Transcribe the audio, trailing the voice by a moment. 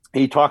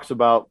he talks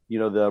about,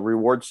 the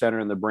reward center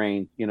in the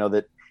brain,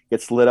 that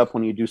gets lit up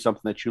when you do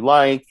something that you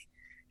like.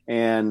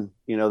 And,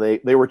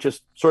 they were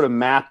just sort of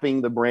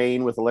mapping the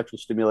brain with electrical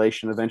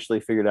stimulation, eventually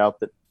figured out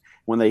that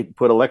when they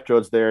put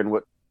electrodes there and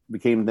what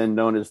became then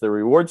known as the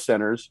reward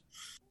centers,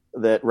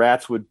 that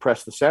rats would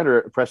press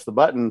the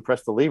button,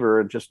 press the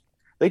lever, and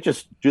they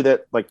just do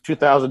that like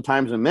 2,000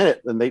 times a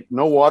minute, and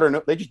no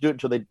water, they just do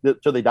it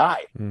until they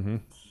die. Mm-hmm.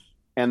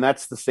 And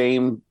that's the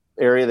same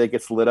area that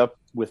gets lit up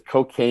with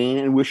cocaine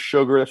and with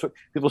sugar. That's what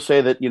people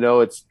say, that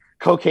it's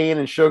cocaine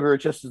and sugar,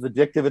 it's just as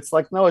addictive. It's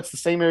like, no, it's the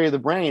same area of the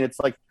brain. It's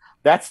like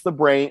that's the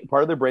brain,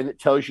 part of the brain that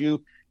tells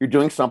you you're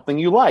doing something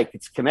you like.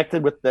 It's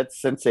connected with that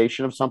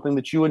sensation of something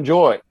that you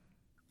enjoy.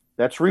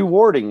 That's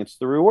rewarding. It's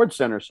the reward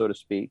center, so to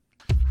speak.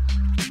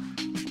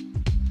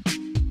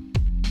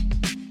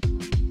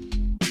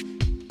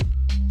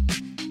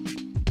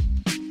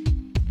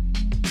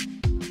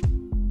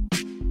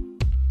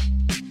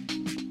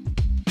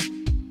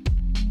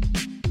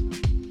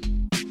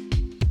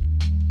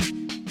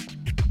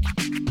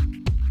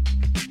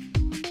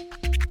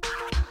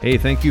 Hey,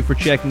 thank you for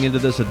checking into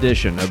this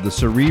edition of the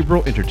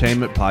Cerebral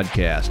Entertainment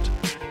Podcast.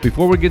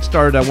 Before we get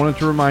started, I wanted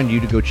to remind you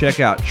to go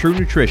check out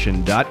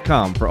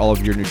TrueNutrition.com for all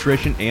of your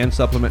nutrition and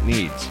supplement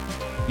needs.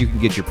 You can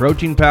get your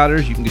protein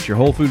powders, you can get your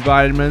whole food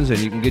vitamins, and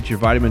you can get your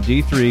vitamin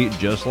D3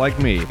 just like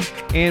me.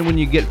 And when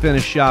you get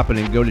finished shopping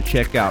and go to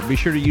checkout, be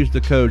sure to use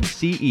the code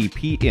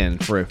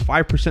CEPN for a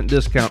 5%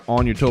 discount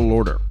on your total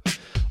order.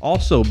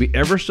 Also, be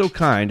ever so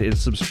kind and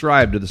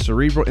subscribe to the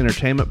Cerebral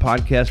Entertainment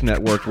Podcast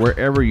Network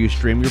wherever you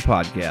stream your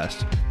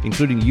podcast,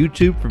 including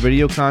YouTube for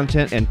video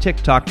content and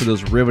TikTok for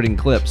those riveting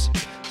clips,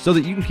 so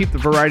that you can keep the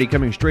variety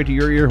coming straight to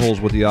your ear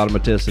holes with the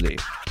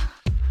automaticity.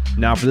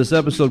 Now for this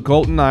episode,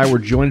 Colt and I were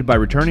joined by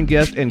returning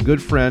guest and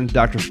good friend,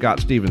 Dr.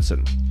 Scott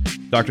Stevenson.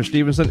 Dr.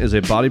 Stevenson is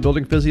a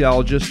bodybuilding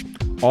physiologist,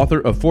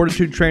 author of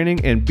Fortitude Training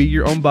and Be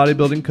Your Own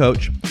Bodybuilding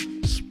Coach,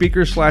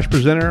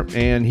 speaker/presenter,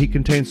 and he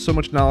contains so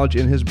much knowledge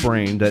in his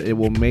brain that it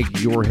will make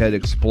your head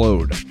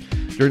explode.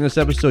 During this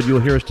episode,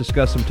 you'll hear us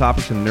discuss some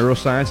topics in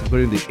neuroscience,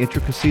 including the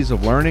intricacies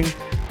of learning,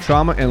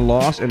 trauma and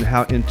loss, and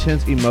how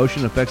intense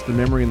emotion affects the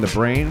memory in the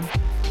brain,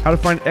 how to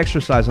find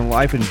exercise in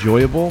life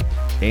enjoyable,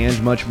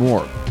 and much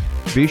more.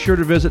 Be sure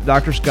to visit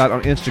Dr. Scott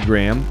on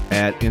Instagram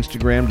at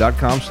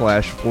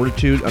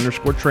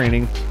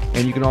instagram.com/fortitude_training,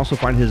 and you can also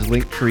find his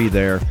link tree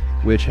there,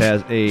 which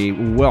has a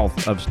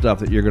wealth of stuff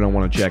that you're going to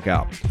want to check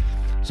out.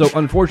 So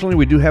unfortunately,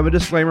 we do have a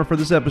disclaimer for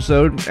this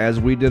episode, as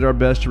we did our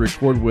best to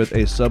record with a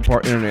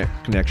subpar internet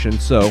connection,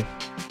 so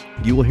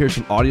you will hear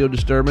some audio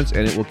disturbance,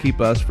 and it will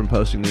keep us from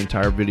posting the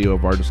entire video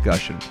of our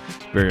discussion.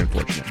 Very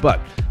unfortunate.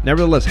 But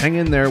nevertheless, hang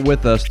in there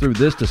with us through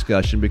this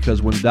discussion,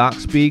 because when Doc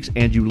speaks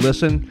and you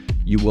listen,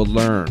 you will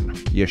learn.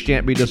 You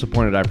shan't be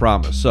disappointed, I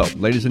promise. So,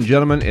 ladies and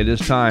gentlemen, it is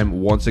time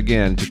once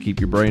again to keep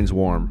your brains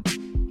warm.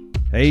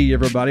 Hey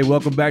everybody,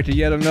 welcome back to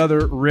yet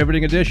another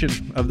riveting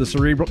edition of the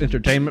Cerebral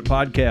Entertainment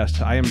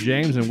Podcast. I am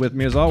James, and with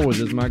me as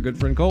always is my good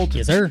friend Colt.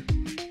 Yes, sir.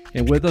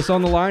 And with us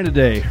on the line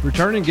today,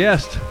 returning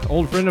guest,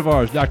 old friend of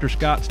ours, Dr.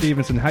 Scott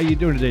Stevenson. How you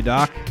doing today,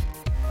 Doc?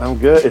 I'm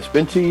good. It's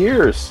been 2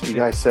 years, you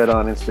guys said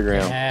on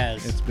Instagram. It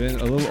has. It's been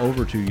a little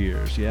over 2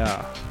 years,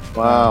 yeah.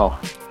 Wow.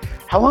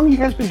 How long have you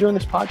guys been doing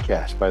this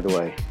podcast, by the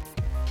way?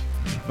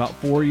 About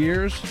 4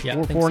 years, Yeah,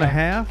 four and a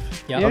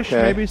half, Yeah. ish,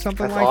 Okay. maybe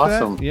something That's like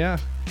awesome. that. Yeah.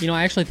 You know,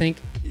 I actually think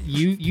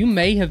you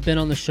may have been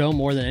on the show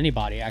more than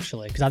anybody,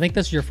 actually, because I think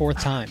this is your fourth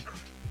time.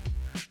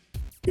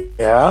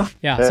 Yeah?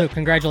 Yeah, so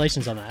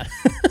congratulations on that.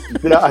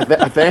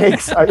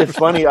 Thanks. It's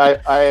funny.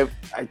 I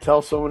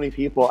tell so many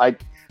people,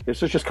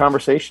 this is just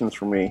conversations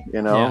for me,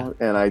 and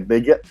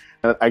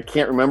I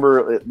can't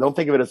remember. Don't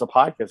think of it as a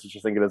podcast.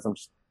 Just think of it as I'm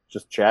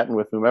just chatting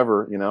with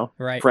whomever,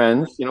 Right.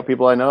 friends,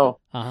 people I know.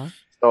 Uh-huh.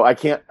 So I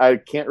can't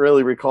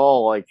really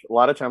recall. Like a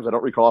lot of times, I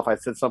don't recall if I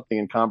said something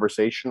in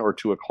conversation or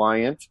to a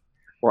client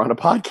or on a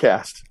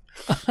podcast.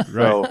 Right.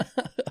 So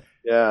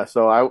yeah.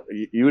 So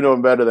you know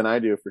him better than I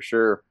do for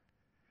sure.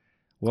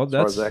 Well, As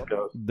far as that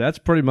goes. that's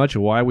pretty much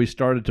why we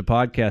started to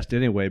podcast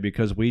anyway,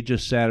 because we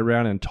just sat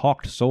around and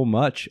talked so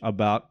much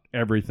about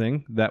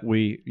everything that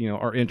we,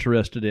 are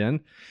interested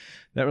in,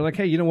 that we're like,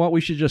 hey, you know what? We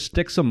should just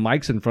stick some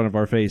mics in front of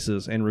our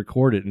faces and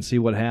record it and see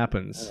what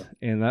happens.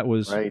 And that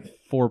was Right.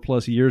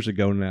 4+ years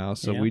ago now,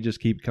 so Yeah. we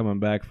just keep coming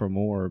back for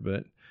more.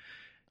 But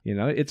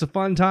it's a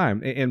fun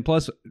time, and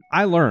plus,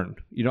 I learned.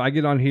 I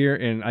get on here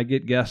and I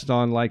get guests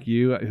on like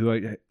you, who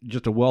are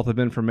just a wealth of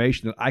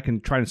information that I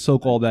can try and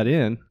soak all that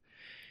in.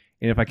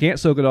 And if I can't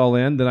soak it all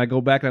in, then I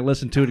go back and I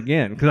listen to it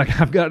again, because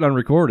I've got it on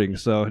recording,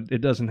 so it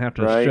doesn't have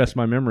to Right. stress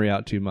my memory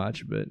out too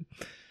much. But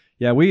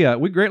yeah, we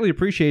greatly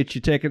appreciate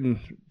you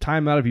taking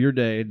time out of your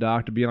day,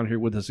 Doc, to be on here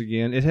with us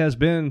again. It has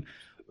been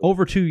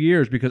over 2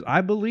 years, because I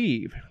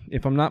believe,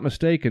 if I'm not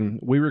mistaken,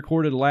 we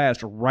recorded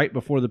last right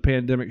before the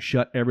pandemic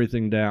shut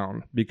everything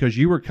down, because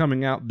you were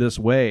coming out this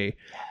way,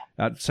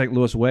 at St.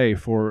 Louis Way,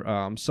 for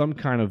some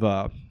kind of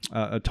a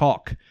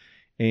talk.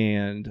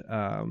 And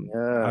I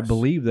Yes.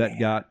 believe that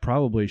got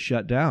probably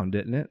shut down,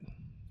 didn't it?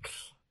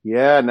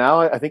 Yeah,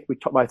 now I think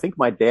I think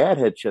my dad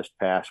had just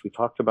passed. We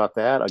talked about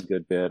that a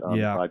good bit on the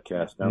Yeah.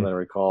 podcast. Now that I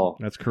recall,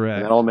 That's and that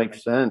correct. all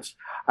makes sense.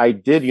 I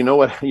did. You know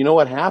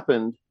what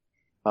happened?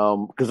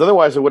 Because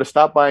otherwise I would have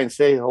stopped by and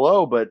say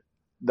hello. But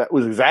that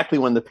was exactly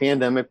when the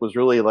pandemic was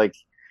really like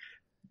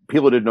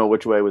people didn't know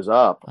which way was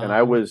up, and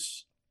I Uh-huh.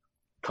 was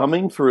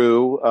coming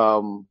through.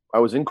 I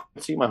was in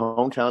Quincy, my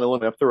hometown,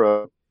 Illinois, up the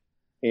road,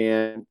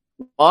 and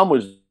mom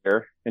was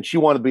there, and she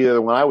wanted to be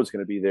there when I was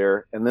going to be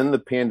there. And then the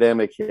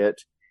pandemic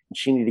hit, and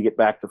she needed to get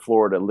back to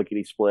Florida,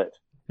 lickety split.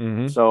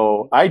 Mm-hmm.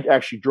 So I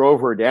actually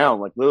drove her down.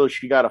 Like literally,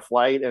 she got a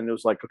flight, and it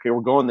was like, okay,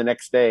 we're going the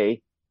next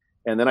day.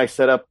 And then I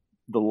set up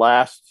the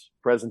last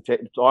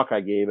presentation talk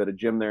I gave at a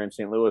gym there in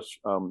St. Louis,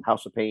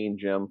 House of Pain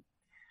gym,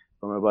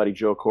 from my buddy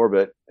Joe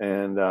Corbett,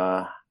 and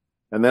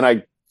then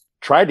I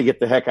tried to get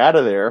the heck out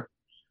of there.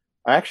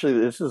 Actually,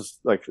 this is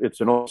like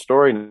it's an old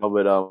story now,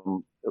 but a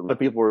lot of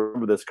people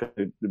remember this because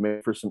it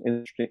made for some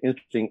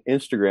interesting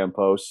Instagram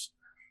posts.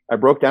 I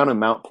broke down in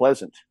Mount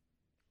Pleasant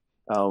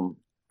for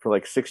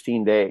like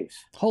 16 days.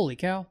 Holy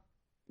cow.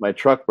 My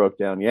truck broke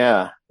down.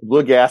 Yeah,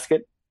 blew a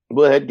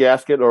head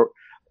gasket, or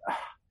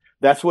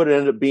that's what it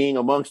ended up being,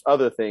 amongst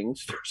other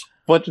things. There's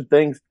a bunch of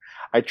things.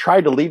 I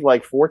tried to leave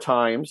like 4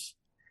 times,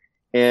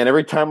 and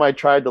every time I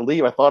tried to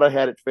leave, I thought I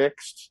had it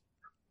fixed.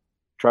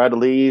 Tried to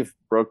leave,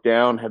 broke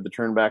down, had to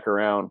turn back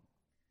around.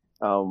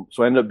 So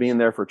I ended up being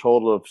there for a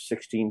total of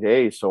 16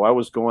 days. So I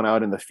was going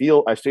out in the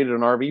field. I stayed at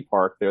an RV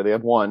park there. They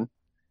had one,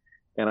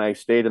 and I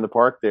stayed in the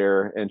park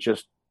there and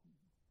just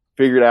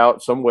figured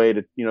out some way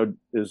to,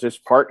 is this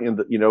park in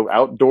the,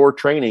 outdoor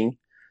training,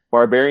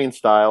 barbarian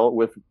style,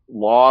 with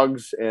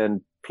logs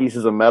and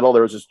pieces of metal.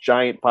 There was this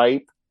giant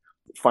pipe.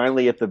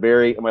 Finally, at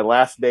my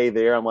last day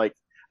there, I'm like,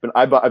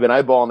 I've been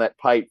eyeballing that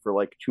pipe for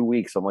like 2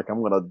 weeks. I'm like,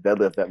 I'm going to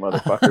deadlift that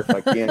motherfucker if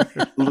I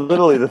can.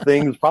 Literally, the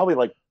thing was probably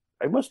like,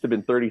 it must have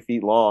been 30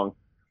 feet long.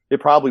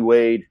 It probably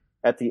weighed,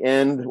 at the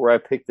end where I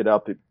picked it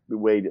up, it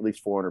weighed at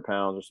least 400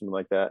 pounds or something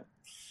like that.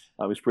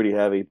 It was pretty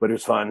heavy, but it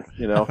was fun,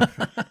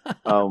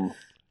 um,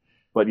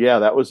 but yeah,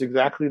 that was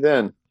exactly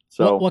then.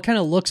 So What kind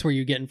of looks were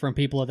you getting from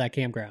people at that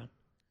campground?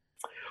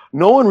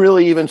 no one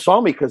really even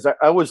saw me because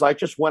I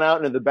just went out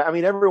into the back. I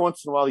mean, every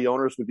once in a while the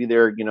owners would be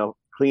there,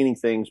 cleaning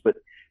things, but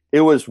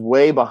it was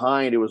way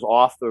behind. It was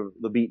off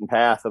the beaten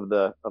path of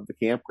the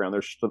campground.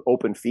 There's just an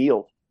open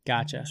field.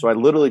 Gotcha. So I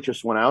literally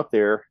just went out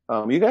there.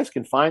 You guys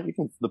can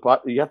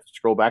you have to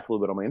scroll back a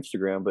little bit on my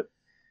Instagram, but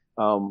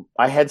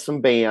I had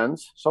some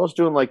bands. So I was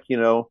doing like,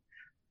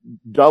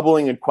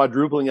 doubling and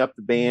quadrupling up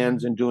the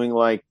bands and doing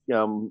like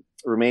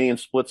Romanian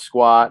split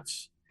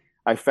squats.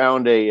 I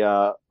found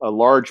a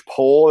large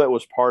pole that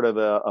was part of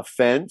a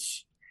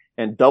fence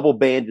and double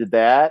banded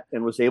that,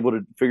 and was able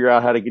to figure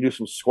out how to do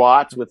some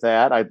squats with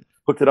that. I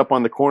hooked it up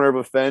on the corner of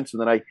a fence, and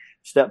then I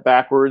stepped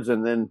backwards,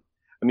 and then,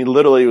 I mean,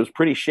 literally it was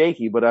pretty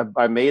shaky, but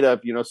I made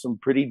up, some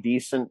pretty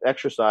decent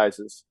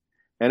exercises,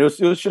 and it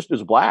was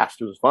a blast.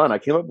 It was fun. I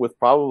came up with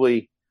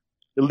probably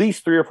at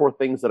least 3 or 4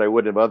 things that I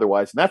wouldn't have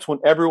otherwise. And that's when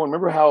everyone,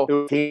 remember how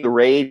it came the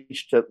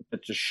rage to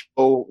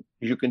show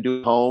you can do it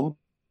at home,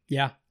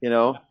 Yeah.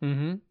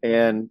 Mm-hmm.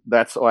 and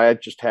that's why I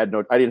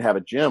didn't have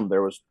a gym.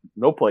 There was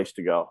no place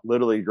to go.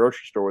 Literally, the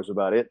grocery store was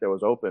about it that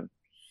was open.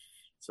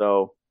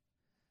 So,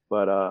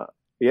 but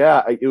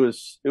yeah, it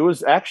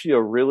was actually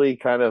a really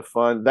kind of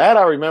fun, that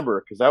I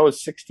remember, because that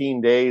was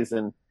 16 days,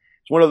 and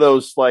it's one of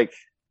those, like,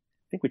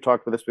 I think we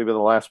talked about this maybe in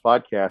the last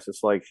podcast.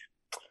 It's like,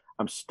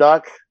 I'm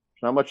stuck.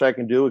 There's not much I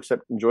can do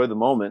except enjoy the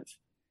moment.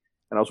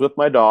 And I was with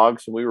my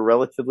dogs, and we were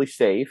relatively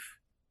safe.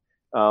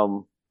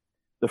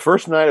 The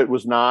first night it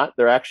was not.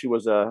 There actually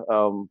was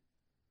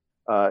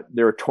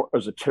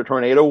was a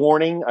tornado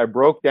warning. I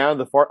broke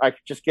down I could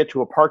just get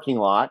to a parking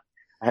lot.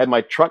 I had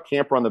my truck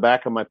camper on the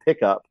back of my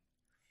pickup,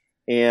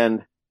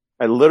 and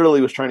I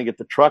literally was trying to get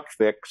the truck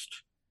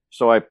fixed.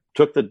 So I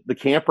took the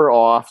camper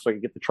off so I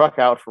could get the truck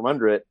out from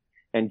under it,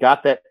 and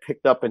got that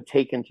picked up and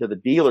taken to the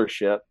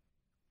dealership.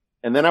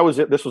 And then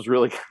this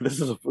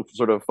is a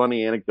sort of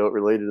funny anecdote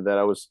related to that.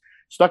 I was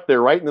stuck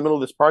there right in the middle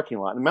of this parking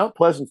lot. And Mount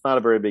Pleasant's not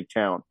a very big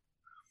town.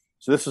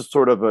 So this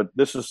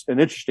is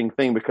an interesting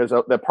thing, because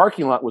that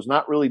parking lot was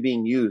not really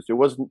being used.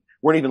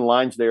 Weren't even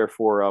lines there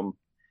for, it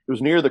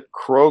was near the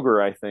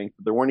Kroger, I think,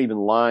 but there weren't even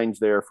lines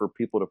there for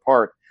people to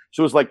park.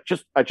 So it was like,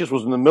 I just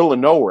was in the middle of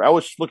nowhere. I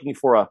was looking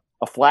for a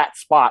flat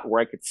spot where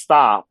I could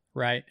stop,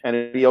 Right, and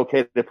it'd be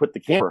okay to put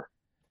the camper.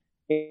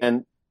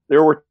 And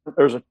there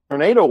was a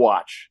tornado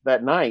watch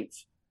that night,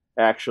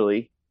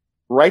 actually,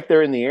 right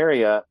there in the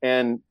area.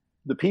 And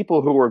the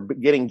people who were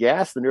getting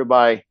gas at the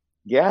nearby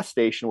gas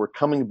station were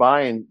coming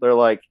by, and they're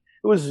like,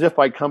 it was as if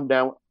I'd come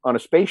down on a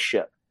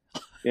spaceship,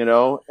 and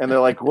they're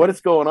like, what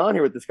is going on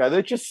here with this guy?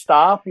 They just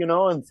stop,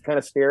 and kind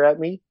of stare at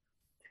me.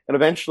 And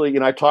eventually,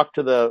 I talked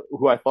to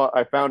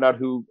I found out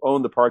who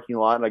owned the parking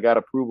lot, and I got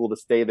approval to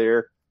stay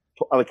there.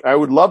 Like, I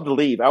would love to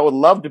leave. I would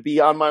love to be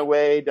on my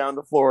way down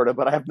to Florida,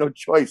 but I have no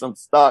choice. I'm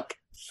stuck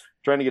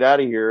trying to get out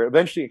of here.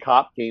 Eventually a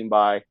cop came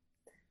by,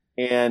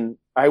 and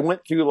I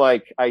went through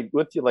like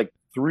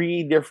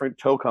 3 different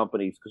tow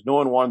companies, because no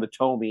one wanted to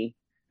tow me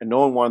and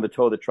no one wanted to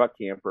tow the truck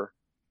camper.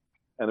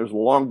 and there's a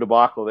long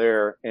debacle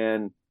there.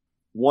 And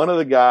one of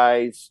the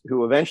guys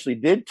who eventually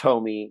did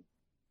tow me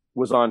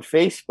was on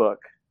Facebook,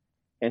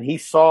 and he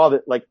saw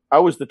that like I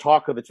was the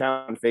talk of the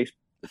town on Facebook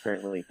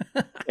apparently.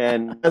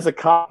 And as a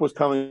cop was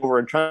coming over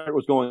and trying what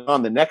was going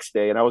on the next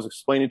day, and I was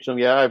explaining to him,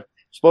 yeah, I've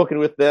spoken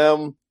with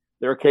them.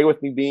 They're okay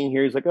with me being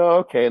here. He's like, oh,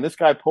 okay. And this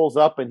guy pulls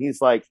up and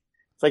he's like,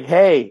 it's like,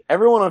 hey,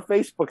 everyone on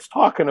Facebook's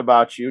talking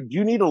about you. Do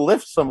you need a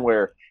lift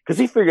somewhere? Because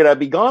he figured I'd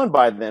be gone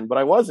by then, but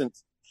I wasn't.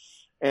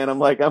 And I'm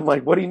like,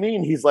 what do you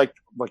mean? He's like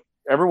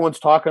everyone's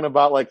talking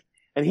about like,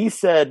 and he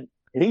said,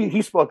 and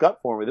he spoke up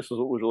for me. This was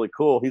what was really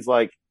cool. He's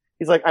like,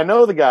 I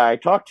know the guy. I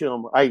talked to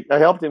him. I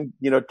helped him,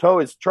 tow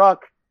his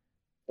truck,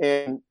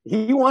 and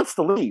he wants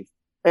to leave.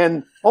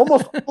 And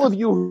almost all of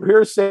you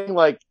here saying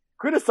like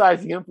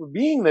criticizing him for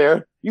being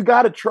there. You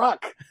got a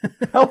truck,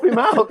 help him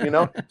out,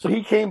 So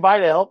he came by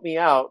to help me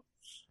out,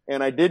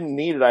 and I didn't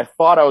need it. I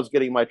thought I was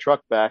getting my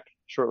truck back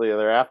shortly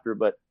thereafter,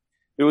 but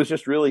it was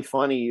just really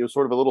funny. It was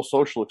sort of a little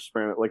social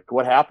experiment. Like,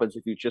 what happens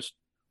if you just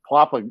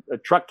plop a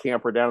truck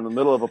camper down in the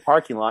middle of a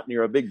parking lot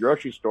near a big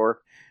grocery store?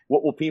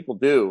 What will people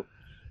do?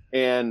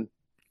 And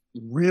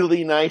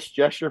really nice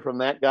gesture from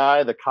that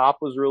guy. The cop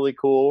was really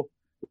cool.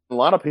 A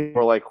lot of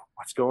people are like,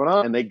 what's going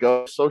on? And they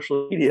go to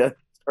social media,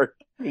 start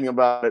talking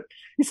about it.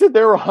 He said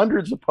there were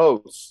hundreds of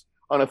posts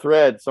on a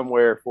thread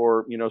somewhere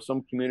for,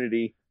 some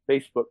community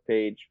Facebook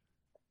page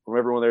from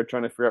everyone there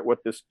trying to figure out what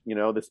this,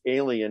 this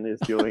alien is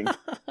doing,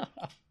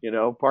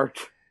 parked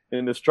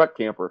in this truck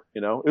camper.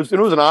 It was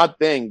an odd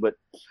thing, but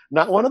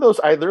not one of those.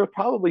 There were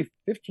probably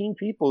 15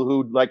 people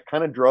who like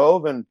kind of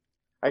drove, and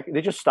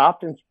they just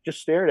stopped and just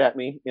stared at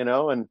me, and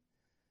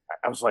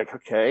I was like,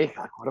 okay,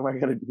 like, what am I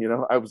going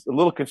to, I was a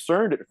little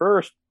concerned at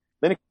first.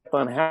 Then it kept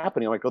on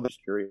happening. I'm like, oh, they're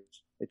just curious.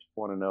 They just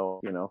want to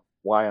know,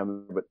 why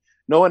I'm there. But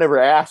no one ever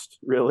asked,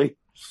 really.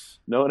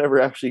 No one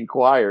ever actually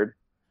inquired,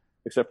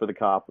 except for the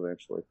cop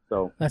eventually.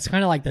 So that's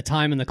kind of like the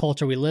time and the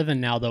culture we live in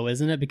now, though,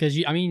 isn't it? Because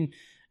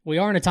we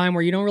are in a time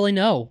where you don't really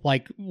know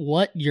like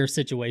what your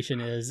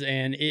situation is,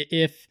 and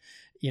if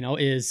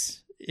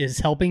is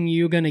helping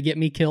you going to get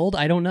me killed?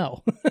 I don't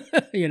know.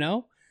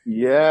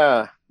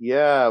 Yeah.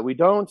 We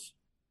don't.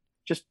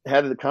 Just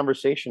had the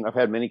conversation. I've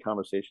had many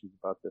conversations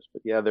about this,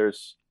 but yeah,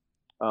 there's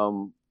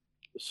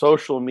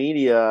social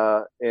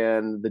media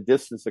and the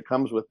distance that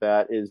comes with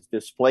that is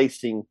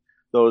displacing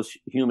those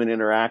human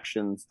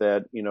interactions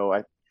that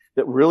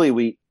that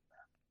really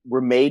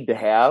we're made to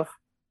have,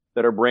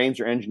 that our brains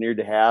are engineered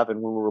to have,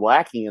 and when we're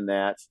lacking in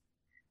that,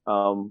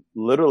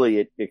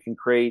 literally it can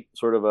create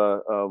sort of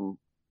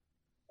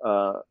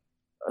a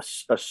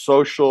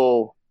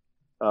social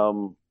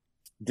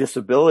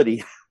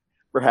disability,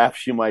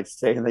 perhaps you might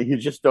say, and that you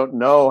just don't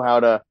know how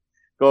to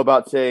go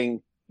about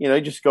saying,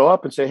 you just go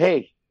up and say,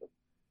 hey,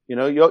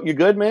 you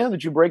good, man?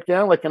 Did you break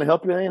down? Like, can I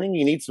help you with anything?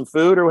 You need some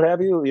food or what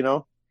have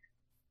you?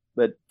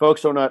 But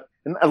folks are not,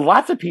 and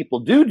lots of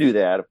people do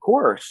that, of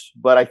course,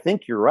 but I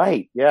think you're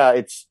right. Yeah.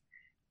 It's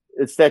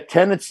that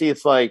tendency.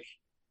 It's like,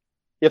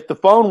 if the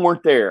phone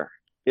weren't there,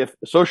 if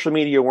social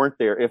media weren't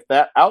there, if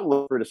that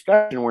outlet for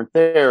discussion weren't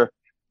there,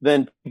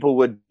 then people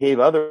would behave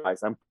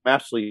otherwise. I'm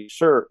absolutely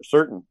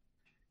certain.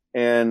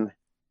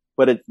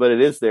 But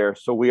it is there.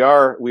 So we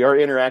are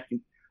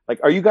interacting. Like,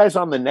 are you guys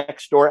on the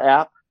Nextdoor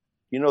app?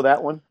 You know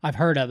that one? I've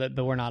heard of it,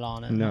 but we're not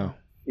on it. No.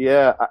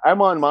 Yeah,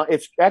 I'm on my.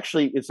 It's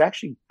actually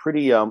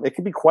pretty. It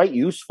can be quite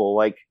useful.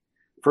 Like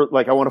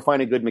I want to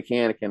find a good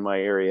mechanic in my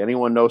area.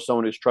 Anyone knows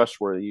someone who's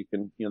trustworthy? You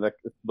can,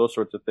 those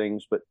sorts of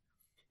things. But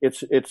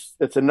it's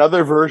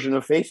another version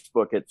of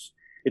Facebook.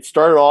 It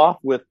started off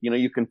with,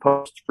 you can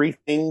post free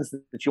things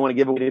that you want to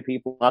give away to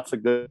people, lots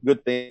of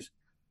good things.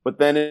 But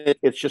then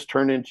it's just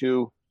turned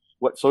into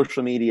what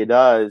social media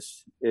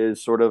does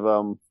is sort of,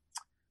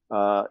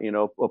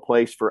 a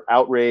place for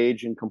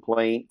outrage and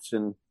complaints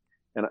and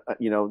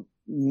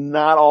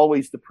not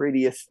always the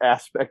prettiest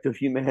aspect of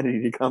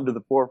humanity to come to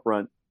the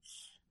forefront.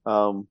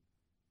 So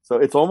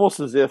it's almost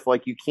as if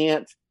like you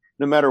can't,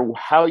 no matter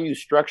how you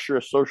structure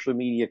a social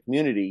media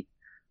community,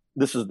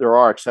 there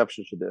are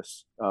exceptions to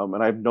this.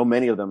 And I know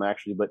many of them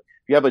actually, but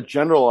if you have a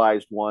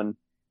generalized one,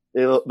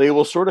 they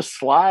will sort of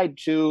slide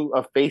to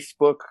a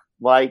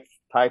Facebook-like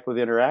type of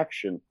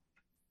interaction.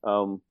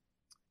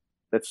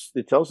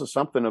 It tells us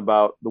something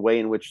about the way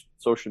in which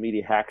social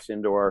media hacks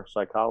into our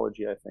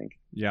psychology, I think.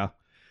 Yeah.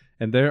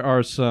 And there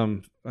are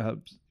some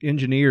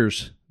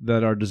engineers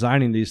that are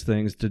designing these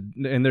things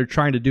and they're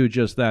trying to do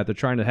just that. They're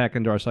trying to hack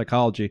into our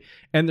psychology,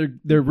 and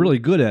they're really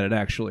good at it.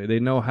 Actually,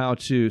 they know how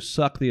to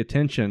suck the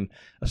attention,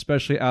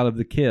 especially out of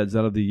the kids,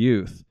 out of the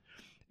youth.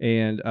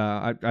 And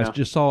I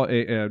just saw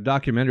a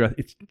documentary.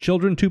 It's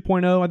Children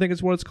 2.0, I think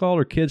is what it's called,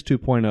 or Kids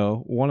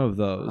 2.0, one of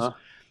those. Uh-huh.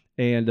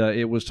 And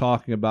it was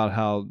talking about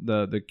how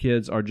the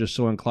kids are just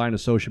so inclined to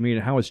social media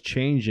and how it's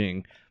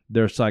changing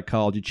their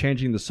psychology,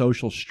 changing the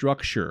social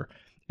structure.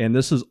 And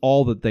this is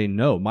all that they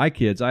know. My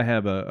kids, I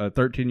have a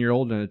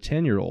 13-year-old and a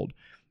 10-year-old.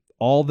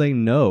 All they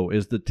know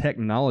is the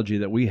technology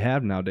that we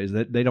have nowadays.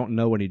 That they don't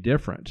know any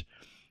different.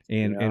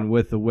 And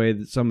with the way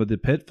that some of the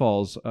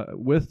pitfalls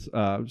with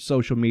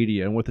social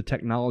media and with the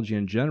technology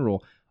in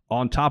general,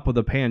 on top of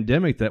the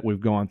pandemic that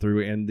we've gone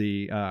through, and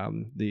the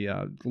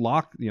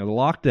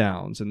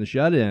lockdowns and the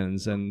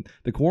shut-ins and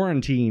the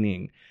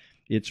quarantining,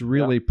 it's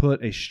really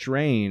put a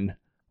strain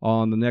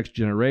on the next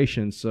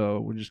generation. So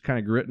we're just kind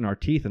of gritting our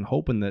teeth and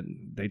hoping that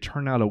they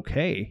turn out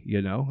okay,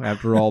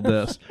 after all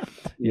this.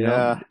 you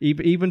know,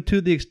 even to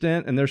the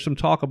extent, and there's some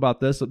talk about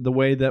this, the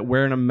way that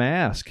wearing a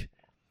mask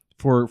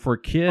for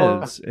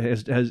kids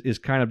is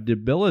kind of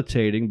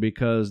debilitating,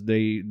 because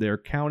they're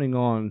counting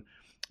on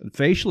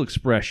facial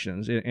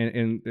expressions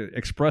and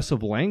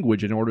expressive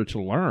language in order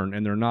to learn,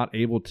 and they're not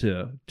able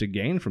to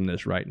gain from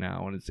this right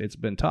now, and it's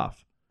been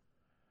tough.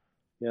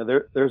 Yeah,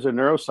 there's a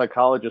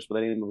neuropsychologist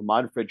by the name of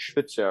Manfred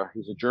Spitzer.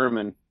 He's a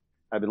German.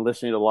 I've been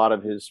listening to a lot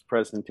of his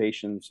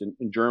presentations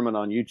in German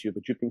on YouTube,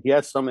 but he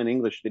has some in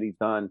English that he's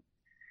done,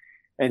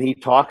 and he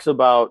talks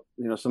about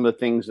some of the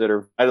things that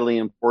are vitally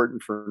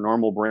important for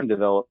normal brain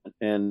development,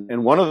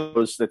 and one of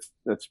those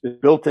that's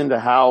built into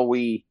how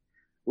we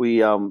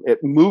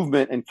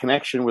movement and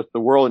connection with the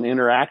world and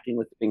interacting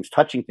with things,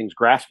 touching things,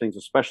 grasping things,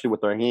 especially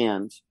with our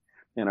hands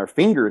and our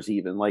fingers.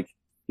 Even like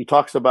he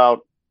talks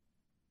about,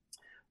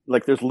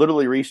 like there's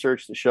literally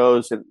research that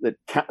shows that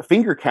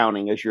finger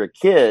counting as you're a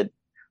kid,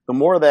 the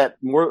more a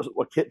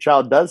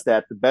child does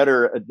that, the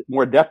better,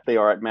 more adept they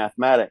are at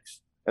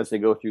mathematics as they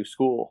go through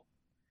school.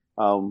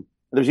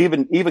 There's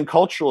even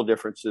cultural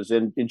differences.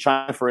 In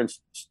China, for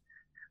instance,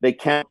 they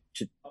count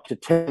to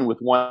 10 with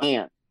one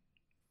hand.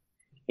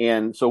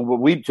 And so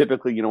we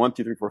typically, 1,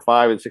 2, 3, 4,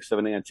 5, and 6,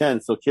 7, 8, and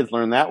 10. So kids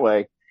learn that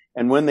way.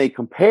 And when they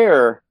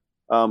compare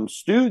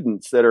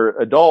students that are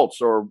adults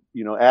or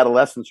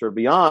adolescents or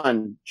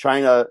beyond,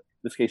 China, in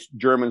this case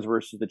Germans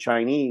versus the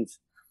Chinese,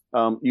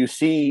 you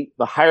see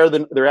the higher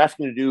than they're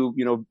asking to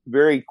do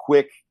very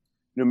quick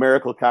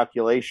numerical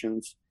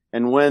calculations,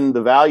 and when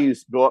the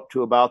values go up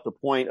to about the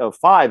point of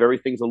 5,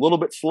 everything's a little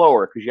bit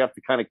slower because you have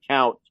to kind of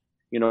count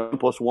 1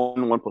 plus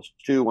 1, 1 plus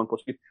 2, 1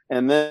 plus 2,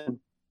 and then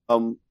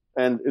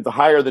and the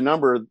higher the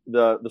number,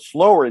 the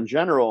slower in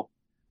general.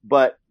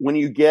 But when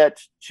you get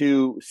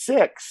to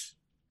 6,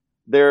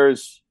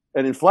 there's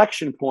an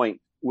inflection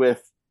point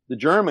with the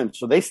Germans.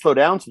 So they slow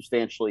down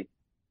substantially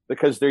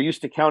because they're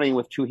used to counting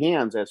with 2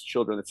 hands as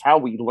children. That's how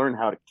we learn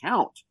how to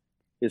count,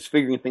 is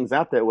figuring things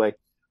out that way.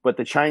 But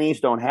the Chinese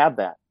don't have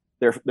that.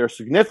 They're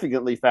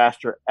significantly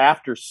faster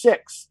after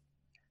 6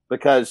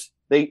 because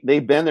they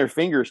bend their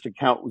fingers to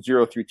count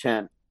 0 through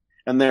 10.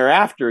 And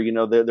thereafter,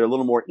 they're a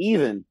little more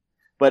even.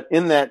 But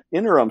in that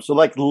interim, so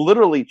like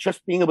literally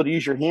just being able to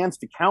use your hands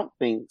to count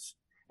things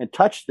and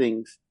touch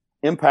things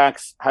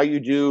impacts how you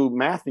do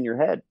math in your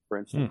head, for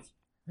instance.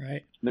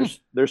 Right.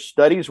 There's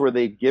studies where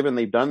they've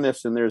done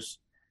this, and there's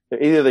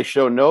either they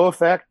show no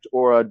effect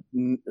or a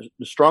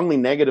strongly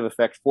negative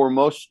effect for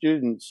most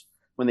students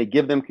when they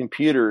give them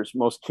computers.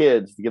 Most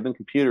kids, they give them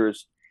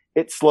computers,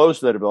 it slows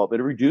their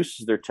development. It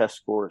reduces their test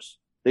scores.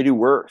 They do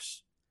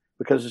worse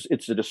because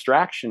it's a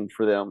distraction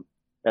for them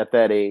at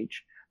that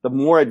age. The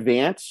more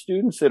advanced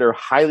students that are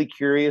highly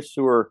curious,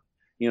 who are,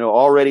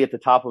 already at the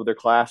top of their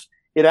class,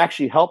 it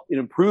actually it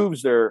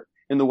improves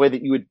in the way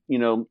that you would,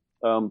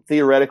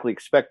 theoretically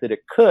expect that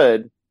it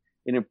could.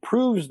 It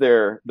improves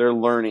their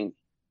learning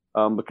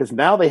because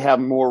now they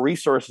have more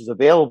resources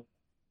available.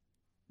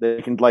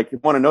 They can, like,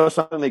 want to know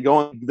something, they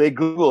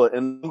Google it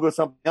and Google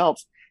something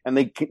else, and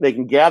they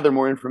can gather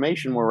more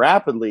information more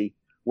rapidly.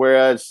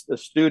 Whereas a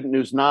student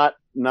who's not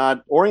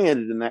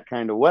oriented in that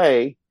kind of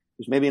way,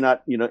 who's maybe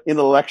not,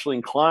 intellectually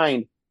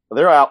inclined,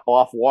 they're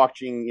off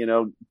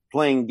watching,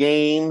 playing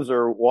games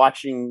or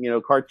watching,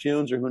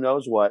 cartoons or who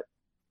knows what.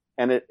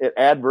 And it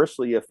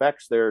adversely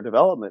affects their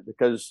development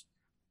because,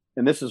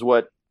 and this is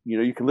what,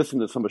 you can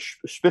listen to some of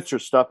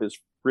Spitzer's stuff is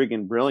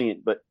friggin'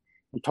 brilliant, but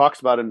he talks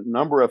about a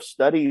number of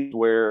studies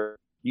where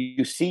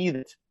you see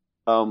that,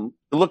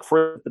 look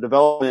for the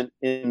development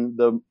in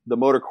the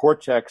motor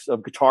cortex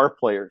of guitar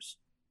players.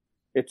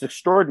 It's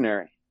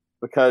extraordinary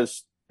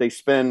because we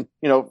spend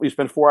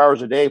 4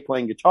 hours a day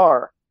playing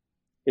guitar.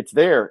 It's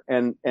there.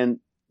 And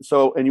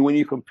when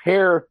you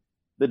compare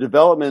the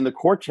development in the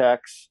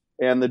cortex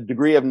and the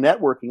degree of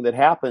networking that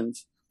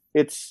happens,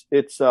 it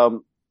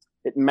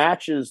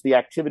matches the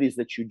activities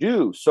that you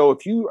do. So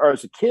if you are,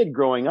 as a kid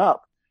growing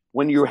up,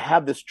 when you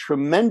have this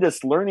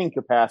tremendous learning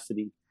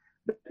capacity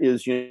that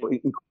is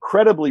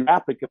incredibly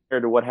rapid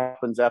compared to what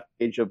happens after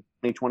the age of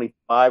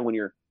 25, when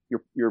your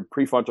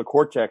prefrontal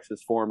cortex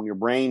is formed, your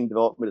brain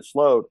development is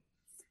slowed,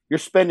 you're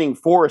spending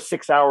 4 or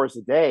 6 hours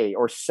a day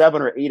or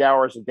 7 or 8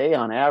 hours a day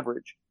on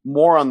average,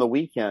 more on the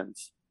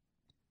weekends,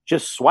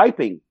 just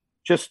swiping,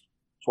 just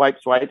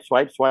swipe, swipe,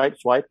 swipe, swipe,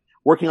 swipe,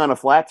 working on a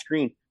flat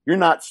screen. You're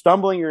not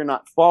stumbling, you're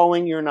not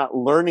falling, you're not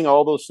learning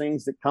all those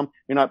things that come.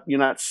 You're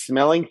not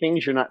smelling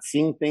things, you're not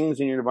seeing things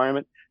in your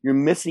environment. You're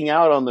missing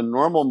out on the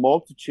normal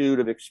multitude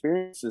of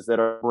experiences that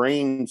our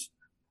brains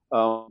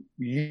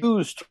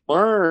use to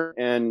learn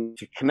and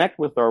to connect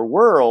with our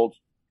world.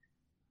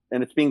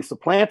 And it's being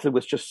supplanted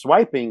with just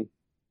swiping.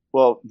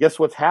 Well, guess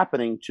what's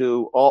happening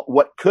to all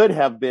what could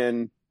have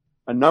been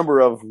a number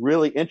of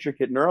really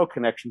intricate neural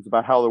connections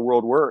about how the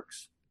world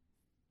works?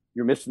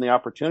 you're missing the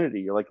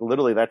opportunity. You're like,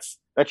 literally, that's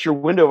your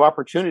window of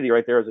opportunity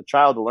right there as a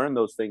child to learn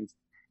those things.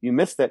 You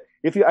miss that.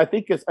 I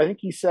think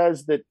he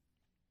says that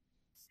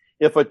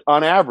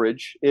on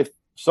average, if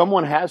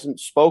someone hasn't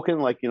spoken,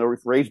 like,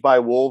 raised by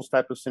wolves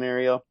type of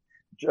scenario,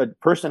 a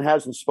person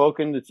hasn't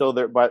spoken until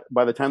they're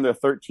by the time they're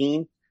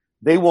 13,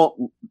 they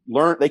won't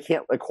learn. They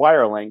can't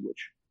acquire a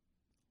language.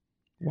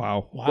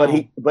 Wow.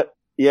 But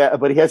he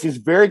has these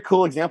very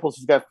cool examples.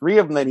 He's got 3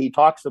 of them that he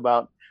talks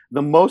about.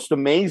 The most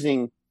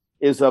amazing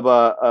is of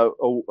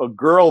a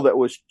girl that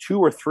was 2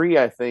 or 3,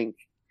 I think,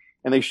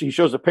 and he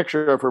shows a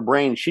picture of her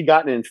brain. She'd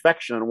gotten an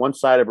infection on one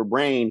side of her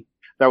brain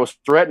that was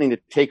threatening to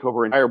take over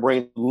her entire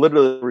brain,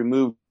 literally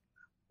removed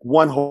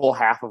one whole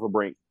half of a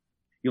brain.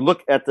 You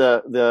look at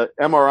the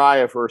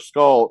MRI of her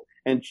skull,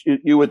 and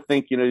you would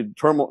think,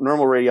 normal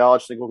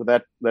radiologists think, well,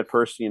 that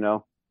person,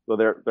 well,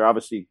 they're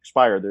obviously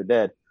expired, they're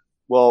dead.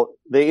 Well,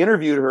 they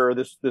interviewed her,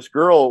 this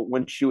girl,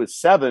 when she was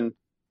 7,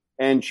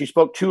 and she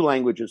spoke 2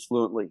 languages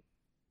fluently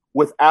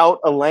without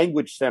a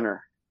language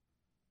center.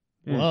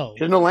 Whoa.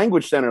 She has no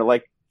language center.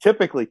 Like,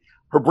 typically,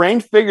 her brain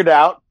figured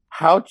out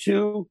how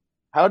to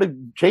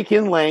take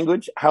in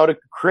language, how to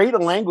create a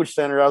language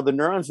center out of the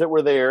neurons that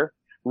were there,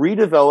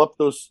 redevelop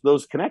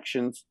those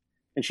connections,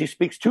 and she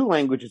speaks 2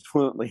 languages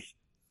fluently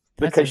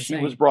because she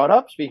was brought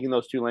up speaking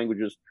those 2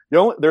 languages.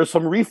 There's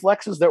some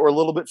reflexes that were a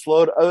little bit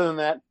slowed. Other than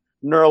that,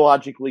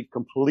 neurologically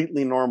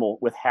completely normal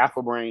with half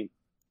a brain.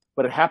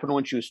 But it happened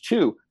when she was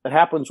 2. That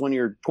happens when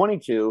you're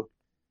 22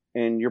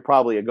 and you're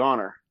probably a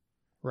goner.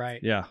 Right.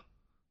 Yeah.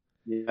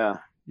 Yeah.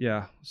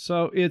 Yeah.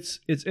 So it's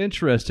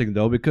interesting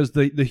though, because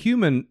the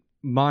human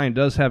mind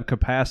does have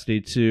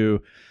capacity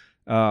to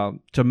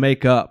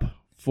make up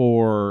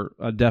for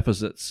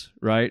deficits,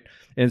 right?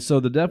 And so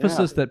the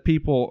deficits that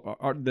people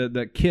are,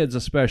 that kids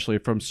especially,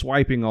 from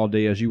swiping all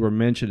day, as you were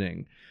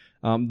mentioning,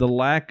 the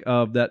lack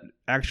of that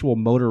actual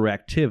motor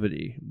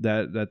activity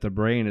that the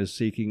brain is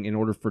seeking in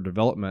order for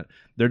development,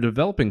 they're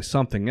developing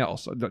something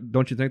else.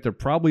 Don't you think they're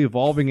probably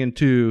evolving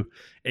into,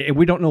 and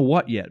we don't know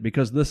what yet,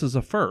 because this is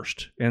a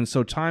first, and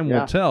so time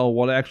will tell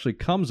what actually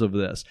comes of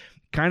this.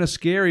 Kind of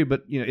scary,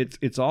 but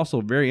it's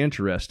also very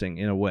interesting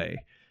in a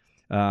way.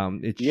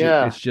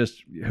 It's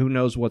just who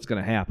knows what's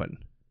going to happen.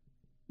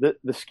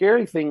 The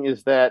scary thing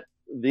is that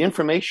the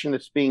information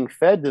that's being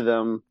fed to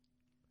them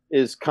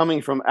is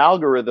coming from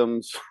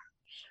algorithms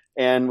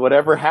and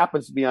whatever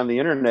happens to be on the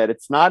internet.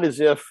 It's not as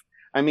if,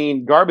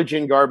 garbage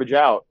in, garbage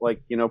out.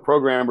 Like,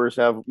 programmers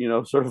have,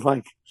 sort of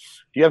like,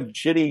 if you have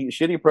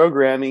shitty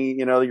programming,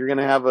 you're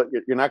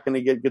not going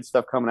to get good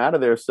stuff coming out of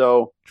there.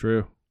 So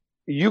true.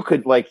 You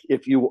could,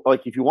 if you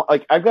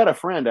want, I've got a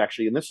friend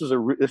actually, and this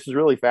is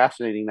really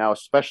fascinating now,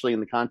 especially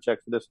in the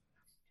context of this.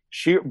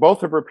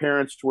 Both of her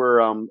parents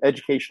were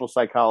educational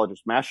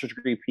psychologists, master's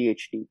degree,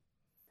 PhD,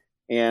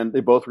 and they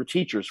both were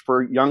teachers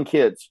for young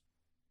kids.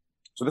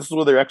 So this is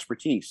where their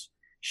expertise.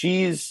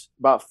 She's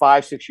about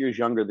 5-6 years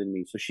younger than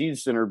me, so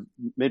she's in her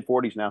mid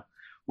 40s now.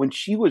 When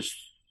she was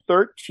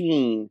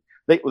 13,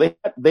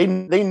 they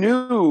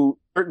knew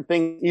certain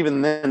things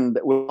even then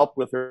that would help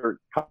with her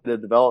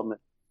cognitive development.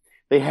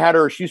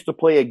 She used to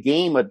play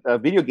a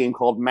video game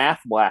called Math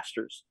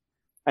Blasters.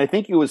 I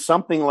think it was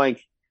something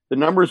like the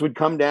numbers would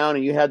come down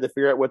and you had to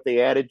figure out what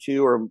they added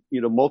to, or,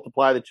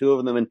 multiply the 2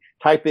 of them and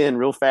type in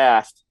real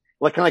fast,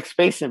 kind of like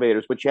Space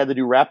Invaders, but you had to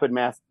do rapid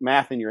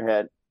math in your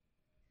head.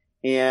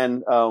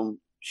 And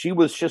she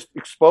was just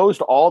exposed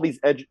to all these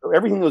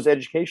everything that was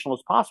educational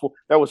as possible.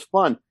 That was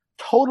fun.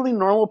 Totally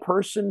normal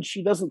person.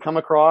 She doesn't come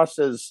across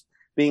as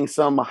being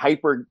some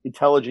hyper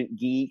intelligent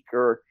geek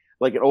or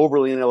like an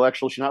overly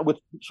intellectual. She's not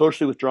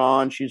socially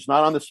withdrawn. She's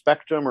not on the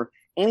spectrum or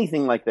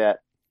anything like that.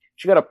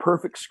 She got a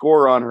perfect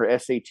score on her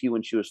SAT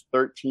when she was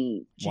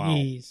 13.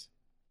 Jeez.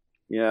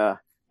 Yeah.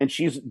 And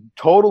she's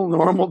total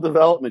normal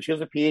development. She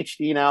has a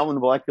PhD now in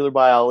molecular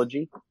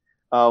biology.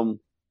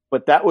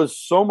 But that was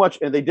so much.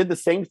 And they did the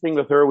same thing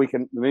with her. We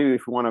can, maybe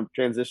if we want to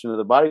transition to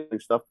the bodybuilding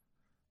stuff,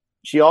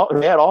 they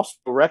had also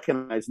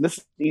recognized, and this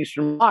is the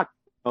Eastern Bloc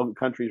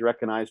countries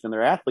recognized in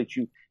their athletes.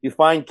 You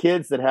find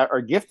kids that are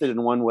gifted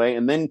in one way,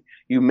 and then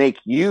you make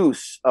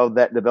use of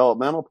that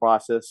developmental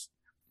process.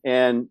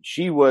 And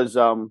she was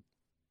ended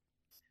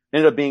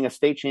up being a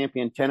state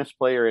champion tennis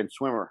player and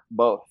swimmer,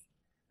 both.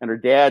 And her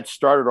dad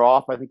started her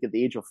off, I think, at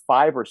the age of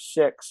 5 or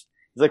 6.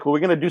 He's like, well, we're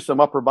going to do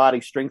some upper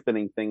body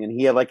strengthening thing. And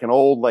he had like an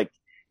old,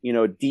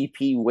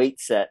 DP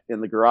weight set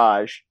in the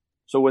garage.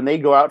 So when they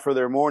go out for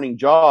their morning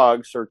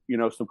jogs or,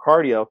 some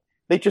cardio,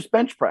 they just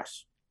bench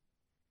press.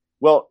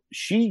 Well,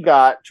 she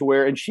got to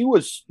where, and she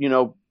was,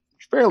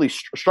 fairly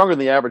stronger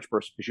than the average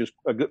person because she was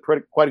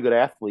quite a good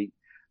athlete,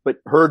 but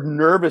her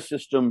nervous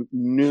system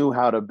knew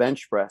how to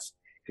bench press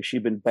because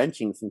she'd been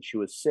benching since she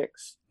was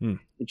 6. And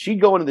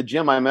she'd go into the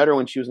gym. I met her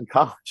when she was in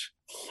college.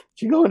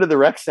 She'd go into the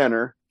rec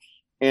center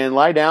and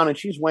lie down, and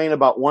she's weighing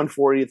about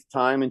 140 at the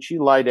time, and she'd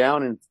lie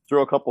down and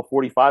throw a couple of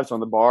 45s on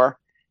the bar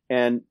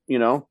and,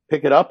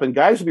 pick it up. And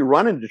guys would be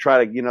running to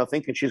try to,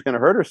 thinking she's going to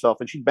hurt herself,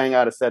 and she'd bang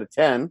out a set of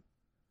 10. And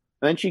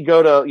then she'd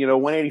go to,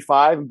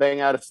 185 and bang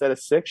out a set of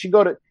 6. She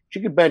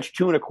could bench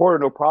 2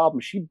 1/4, no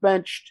problem. She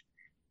benched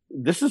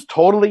this is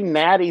totally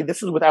natty.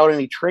 This is without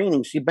any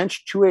training. She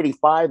benched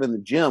 285 in the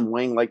gym,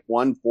 weighing like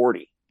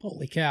 140.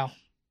 Holy cow!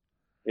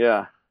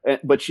 Yeah,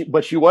 but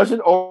she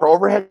wasn't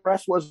overhead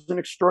press wasn't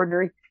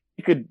extraordinary.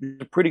 She could do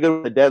pretty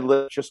good with the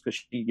deadlift just because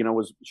she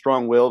was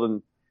strong willed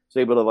and was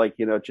able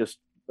to just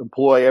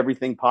employ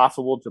everything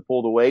possible to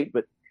pull the weight.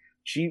 But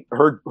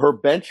her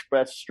bench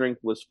press strength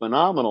was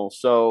phenomenal.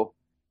 So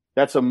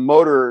that's a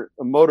motor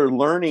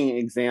learning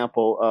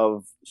example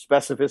of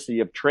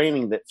specificity of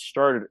training that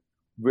started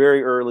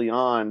very early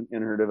on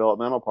in her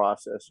developmental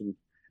process. And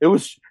it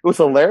was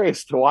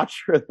hilarious to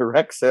watch her at the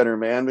rec center,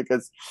 man,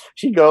 because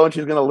she'd go and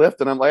she's going to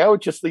lift. And I'm like, I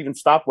would just even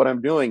stop what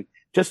I'm doing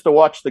just to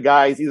watch the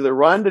guys either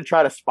run to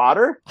try to spot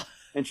her,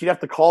 and she'd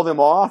have to call them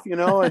off,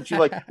 and she's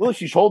like, well,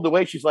 she's holding the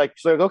weight. She's like,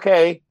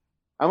 okay,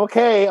 I'm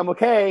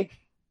okay.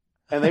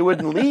 And they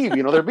wouldn't leave,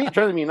 they're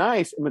trying to be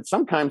nice. But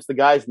sometimes the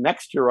guys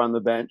next to her on the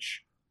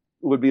bench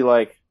would be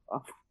like,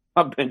 oh,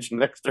 I'm benching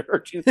next to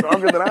her. She's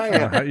stronger than I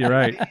am. You're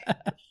right.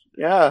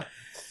 Yeah.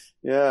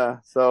 Yeah.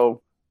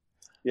 So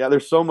yeah,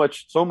 there's so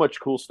much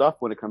cool stuff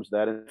when it comes to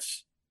that. And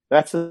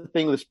that's the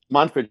thing this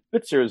Manfred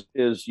Spitzer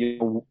is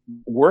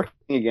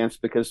working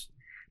against, because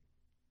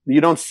you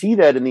don't see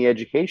that in the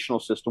educational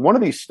system. One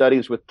of these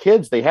studies with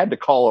kids, they had to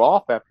call it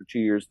off after 2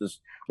 years.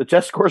 The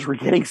test scores were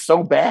getting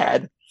so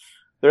bad.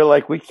 They're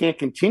like, we can't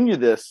continue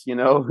this,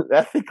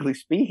 ethically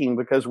speaking,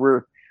 because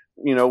we're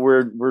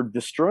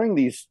destroying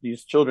these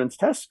children's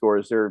test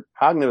scores. Their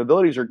cognitive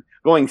abilities are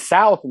going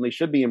south, and they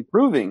should be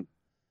improving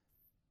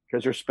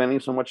because they're spending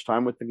so much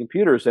time with the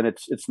computers. And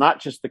it's not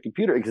just the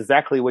computer.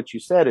 Exactly what you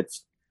said.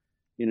 It's,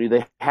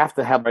 they have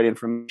to have the right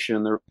information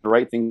and the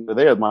right things are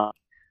there.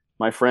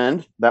 My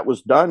friend, that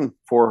was done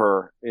for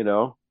her,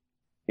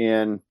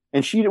 and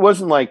she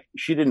wasn't like,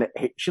 she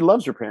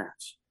loves her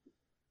parents.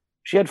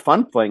 She had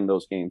fun playing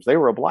those games. They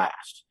were a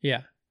blast.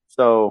 Yeah.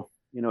 So,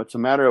 it's a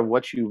matter of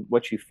what you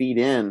feed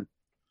in.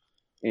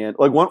 And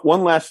like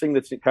one last thing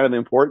that's kind of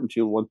important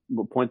to one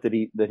point that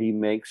he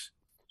makes.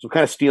 So I'm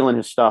kind of stealing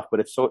his stuff, but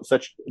it's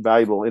such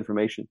valuable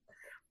information.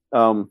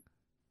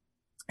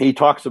 He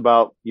talks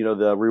about,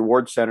 the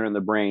reward center in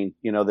the brain,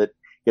 that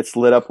gets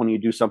lit up when you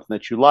do something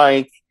that you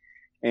like.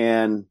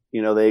 And,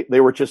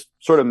 they were just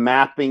sort of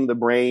mapping the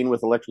brain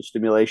with electrical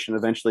stimulation,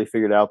 eventually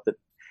figured out that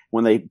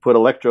when they put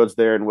electrodes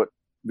there and what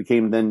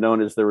became then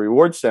known as the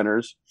reward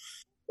centers,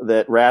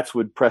 that rats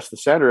would press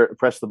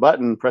the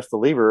button, press the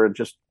lever, and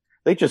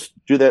they just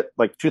do that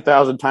like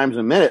 2,000 times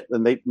a minute,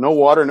 and no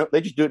water,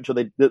 they just do it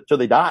until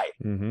they die.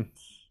 Mm-hmm.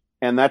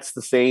 And that's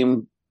the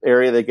same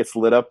area that gets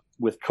lit up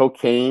with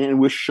cocaine and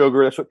with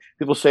sugar. That's what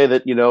people say,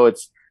 that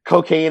it's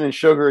cocaine and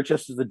sugar are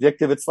just as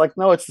addictive. It's like,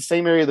 no, it's the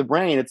same area of the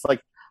brain. It's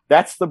like,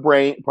 that's the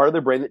brain, part of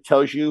the brain that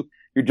tells you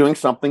you're doing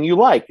something you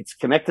like. It's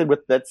connected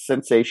with that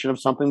sensation of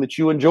something that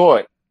you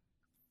enjoy.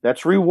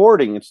 That's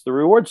rewarding. It's the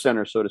reward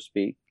center, so to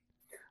speak.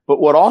 But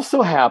what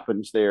also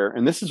happens there,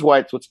 and this is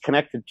why what's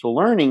connected to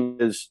learning,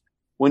 is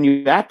when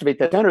you activate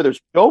that center,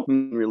 there's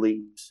dopamine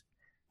release,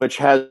 which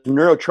has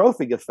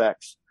neurotrophic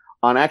effects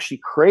on actually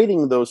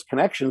creating those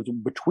connections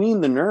between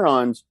the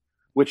neurons,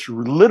 which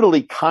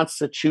literally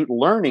constitute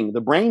learning.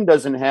 The brain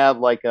doesn't have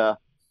like a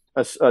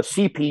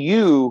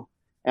CPU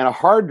and a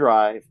hard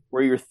drive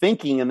where you're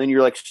thinking and then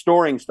you're like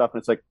storing stuff. And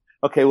it's like,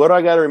 okay, what do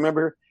I got to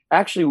remember?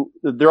 Actually,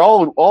 they're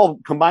all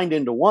combined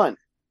into one.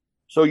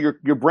 So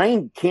your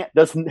brain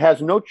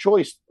has no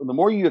choice. The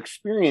more you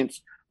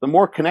experience, the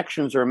more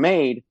connections are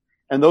made,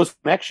 and those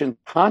connections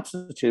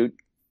constitute.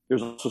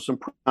 There's also some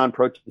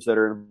proteins that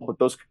are involved, but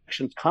those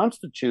connections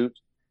constitute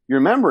your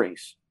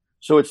memories.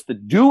 So it's the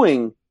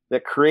doing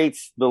that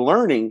creates the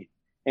learning,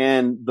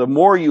 and the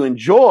more you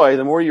enjoy,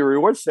 the more your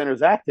reward center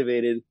is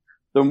activated,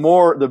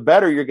 the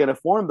better you're going to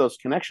form those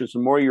connections. The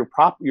more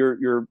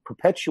you're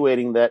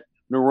perpetuating that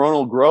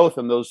neuronal growth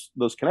and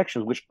those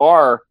connections, which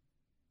are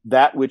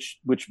that which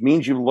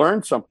means you've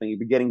learned something,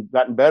 you've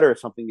gotten better at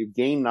something, you've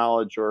gained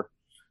knowledge or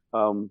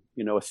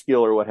a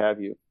skill or what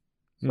have you.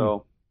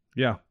 So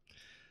yeah,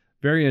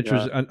 very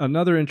interesting. Yeah.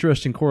 Another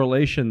interesting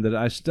correlation that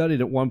I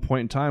studied at one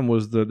point in time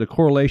was the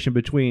correlation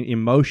between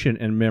emotion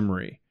and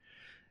memory.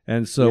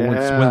 And so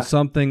when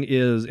something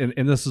is,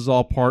 and this is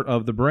all part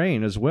of the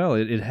brain as well,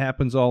 it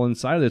happens all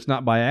inside of it. It's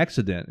not by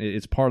accident.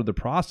 It's part of the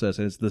process,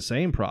 and it's the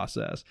same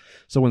process.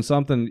 So when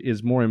something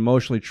is more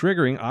emotionally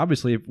triggering,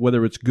 obviously,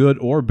 whether it's good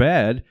or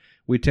bad,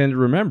 we tend to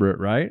remember it,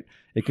 right?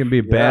 It can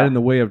be bad in the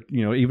way of,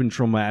 even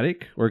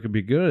traumatic, or it could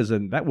be good, as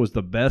in that was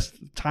the best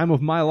time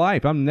of my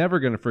life. I'm never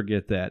going to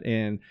forget that.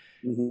 And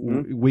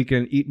we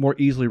can more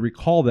easily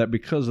recall that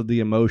because of the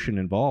emotion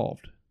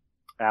involved.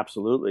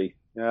 Absolutely.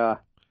 Yeah.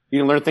 You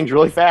can learn things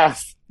really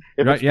fast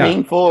if it's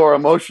painful or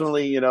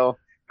emotionally,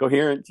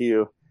 coherent to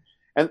you.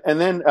 And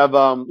then have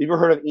you ever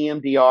heard of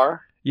EMDR?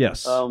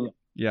 Yes.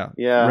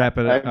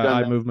 Rapid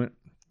eye movement.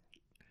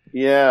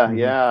 Yeah,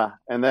 yeah.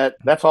 And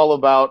that's all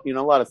about, a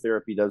lot of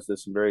therapy does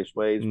this in various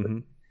ways.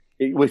 But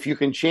if you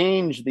can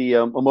change the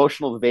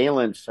emotional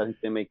valence, I think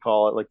they may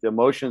call it, like the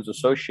emotions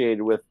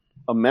associated with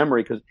a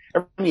memory, because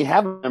every time you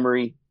have a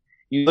memory,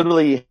 you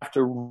literally have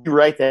to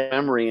rewrite that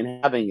memory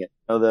and having it.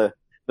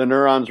 the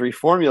neurons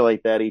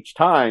reformulate that each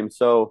time.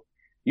 So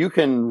you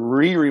can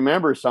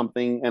remember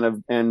something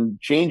and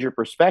change your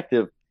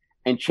perspective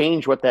and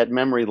change what that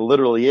memory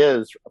literally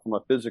is from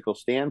a physical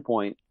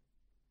standpoint.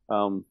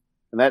 And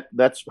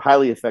that's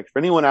highly effective for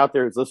anyone out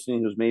there who's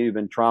listening who's maybe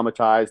been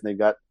traumatized and they've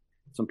got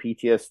some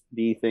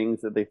PTSD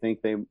things that they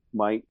think they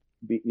might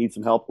need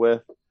some help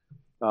with.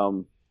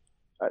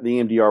 The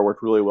EMDR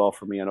worked really well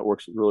for me, and it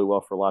works really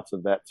well for lots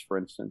of vets, for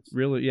instance.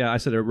 Really? Yeah, I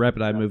said a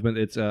rapid eye movement.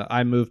 It's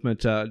eye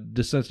movement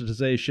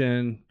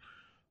desensitization.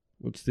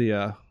 What's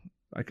the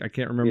I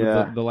can't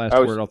remember the last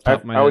word off the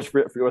top of my head. I always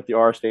forget what the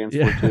R stands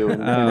for too,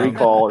 and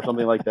recall or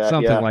something like that.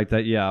 Something like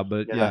that, yeah.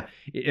 But yeah,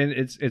 and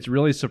it's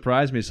really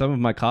surprised me. Some of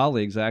my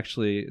colleagues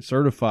actually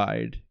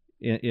certified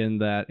in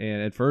that,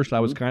 and at first I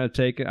was kind of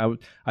taken.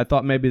 I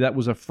thought maybe that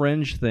was a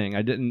fringe thing.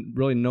 I didn't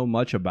really know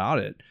much about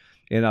it.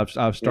 And I've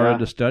started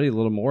to study a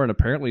little more, and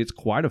apparently it's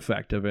quite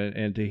effective.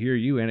 And to hear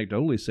you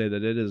anecdotally say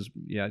that it is,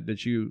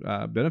 that you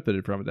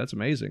benefited from it, that's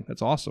amazing.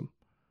 That's awesome.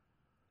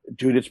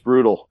 Dude, it's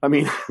brutal. I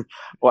mean,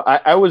 well,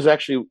 I was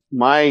actually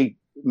I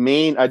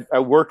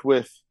worked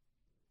with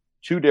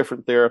two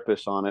different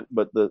therapists on it,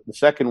 but the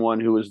second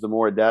one, who was the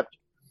more adept,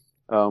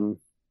 I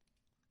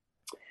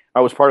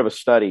was part of a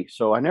study.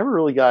 So I never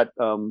really got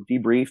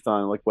debriefed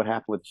on like what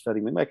happened with the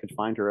study. Maybe I could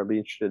find her. I'd be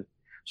interested.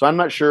 So I'm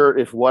not sure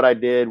if what I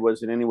did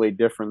was in any way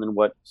different than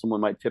what someone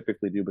might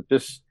typically do. But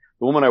the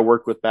woman I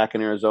worked with back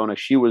in Arizona,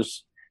 she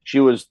was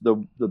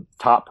the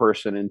top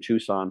person in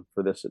Tucson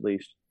for this, at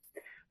least.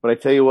 But I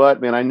tell you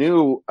what, man, I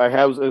knew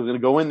I was going to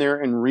go in there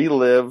and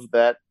relive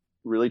that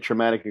really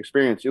traumatic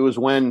experience. It was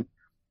when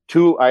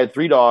I had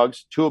 3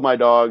 dogs. 2 of my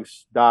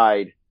dogs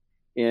died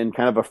in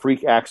kind of a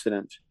freak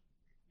accident,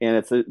 and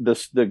it's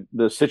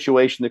the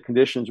situation, the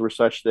conditions were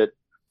such that,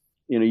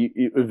 you know,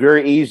 it was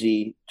very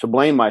easy to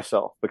blame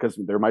myself because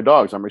they're my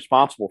dogs. I'm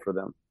responsible for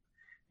them.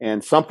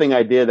 And something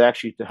I did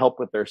actually to help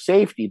with their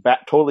safety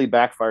totally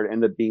backfired,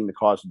 ended up being the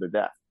cause of their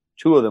death.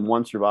 2 of them,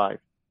 1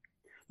 survived.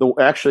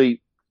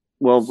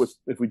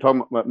 If we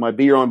talk about my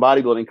Be Your Own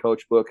Bodybuilding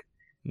Coach book,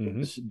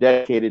 it's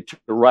dedicated to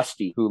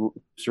Rusty, who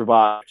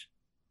survived.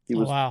 He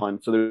was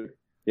one. So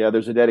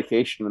there's a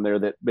dedication in there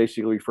that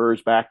basically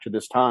refers back to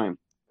this time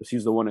because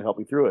he's the one who helped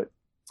me through it.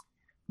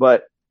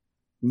 But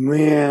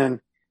man,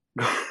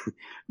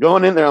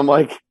 going in there, I'm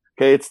like,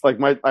 okay, it's like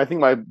I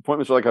think my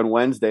appointments were like on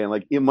Wednesday, and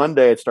like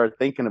Monday I'd start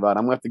thinking about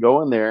I'm gonna have to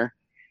go in there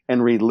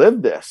and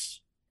relive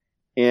this.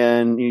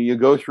 And you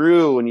go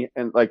through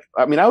and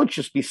I would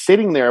just be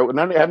sitting there,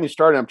 not having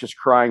started, I'm just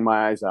crying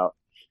my eyes out.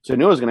 So I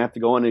knew I was gonna have to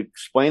go in and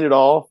explain it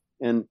all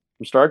and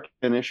from start to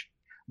finish.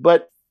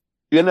 But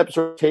you end up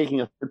sort of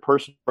taking a third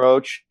person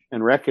approach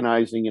and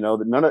recognizing,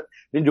 that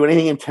didn't do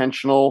anything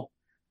intentional.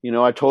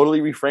 I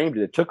totally reframed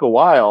it. It took a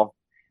while.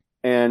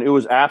 And it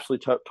was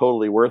absolutely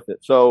totally worth it.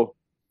 So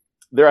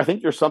I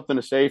think there's something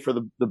to say for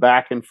the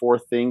back and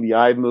forth thing, the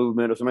eye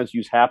movement, or sometimes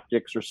use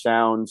haptics or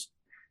sounds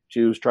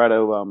to try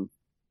to,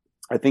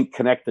 I think,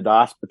 connect the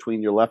dots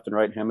between your left and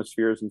right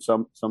hemispheres in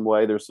some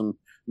way. There's some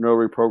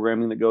neural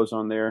reprogramming that goes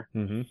on there.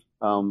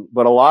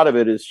 But a lot of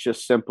it is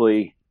just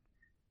simply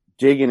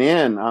digging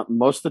in.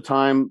 Most of the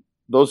time,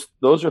 those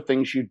are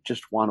things you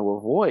just want to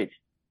avoid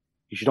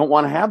because you don't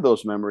want to have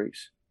those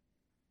memories.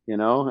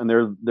 And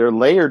they're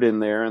layered in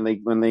there, and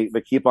they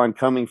keep on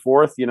coming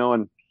forth, and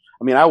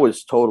I mean, I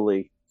was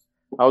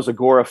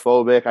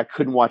agoraphobic. I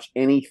couldn't watch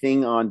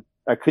anything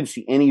I couldn't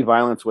see any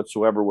violence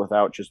whatsoever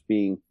without just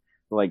being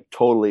like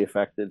totally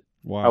affected.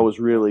 Wow. I was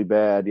really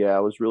bad. Yeah. I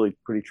was really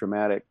pretty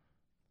traumatic.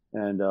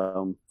 And,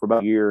 for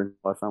about a year,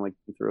 I finally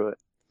came through it.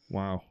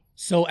 Wow.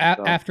 So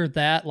after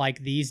that, like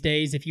these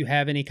days, if you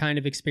have any kind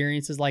of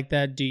experiences like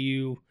that, do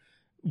you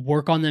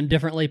work on them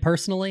differently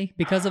personally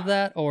because of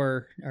that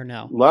or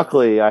no?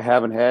 Luckily I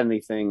haven't had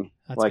anything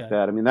like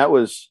that. I mean,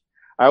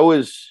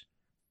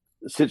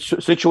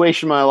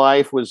 situation in my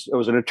life was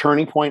a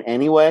turning point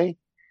anyway.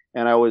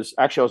 And I was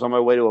on my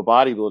way to a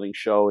bodybuilding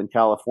show in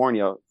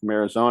California from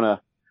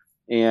Arizona.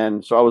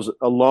 And so I was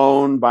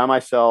alone by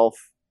myself,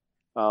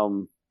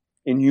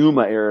 in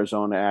Yuma,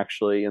 Arizona,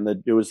 actually. And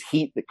it was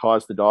heat that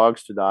caused the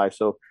dogs to die.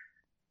 So,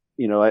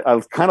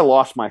 I kind of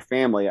lost my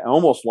family. I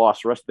almost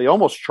lost the rest. They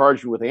almost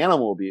charged me with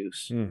animal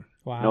abuse.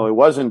 Wow. It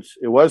wasn't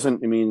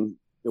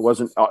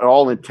at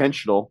all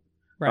intentional.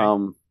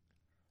 Right.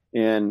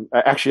 And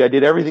I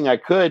did everything I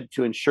could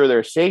to ensure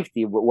their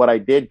safety. But what I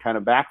did kind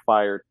of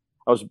backfired.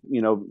 I was,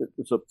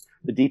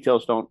 the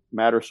details don't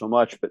matter so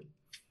much, but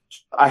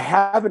I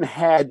haven't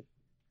had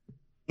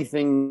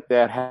anything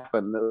that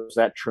happened that was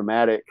that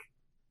traumatic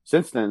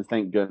since then.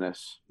 Thank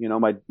goodness.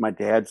 My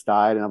dad's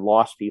died and I've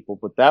lost people,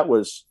 but that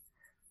was,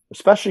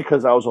 especially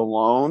because I was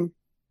alone,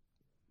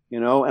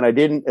 and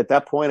at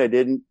that point, I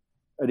didn't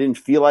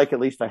feel like at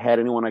least I had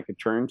anyone I could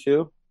turn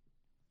to.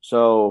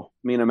 So,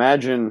 I mean,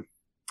 imagine,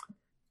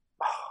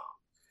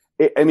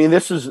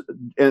 this is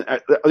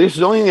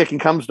the only thing that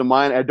comes to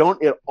mind. I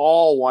don't at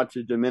all want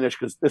to diminish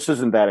because this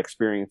isn't that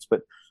experience, but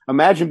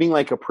imagine being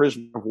like a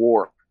prisoner of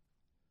war,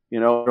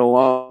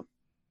 alone.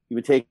 You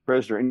would take a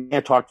prisoner and you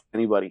can't talk to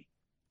anybody.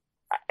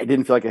 I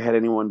didn't feel like I had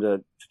anyone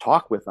to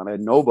talk with, and I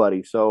had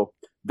nobody. So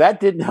that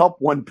didn't help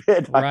one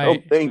bit. Right. I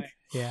don't think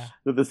Yeah.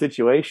 with the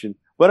situation.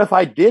 But if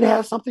I did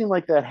have something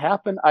like that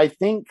happen, I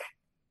think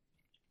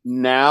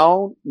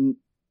now,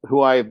 who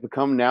I have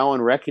become now,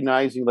 and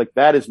recognizing like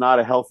that was not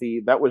a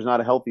healthy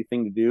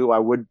thing to do. I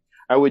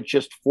would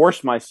just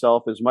force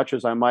myself, as much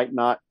as I might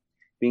not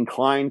be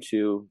inclined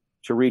to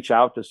reach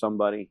out to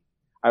somebody.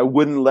 I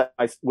wouldn't let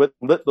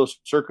those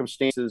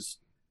circumstances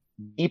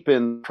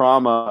deepen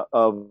trauma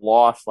of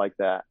loss like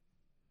that.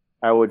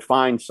 I would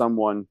find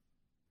someone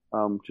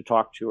to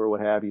talk to or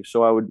what have you.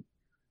 So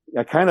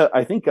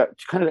I think to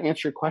kind of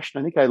answer your question,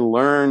 I think I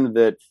learned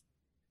that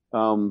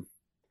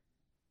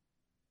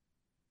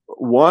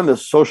one, the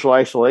social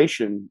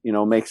isolation,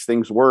 makes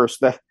things worse.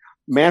 That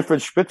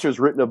Manfred Spitzer's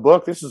written a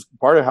book. This is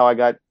part of how I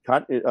got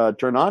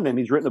turned on to him.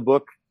 He's written a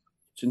book.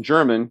 It's in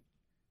German.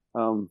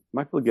 Might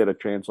be able to get a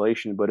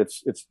translation, but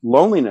it's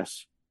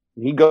Loneliness.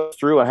 And he goes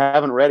through. I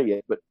haven't read it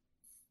yet, but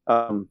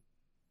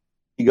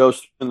he goes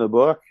through in the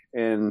book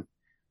and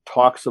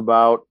talks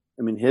about.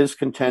 I mean, his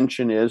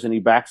contention is, and he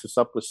backs us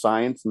up with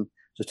science and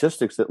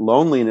statistics, that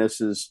loneliness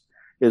is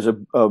a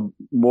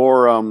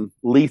more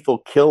lethal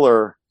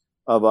killer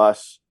of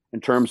us in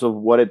terms of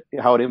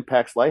how it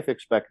impacts life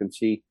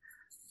expectancy.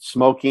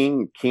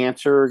 Smoking,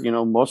 cancer,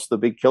 most of the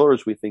big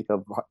killers we think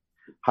of,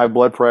 high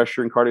blood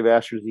pressure and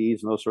cardiovascular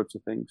disease and those sorts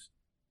of things.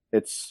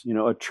 It's,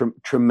 a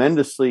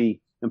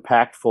tremendously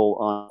impactful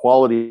on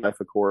quality of life,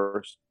 of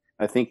course.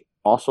 I think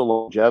also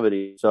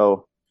longevity.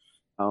 So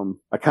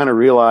I kind of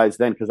realized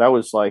then, because I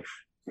was like,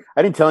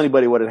 I didn't tell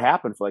anybody what had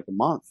happened for like a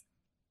month.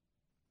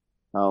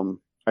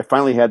 I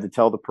finally had to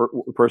tell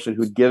the person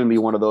who'd given me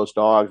one of those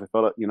dogs. I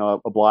felt,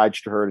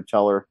 obliged to her to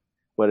tell her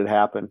what had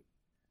happened.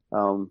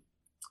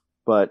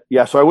 But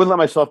yeah, so I wouldn't let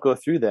myself go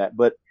through that.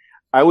 But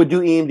I would do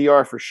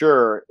EMDR for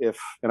sure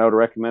and I would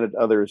recommend it to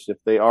others if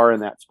they are in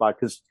that spot.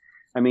 Because,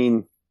 I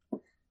mean,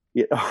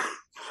 you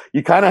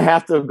kind of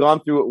have to have gone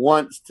through it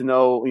once to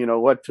know,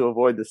 what to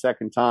avoid the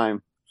second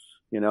time.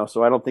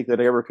 So I don't think that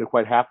ever could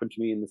quite happen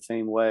to me in the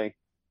same way.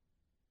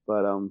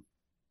 But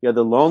yeah,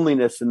 the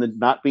loneliness and the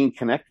not being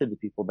connected to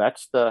people,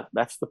 that's the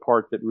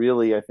part that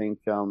really, I think,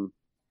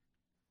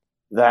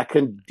 that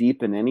can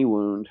deepen any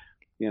wound,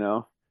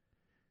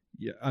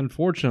 Yeah,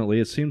 unfortunately,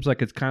 it seems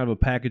like it's kind of a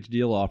package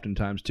deal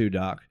oftentimes too,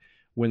 Doc.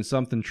 When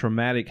something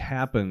traumatic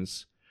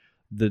happens,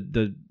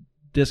 the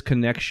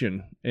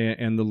disconnection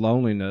and the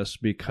loneliness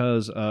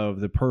because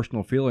of the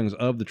personal feelings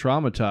of the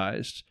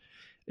traumatized,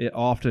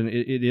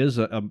 it is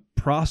a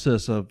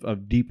process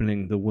of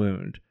deepening the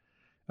wound.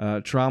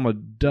 Trauma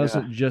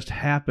doesn't just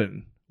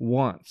happen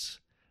once.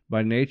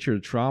 By nature,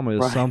 trauma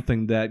is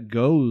something that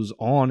goes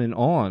on and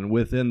on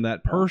within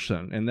that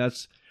person, and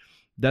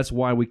that's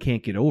why we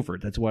can't get over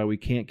it. That's why we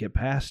can't get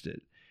past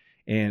it.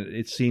 And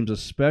it seems,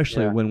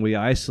 especially when we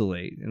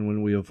isolate and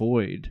when we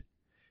avoid,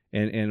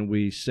 and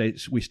we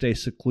stay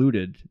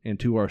secluded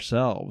into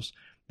ourselves,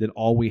 then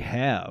all we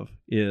have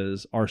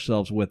is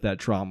ourselves with that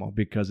trauma,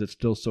 because it's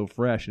still so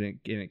fresh, and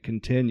it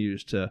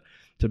continues to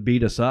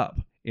beat us up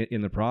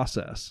in the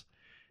process.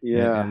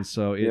 Yeah. And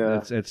so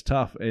it's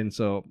tough. And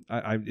so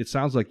it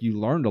sounds like you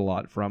learned a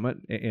lot from it,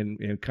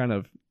 and kind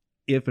of,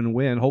 if and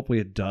when, hopefully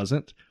it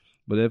doesn't,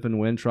 but if and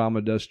when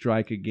trauma does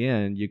strike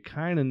again, you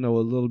kind of know a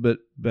little bit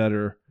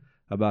better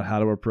about how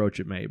to approach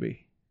it,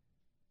 maybe.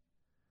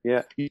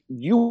 Yeah.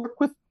 You work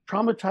with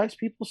traumatized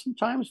people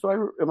sometimes?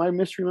 Am I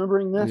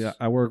misremembering this? Yeah,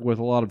 I work with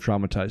a lot of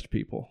traumatized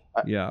people.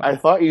 I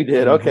thought you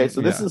did. Okay, so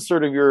this is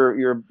sort of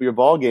your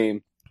ball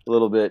game a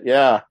little bit.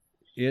 Yeah.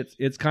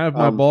 It's kind of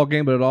my ball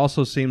game, but it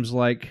also seems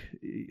like,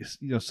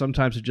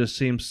 sometimes it just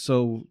seems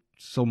so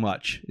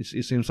much.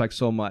 It seems like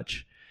so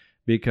much,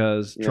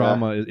 because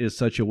trauma is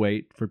such a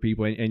weight for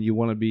people, and you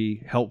want to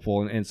be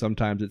helpful, and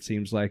sometimes it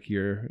seems like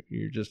you're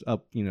just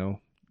up,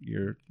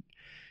 you're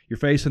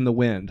facing the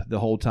wind the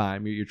whole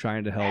time. You're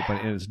trying to help,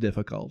 and it's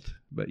difficult.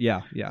 But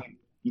yeah.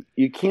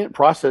 You can't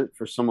process it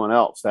for someone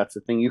else. That's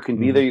the thing. You can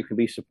be there, you can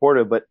be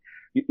supportive, but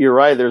you're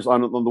right. There's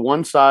on the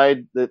one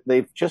side that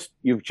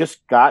you've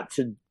just got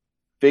to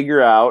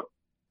figure out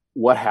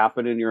what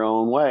happened in your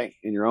own way,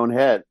 in your own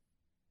head.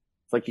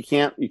 It's like you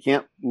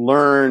can't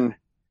learn,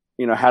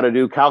 how to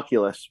do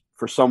calculus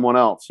for someone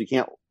else. You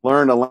can't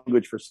learn a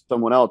language for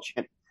someone else. You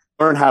can't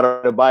learn how to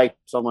ride a bike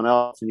for someone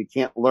else, and you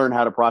can't learn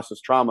how to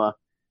process trauma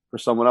for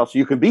someone else.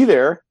 You can be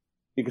there.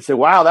 You can say,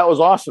 "Wow, that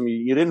was awesome.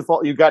 You didn't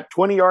fall. You got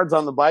 20 yards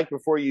on the bike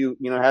before you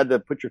had to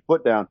put your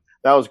foot down.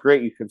 That was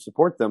great." You can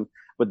support them,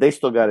 but they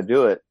still got to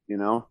do it.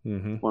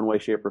 One way,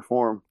 shape, or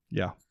form.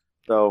 Yeah.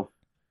 So.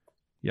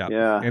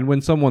 Yeah. And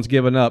when someone's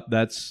given up,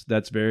 that's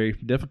very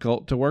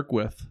difficult to work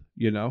with,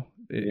 if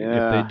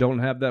they don't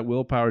have that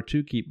willpower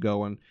to keep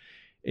going.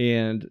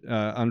 And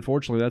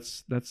unfortunately,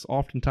 that's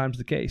oftentimes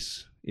the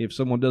case. If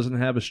someone doesn't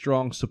have a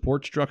strong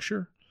support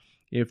structure,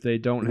 if they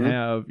don't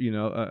have,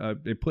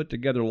 a put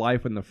together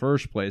life in the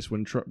first place,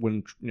 when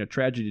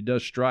tragedy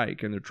does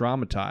strike and they're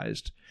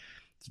traumatized,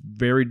 it's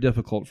very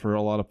difficult for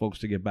a lot of folks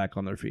to get back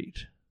on their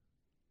feet.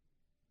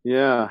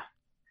 Yeah.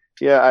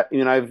 Yeah,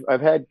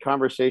 I've had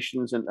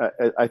conversations, and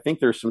I think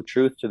there's some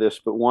truth to this.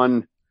 But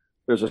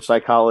there's a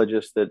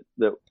psychologist that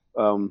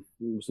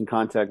was in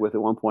contact with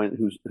at one point,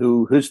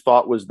 who his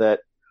thought was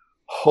that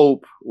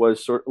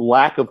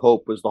lack of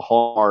hope was the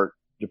hallmark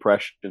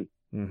depression.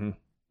 Mm-hmm. You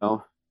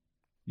know?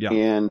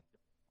 Yeah.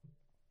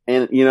 And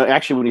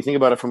actually, when you think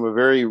about it from a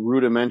very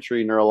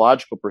rudimentary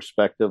neurological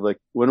perspective, like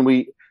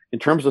in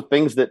terms of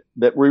things that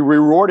we're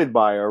rewarded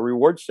by our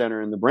reward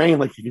center in the brain,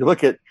 like if you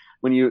look at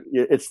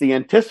it's the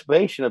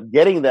anticipation of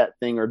getting that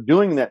thing or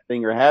doing that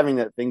thing or having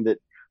that thing that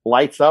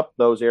lights up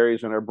those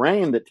areas in our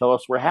brain that tell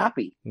us we're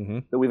happy, mm-hmm.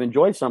 that we've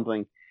enjoyed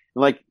something. And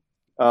like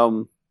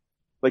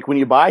when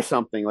you buy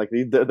something, like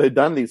they've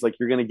done these, like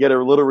you're going to get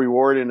a little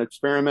reward in an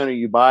experiment, or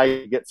you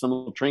get some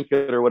little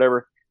trinket or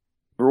whatever.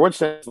 Reward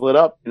center's lit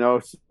up,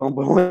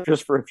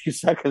 just for a few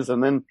seconds,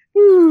 and then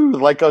the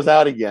light goes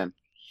out again.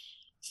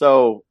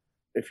 So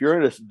if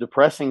you're in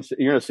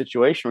you're in a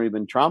situation where you've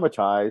been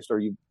traumatized or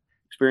you've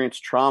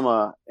experienced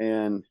trauma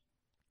and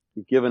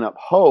you've given up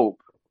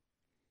hope,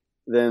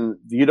 then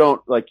you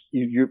don't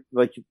you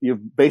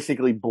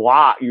basically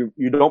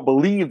you don't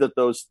believe that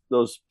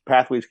those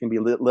pathways can be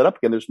lit up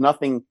again. There's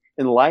nothing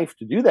in life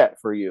to do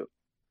that for you.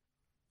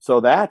 So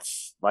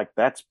that's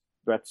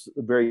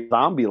very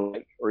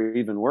zombie-like, or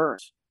even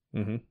worse.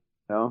 Mm-hmm.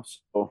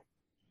 So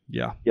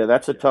yeah,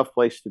 that's a tough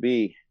place to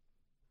be.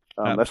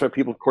 That's why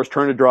people, of course,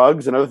 turn to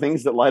drugs and other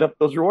things that light up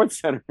those reward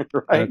centers.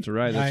 Right? That's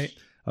right. That's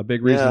a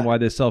big reason why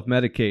they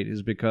self-medicate,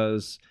 is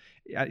because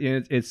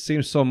it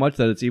seems so much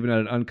that it's even at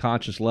an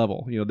unconscious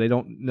level. They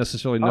don't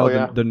necessarily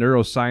know the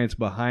neuroscience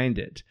behind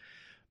it,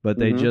 but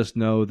they just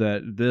know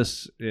that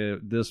this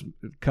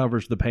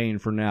covers the pain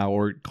for now,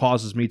 or it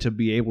causes me to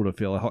be able to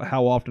feel.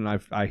 How often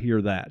I hear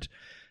that.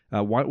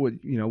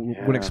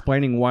 When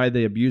explaining why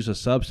they abuse a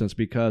substance,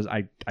 because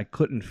I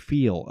couldn't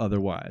feel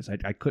otherwise.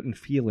 I couldn't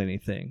feel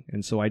anything.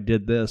 And so I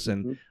did this,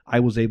 and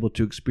I was able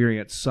to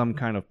experience some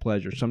kind of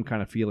pleasure, some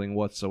kind of feeling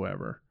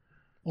whatsoever.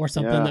 Or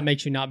something that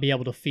makes you not be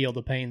able to feel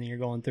the pain that you're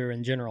going through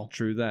in general.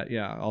 True that,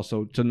 yeah.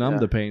 Also to numb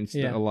the pain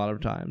a lot of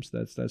times.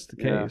 That's the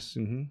case.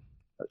 Mm-hmm.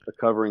 A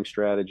covering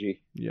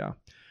strategy. Yeah.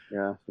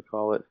 Yeah, to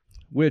call it.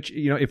 Which,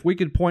 if we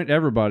could point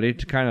everybody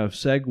to kind of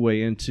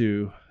segue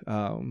into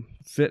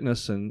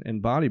fitness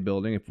and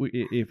bodybuilding,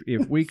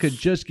 if we could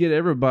just get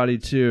everybody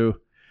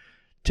to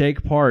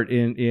take part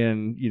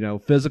in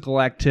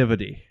physical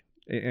activity,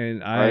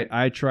 and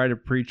I try to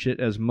preach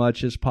it as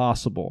much as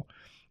possible.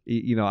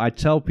 I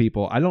tell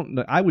people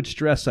I would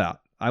stress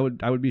out. I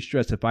would be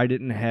stressed if I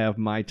didn't have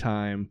my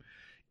time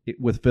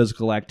with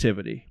physical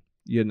activity.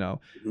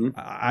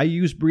 I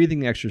use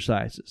breathing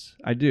exercises.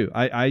 I do.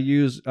 I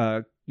use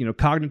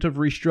cognitive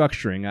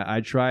restructuring. I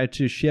try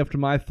to shift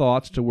my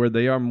thoughts to where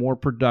they are more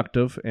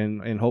productive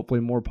and hopefully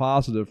more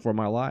positive for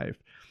my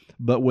life.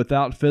 But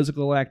without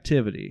physical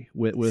activity,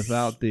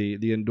 without the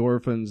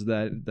endorphins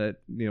that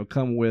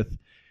come with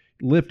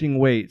lifting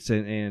weights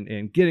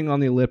and getting on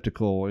the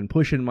elliptical and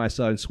pushing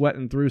myself and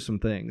sweating through some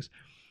things,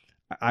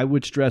 I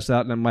would stress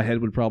out and my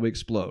head would probably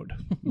explode,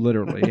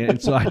 literally. And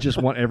so I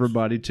just want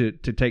everybody to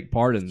take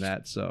part in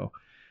that. So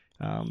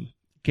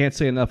can't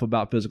say enough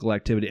about physical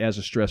activity as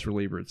a stress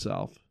reliever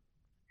itself.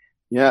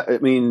 Yeah, I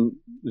mean,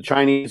 the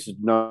Chinese have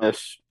known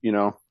this,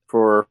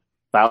 for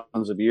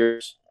thousands of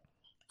years.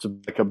 It's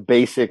like a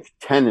basic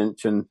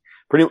tenet, and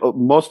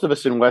most of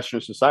us in Western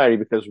society,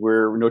 because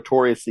we're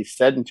notoriously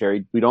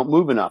sedentary, we don't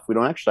move enough, we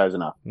don't exercise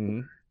enough.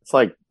 Mm-hmm. It's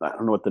like, I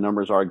don't know what the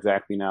numbers are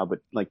exactly now, but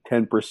like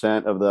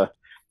 10% of the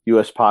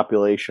U.S.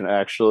 population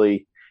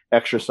actually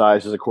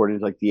exercises according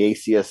to like the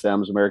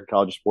ACSM's, American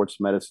College of Sports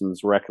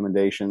Medicine's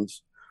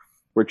recommendations.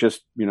 We're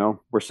just,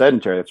 we're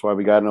sedentary. That's why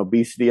we got an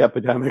obesity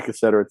epidemic, et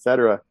cetera, et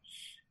cetera.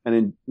 And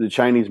in the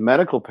Chinese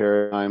medical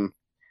paradigm,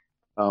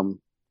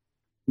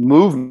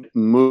 movement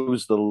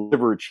moves the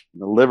liver.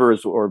 The liver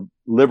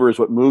is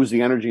what moves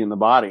the energy in the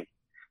body.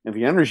 And if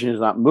the energy is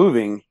not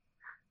moving,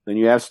 then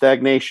you have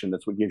stagnation.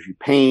 That's what gives you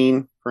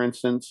pain, for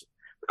instance.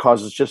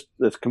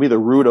 This can be the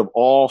root of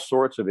all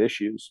sorts of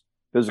issues,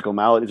 physical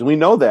maladies. And we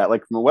know that,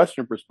 like from a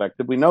Western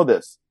perspective, we know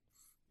this,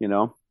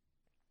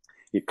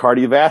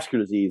 cardiovascular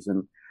disease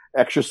and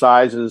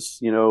exercises,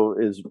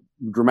 is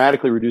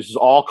dramatically reduces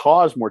all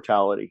cause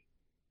mortality.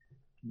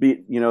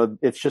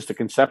 It's just a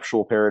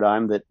conceptual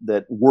paradigm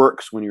that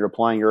works when you're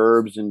applying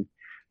herbs and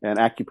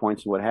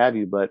acupoints and what have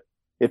you, but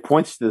it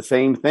points to the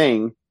same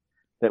thing,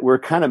 that we're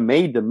kind of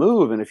made to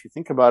move. And if you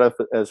think about it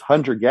as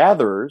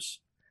hunter-gatherers,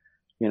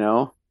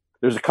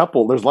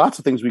 there's lots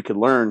of things we could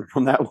learn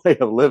from that way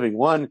of living.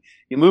 One,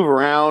 you move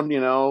around,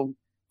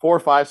 4,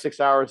 5, 6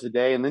 hours a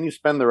day, and then you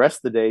spend the rest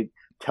of the day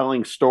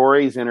telling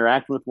stories,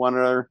 interacting with one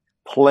another,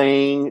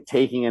 playing,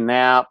 taking a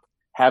nap,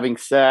 having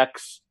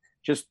sex,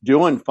 just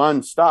doing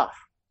fun stuff.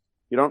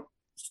 You don't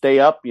stay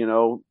up,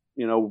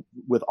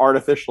 with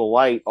artificial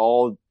light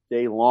all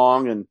day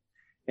long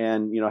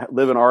and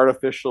live an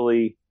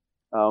artificially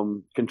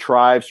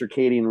contrived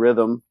circadian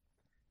rhythm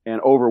and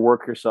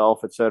overwork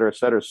yourself, et cetera, et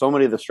cetera. So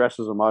many of the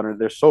stresses of modern,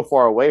 they're so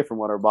far away from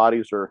what our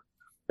bodies are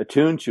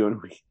attuned to. And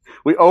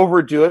we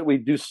overdo it. We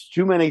do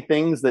too many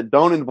things that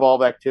don't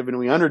involve activity, and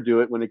we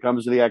underdo it when it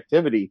comes to the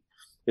activity.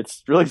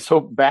 It's really so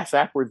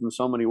backwards in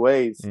so many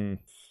ways.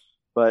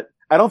 But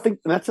I don't think,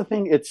 and that's the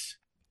thing.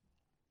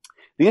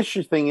 The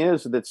interesting thing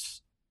is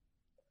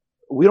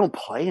we don't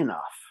play enough.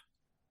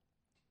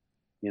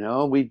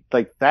 We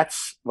like,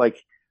 that's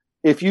like,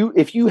 if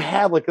you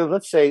have like,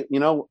 let's say,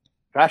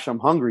 gosh, I'm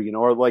hungry,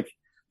 or like,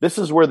 this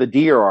is where the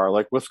deer are.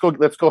 Like, let's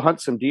go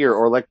hunt some deer,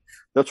 or like,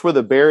 that's where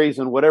the berries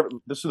and whatever.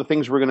 This are the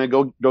things we're going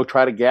to go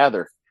try to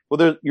gather.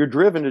 Well, you're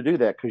driven to do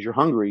that because you're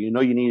hungry. You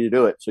need to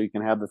do it so you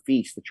can have the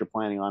feast that you're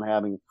planning on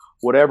having.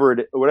 Whatever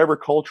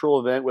cultural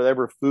event,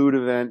 whatever food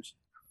event,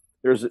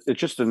 it's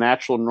just a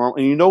natural normal.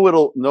 And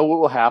what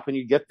will happen.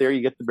 You get there,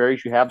 you get the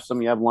berries, you have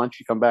some, you have lunch,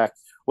 you come back,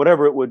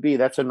 whatever it would be.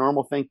 That's a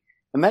normal thing.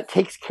 And that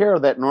takes care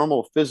of that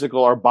normal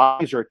physical. Our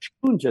bodies are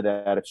attuned to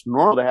that. It's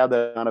normal to have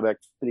that amount of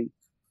activity.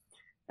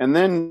 And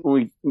then when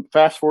we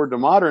fast forward to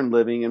modern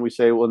living and we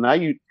say, well, now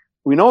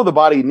we know the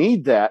body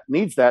needs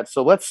that.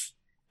 So let's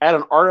add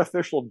an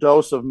artificial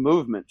dose of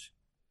movement.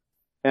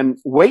 And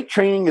weight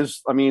training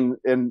is,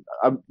 and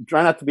I'm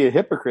trying not to be a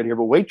hypocrite here,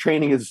 but weight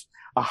training is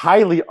a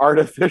highly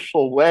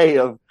artificial way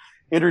of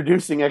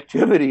introducing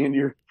activity in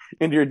your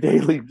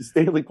daily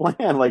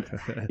plan. Like,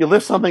 you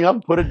lift something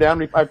up, put it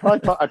down. I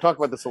talk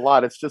about this a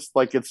lot. It's just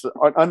like, it's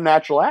an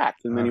unnatural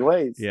act in many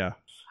ways. Yeah.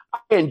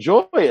 I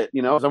enjoy it,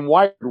 as I'm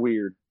wired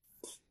weird.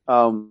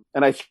 And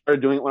I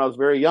started doing it when I was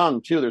very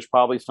young too. There's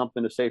probably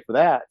something to say for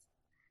that.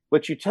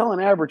 But you tell an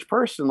average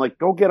person, like,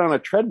 go get on a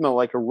treadmill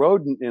like a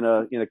rodent in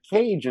a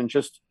cage, and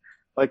just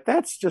like,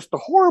 that's just a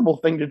horrible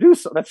thing to do.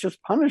 So that's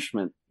just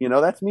punishment.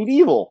 That's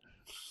medieval.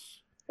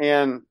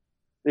 And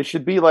it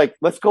should be like,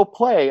 let's go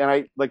play.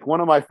 And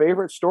one of my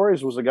favorite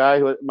stories was a guy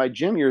who at my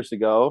gym years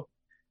ago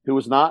who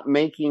was not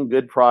making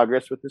good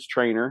progress with his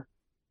trainer.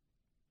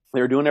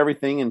 They were doing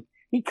everything, and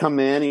he'd come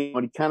in,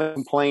 he'd kind of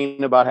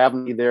complain about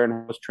having me there and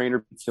how his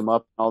trainer beats him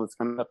up and all this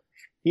kind of stuff.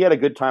 He had a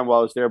good time while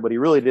I was there, but he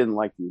really didn't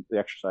like the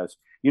exercise.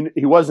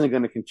 He wasn't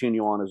going to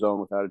continue on his own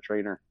without a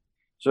trainer.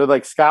 So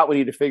like, Scott, we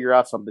need to figure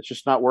out something. It's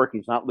just not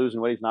working. He's not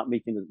losing weight. He's not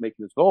making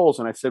his goals.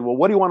 And I said, well,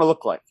 what do you want to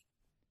look like?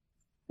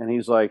 And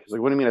he's like,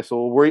 what do you mean? I said,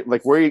 well,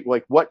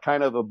 what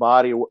kind of a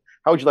body?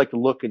 How would you like to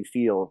look and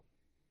feel?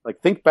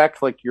 Like, think back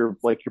to your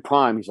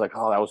prime. He's like,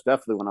 oh, that was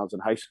definitely when I was in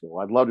high school.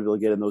 I'd love to be able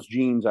to get in those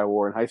jeans I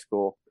wore in high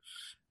school.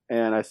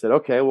 And I said,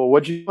 okay, well,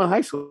 what'd you do in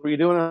high school? What were you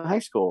doing in high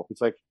school?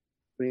 He's like,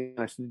 and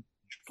I said,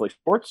 did you play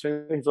sports?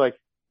 And he's like,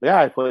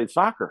 yeah, I played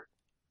soccer.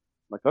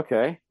 I'm like,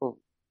 okay, well,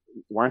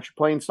 why aren't you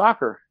playing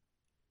soccer?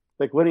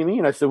 Like, what do you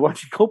mean? I said, why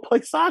don't you go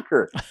play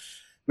soccer?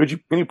 Can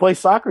you play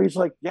soccer? He's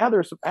like, yeah,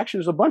 there's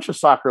a bunch of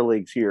soccer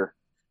leagues here.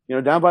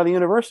 Down by the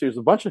university, there's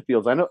a bunch of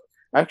fields. I know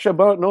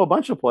a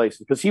bunch of places,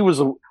 because he was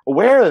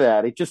aware of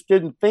that. He just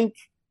didn't think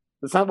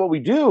that's not what we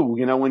do.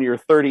 When you're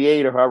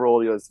 38 or however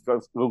old you are,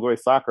 go play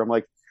soccer. I'm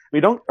like,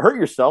 don't hurt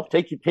yourself.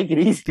 Take it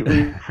easy.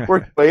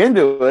 Work your way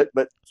into it,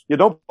 but you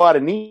don't pull out a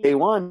knee day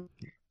one.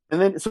 And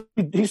then so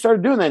he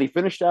started doing that. He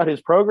finished out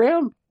his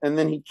program, and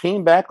then he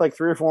came back like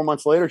 3 or 4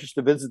 months later just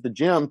to visit the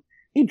gym.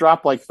 He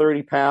dropped like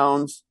 30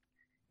 pounds,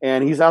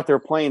 and he's out there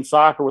playing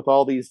soccer with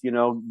all these,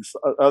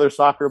 other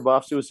soccer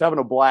buffs. He was having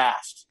a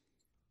blast.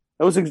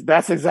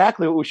 That's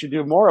exactly what we should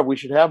do more of. We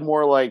should have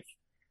more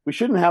we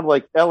shouldn't have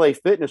like LA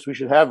Fitness. We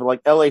should have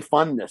like LA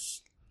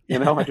Funness.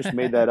 I just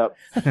made that up.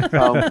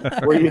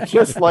 Where you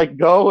just like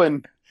go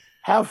and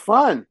have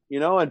fun,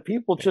 and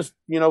people just,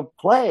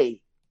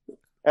 play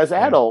as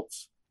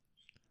adults.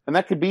 And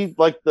that could be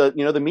like the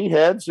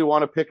meatheads who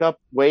want to pick up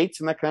weights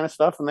and that kind of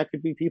stuff. And that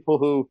could be people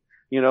who,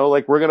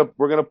 like, we're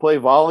going to play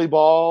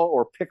volleyball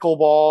or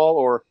pickleball,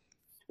 or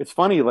it's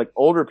funny, like,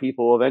 older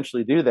people will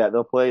eventually do that.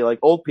 They'll play like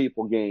old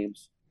people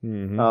games.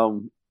 Mm-hmm.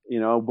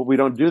 But we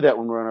don't do that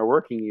when we're in our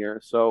working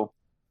years. So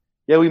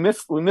yeah, we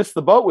miss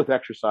the boat with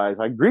exercise.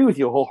 I agree with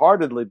you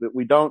wholeheartedly, but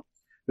we don't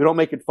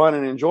make it fun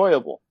and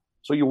enjoyable.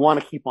 So you want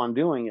to keep on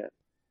doing it.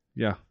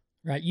 Yeah.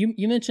 Right.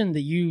 You mentioned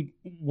that you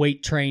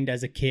weight trained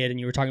as a kid, and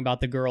you were talking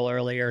about the girl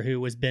earlier who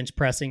was bench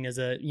pressing as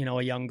a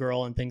young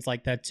girl and things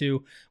like that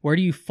too. Where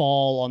do you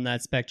fall on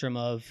that spectrum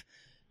of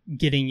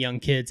getting young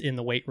kids in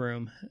the weight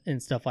room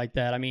and stuff like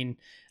that?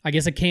 I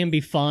guess it can be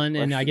fun,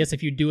 and I guess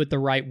if you do it the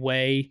right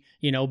way,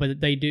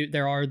 but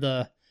there are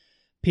the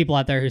people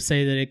out there who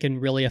say that it can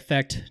really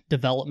affect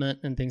development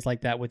and things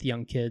like that with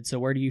young kids. So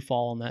where do you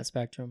fall on that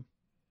spectrum?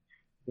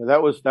 Yeah,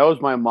 that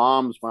was my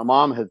mom's. My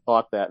mom had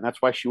thought that, and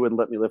that's why she wouldn't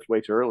let me lift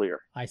weights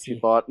earlier. I see. She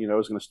thought, it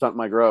was going to stunt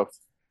my growth.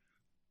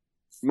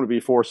 I'm going to be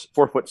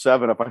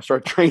 4'7" if I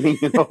start training,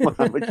 when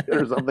I'm a kid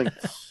or something.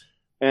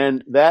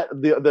 And that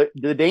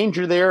the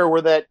danger there,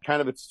 where that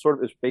kind of it's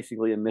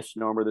basically a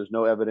misnomer. There's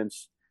no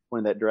evidence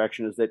pointing that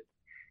direction. Is that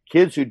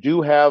kids who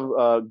do have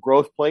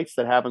growth plates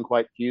that haven't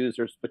quite fused,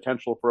 there's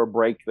potential for a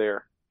break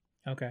there.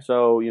 Okay.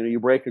 So you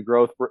break a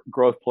growth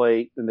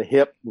plate, and the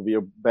hip will be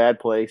a bad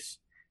place.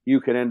 You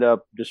can end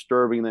up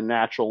disturbing the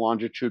natural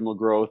longitudinal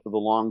growth of the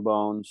long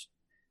bones,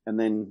 and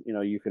then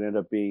you can end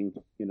up being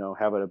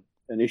having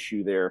an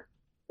issue there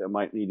that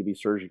might need to be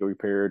surgically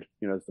repaired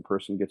as the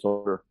person gets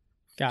older.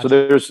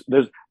 Gotcha.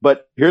 So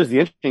but here's the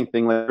interesting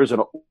thing. There's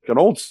an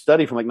old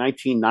study from like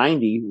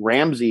 1990,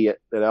 Ramsey,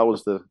 that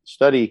was the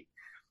study,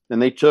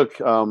 and they took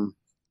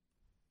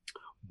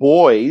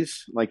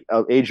boys, like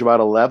age about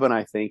 11,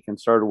 I think, and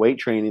started weight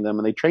training them.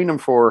 And they trained them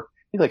for,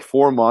 I think, like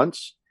 4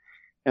 months.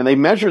 And they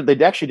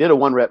actually did a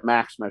 1 rep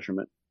max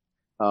measurement.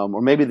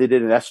 Or maybe they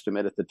did an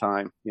estimate at the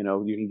time. You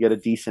know, you can get a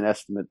decent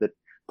estimate that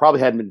probably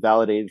hadn't been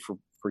validated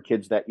for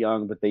kids that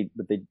young, but they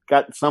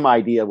got some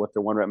idea of what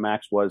their 1 rep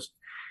max was.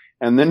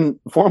 And then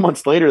 4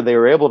 months later, they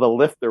were able to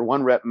lift their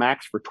 1 rep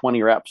max for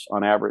 20 reps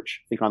on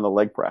average, I think, on the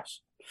leg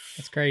press.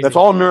 That's crazy. That's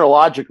all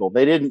neurological.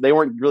 They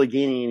weren't really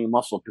gaining any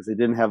muscle because they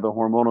didn't have the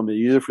hormonal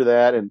milieu for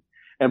that.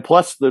 And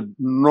plus the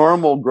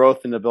normal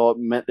growth and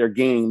development meant they're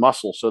gaining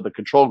muscle. So the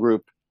control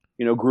group,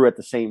 you know, grew at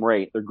the same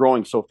rate. They're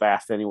growing so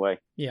fast anyway.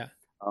 Yeah.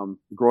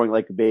 Growing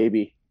like a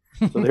baby.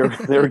 So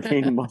they were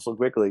gaining muscle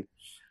quickly.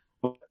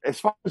 But as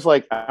far as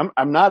like,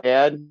 I'm not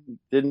bad.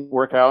 Didn't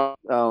work out,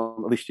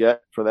 at least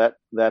yet for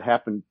that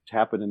happened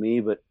to me.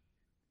 But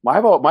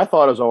my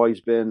thought has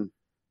always been,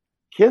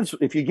 kids,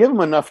 if you give them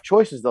enough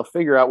choices, they'll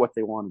figure out what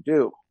they want to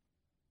do.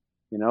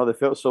 You know,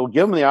 so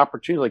give them the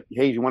opportunity. Like,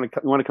 hey, you want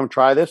to come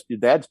try this? Your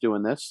dad's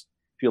doing this.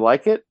 If you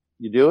like it,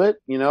 you do it.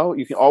 You know,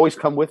 you can always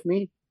come with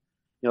me.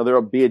 You know,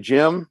 there'll be a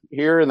gym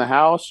here in the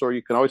house, or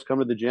you can always come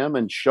to the gym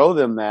and show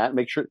them that.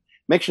 Make sure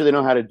they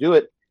know how to do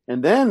it.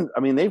 And then, I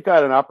mean, they've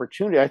got an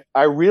opportunity.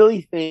 I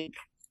really think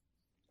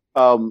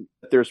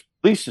there's,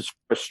 at least as far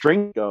as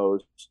strength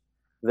goes,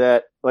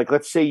 that, like,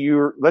 let's say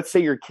your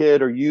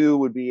kid or you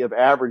would be of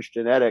average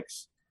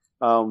genetics,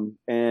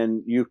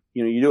 and you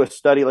do a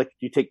study, like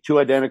you take 2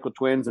 identical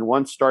twins and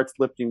one starts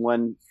lifting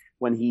when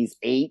he's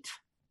 8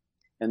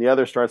 and the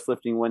other starts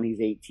lifting when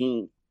he's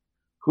 18.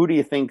 Who do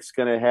you think is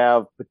going to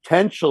have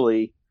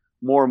potentially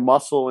more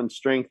muscle and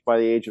strength by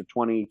the age of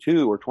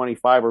 22 or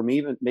 25, or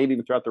maybe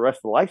even throughout the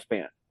rest of the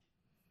lifespan?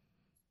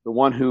 The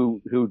one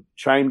who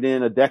chimed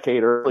in a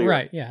decade earlier.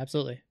 Right. Yeah,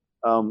 absolutely.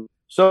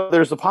 So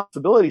there's a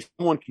possibility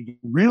someone could get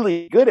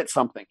really good at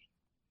something,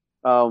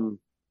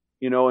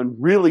 you know,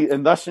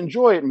 and thus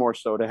enjoy it more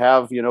so, to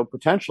have, you know,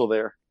 potential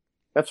there.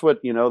 That's what,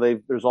 you know,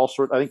 there's all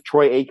sorts. I think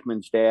Troy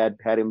Aikman's dad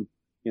had him,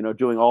 you know,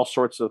 doing all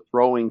sorts of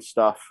throwing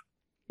stuff,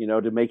 you know,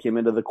 to make him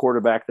into the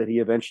quarterback that he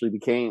eventually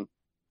became.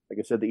 Like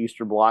I said, the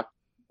Eastern Bloc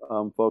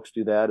folks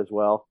do that as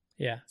well.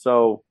 Yeah.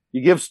 So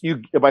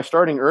by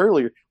starting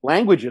earlier,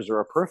 languages are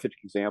a perfect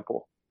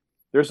example.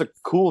 There's a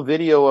cool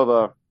video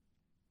of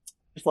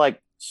just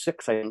like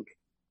 6, I think,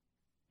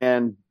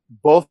 and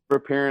both her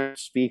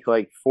parents speak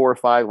like 4 or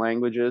 5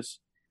 languages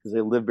because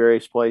they live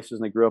various places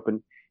and they grew up.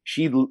 And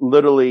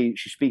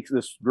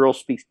this girl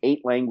speaks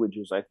 8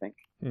 languages, I think,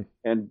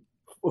 and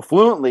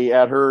fluently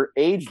at her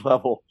age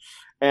level.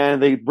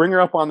 And they bring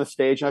her up on the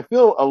stage, and I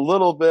feel a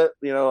little bit,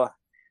 you know,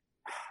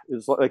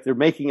 it's like they're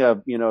making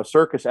a, you know,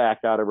 circus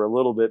act out of her a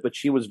little bit, but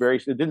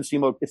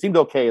it seemed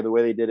okay the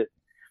way they did it.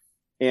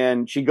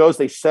 And she goes,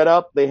 they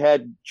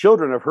had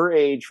children of her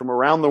age from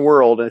around the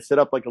world, and they set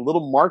up like a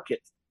little market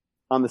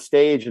on the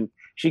stage. And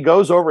she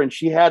goes over, and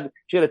she had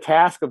a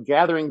task of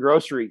gathering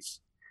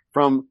groceries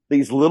from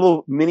these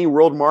little mini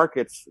world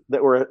markets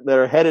that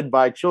are headed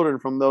by children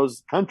from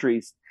those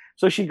countries.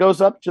 So she goes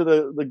up to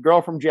the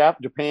girl from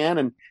Japan,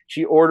 and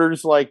she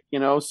orders, like, you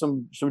know,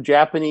 some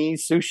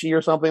Japanese sushi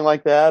or something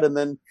like that. And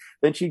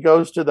then she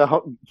goes to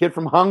the kid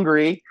from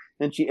Hungary,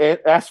 and she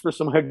asks for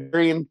some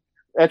Hungarian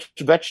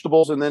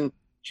vegetables. And then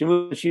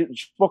she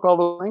spoke all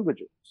the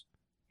languages,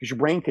 because your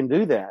brain can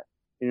do that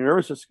and your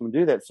nervous system can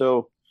do that.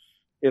 So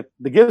if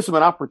they give them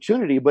an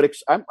opportunity, but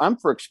I'm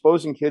for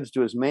exposing kids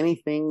to as many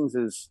things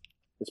as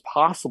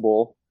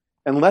possible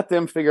and let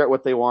them figure out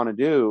what they want to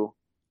do.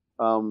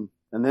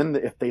 And then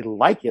if they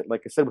like it,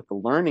 like I said, with the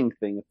learning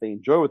thing, if they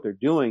enjoy what they're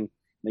doing, and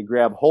they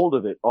grab hold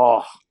of it,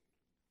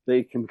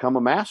 they can become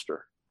a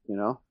master. You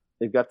know,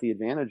 they've got the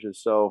advantages.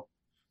 So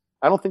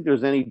I don't think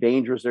there's any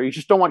dangers there. You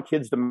just don't want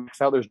kids to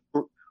max out. There's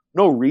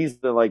no reason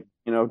to, like,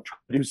 you know, try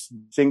to do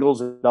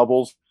singles and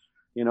doubles.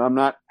 You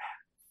know,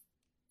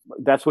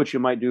 that's what you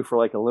might do for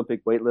like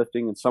Olympic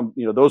weightlifting, and some,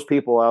 you know, those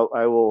people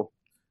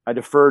I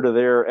defer to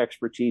their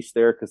expertise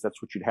there, because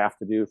that's what you'd have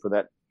to do for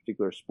that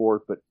particular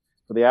sport. But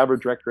for the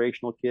average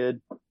recreational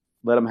kid,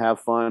 let them have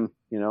fun,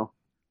 you know,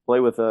 play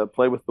with the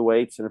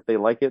weights. And if they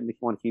like it and they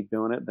want to keep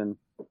doing it, then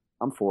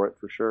I'm for it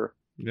for sure.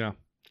 Yeah.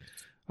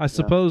 I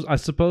suppose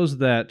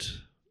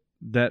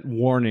that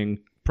warning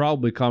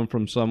probably come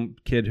from some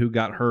kid who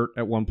got hurt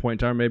at one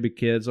point in time. Maybe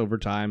kids over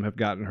time have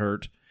gotten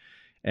hurt.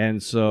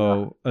 And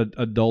so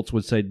adults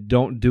would say,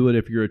 don't do it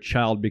if you're a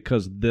child,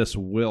 because this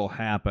will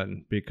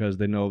happen, because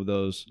they know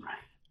those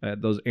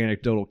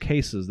anecdotal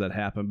cases that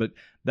happen. But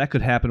that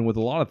could happen with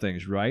a lot of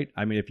things, right?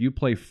 I mean, if you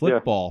play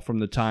football from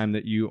the time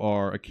that you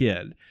are a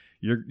kid,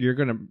 you're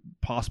going to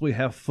possibly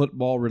have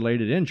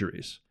football-related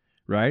injuries,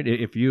 right?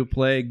 If you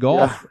play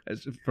golf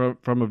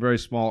from a very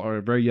small or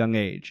a very young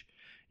age,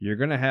 you're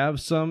going to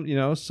have some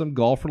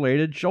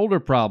golf-related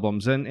shoulder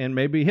problems and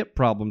maybe hip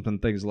problems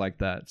and things like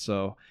that.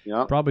 So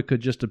probably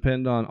could just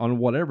depend on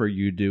whatever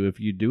you do.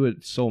 If you do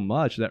it so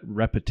much, that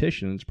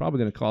repetition is probably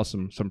going to cause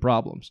some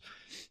problems.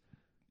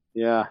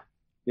 Yeah.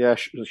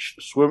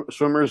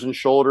 Swimmers and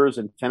shoulders,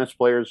 and tennis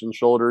players and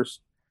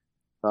shoulders.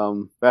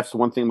 That's the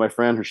one thing my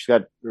friend,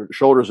 her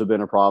shoulders have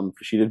been a problem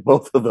because she did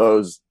both of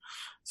those.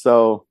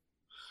 So,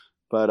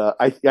 but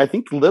I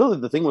think literally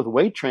the thing with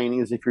weight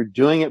training is if you're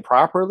doing it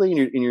properly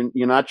and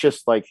you're not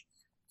just like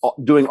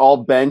doing all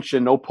bench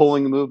and no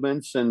pulling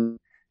movements, and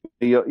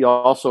you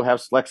also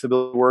have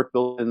flexibility work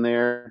built in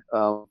there.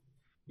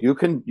 You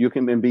can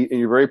be, and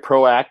you're very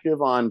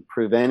proactive on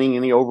preventing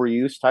any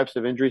overuse types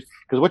of injuries.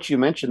 Because what you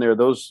mentioned there,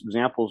 those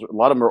examples, a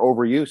lot of them are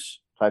overuse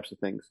types of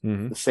things.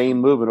 Mm-hmm. The same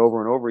movement over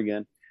and over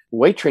again.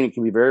 Weight training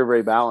can be very,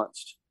 very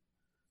balanced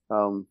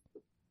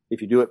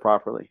if you do it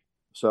properly.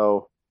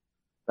 So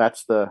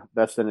that's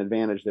an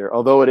advantage there.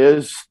 Although it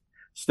is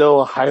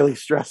still a highly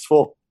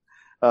stressful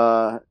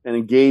and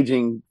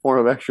engaging form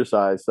of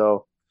exercise.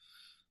 So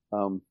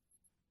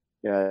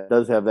yeah, it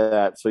does have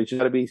that. So you just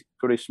got to be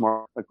pretty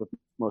smart, like with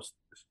most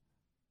things.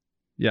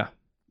 Yeah.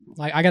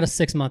 I got a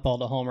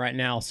 6-month-old at home right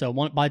now. So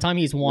by the time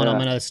he's 1, I'm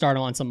going to start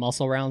on some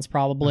muscle rounds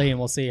probably, and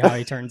we'll see how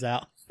he turns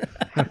out.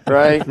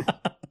 Right.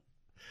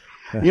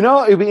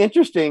 It'd be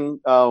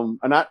interesting. I'm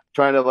not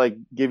trying to like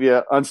give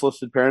you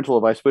unsolicited parental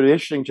advice, but it'd be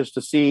interesting just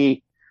to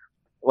see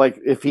like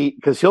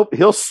because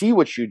he'll see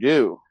what you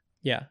do.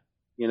 Yeah.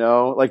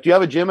 Like, do you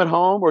have a gym at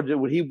home, or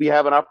would he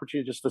have an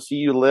opportunity just to see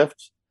you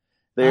lift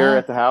there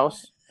at the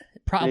house?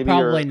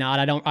 Probably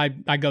not.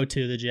 I go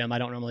to the gym. I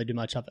don't normally do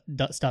much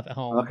stuff at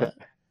home. Okay.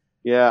 But.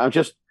 Yeah,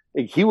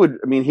 he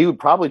would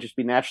probably just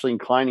be naturally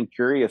inclined and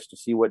curious to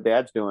see what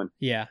dad's doing.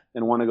 Yeah.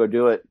 And want to go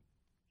do it,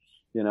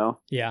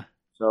 Yeah.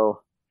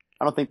 So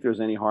I don't think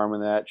there's any harm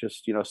in that.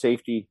 Just,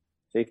 safety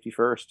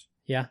first.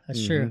 Yeah,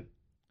 that's true.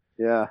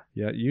 Yeah.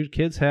 Yeah. You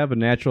kids have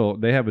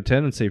they have a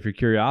tendency for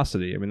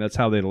curiosity. I mean, that's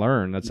how they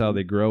learn. That's how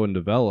they grow and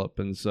develop.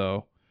 And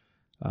so,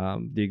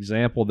 the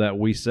example that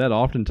we set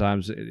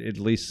oftentimes at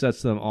least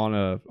sets them on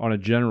a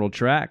general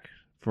track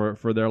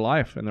for their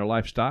life and their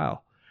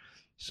lifestyle.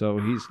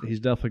 So he's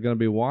definitely going to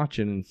be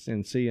watching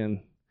and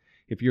seeing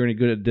if you're any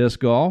good at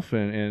disc golf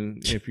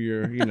and if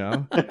you're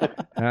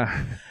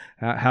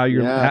how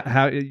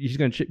he's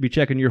going to be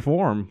checking your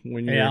form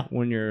when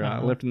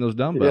you're lifting those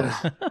dumbbells.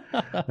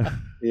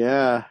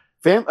 Yeah.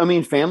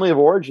 Family of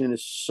origin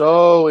is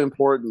so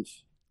important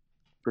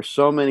for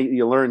so many.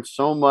 You learn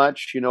so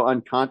much, like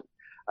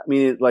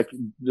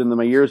in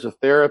my years of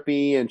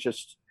therapy and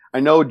just, I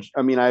have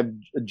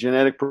a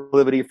genetic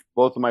proclivity for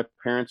both of my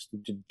parents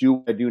to do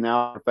what I do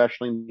now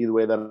professionally, be the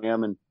way that I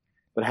am.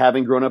 But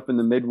having grown up in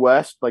the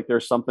Midwest, like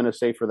there's something to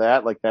say for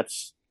that. Like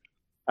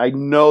I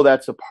know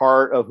that's a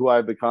part of who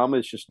I've become,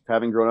 is just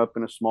having grown up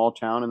in a small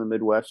town in the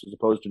Midwest as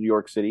opposed to New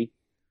York City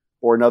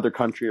or another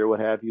country or what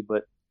have you.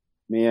 But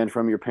man,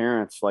 from your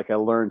parents, like I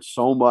learned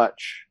so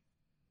much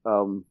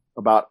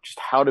about just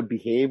how to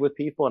behave with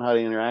people and how to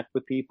interact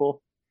with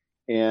people.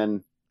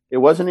 And it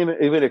wasn't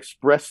even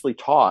expressly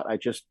taught. I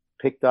just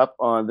picked up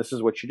on, this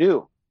is what you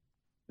do.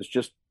 It's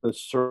just a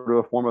sort of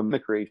a form of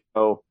mimicry.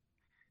 So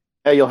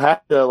yeah, you'll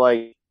have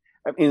to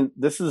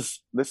this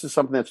is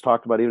something that's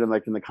talked about even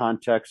in the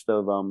context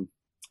of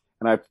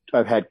and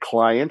I've had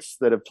clients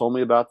that have told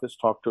me about this,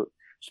 talk to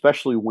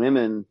especially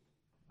women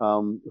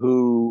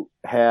who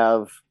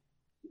have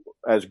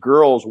as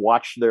girls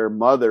watched their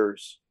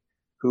mothers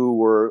who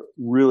were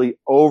really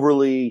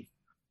overly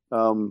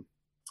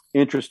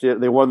interested.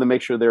 They wanted to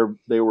make sure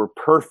they were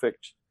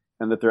perfect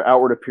and that their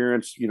outward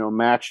appearance,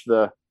 matched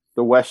the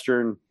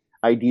Western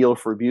ideal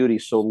for beauty.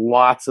 So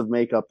lots of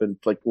makeup and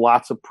like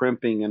lots of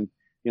primping and,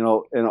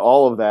 and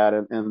all of that.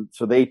 And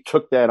so they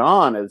took that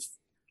on as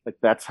like,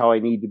 that's how I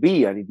need to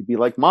be. I need to be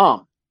like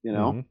mom,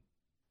 Mm-hmm.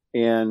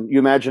 And you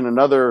imagine and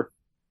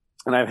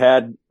I've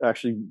had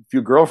actually a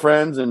few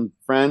girlfriends and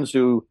friends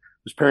whose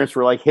parents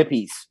were like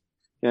hippies,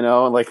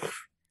 like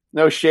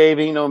no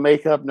shaving, no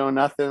makeup, no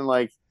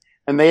nothing,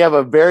 and they have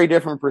a very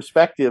different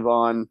perspective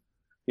on,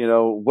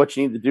 what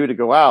you need to do to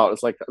go out.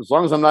 It's like, as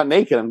long as I'm not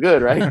naked, I'm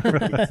good, right?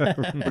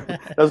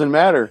 Doesn't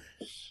matter.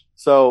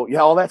 So yeah,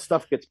 all that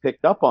stuff gets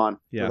picked up on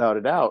without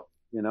a doubt,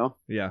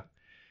 Yeah.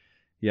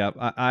 Yeah.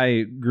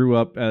 I grew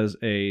up as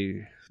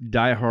a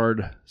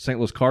diehard St.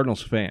 Louis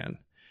Cardinals fan,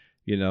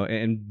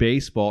 and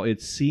baseball,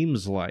 it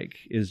seems like,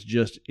 is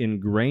just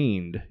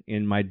ingrained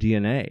in my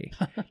DNA.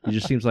 It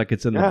just seems like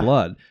it's in the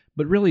blood,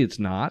 but really it's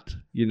not,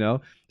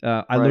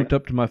 I looked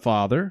up to my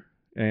father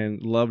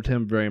and loved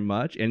him very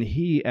much, and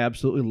he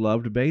absolutely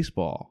loved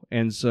baseball.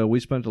 And so we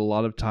spent a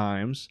lot of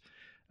times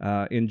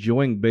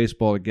enjoying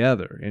baseball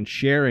together and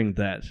sharing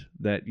that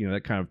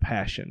kind of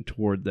passion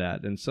toward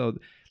that. And so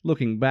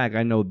looking back,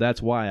 I know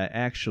that's why I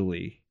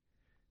actually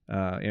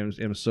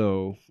am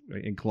so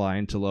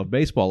inclined to love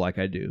baseball like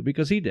I do,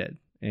 because he did,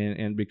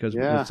 and because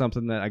it's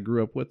something that I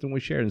grew up with and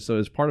we shared, and so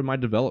it's part of my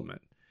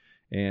development.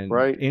 And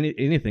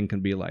anything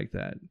can be like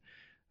that.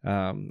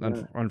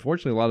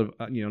 Unfortunately, a lot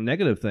of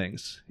negative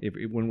things,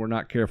 when we're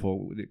not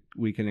careful,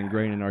 we can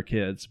ingrain in our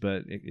kids.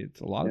 But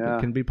it's a lot of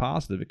it can be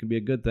positive. It can be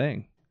a good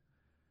thing.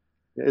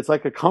 It's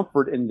like a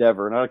comfort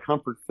endeavor, not a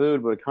comfort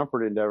food, but a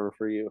comfort endeavor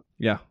for you.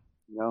 Yeah,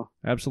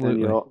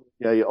 absolutely.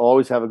 You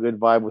always have a good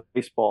vibe with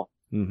baseball.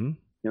 Mm-hmm.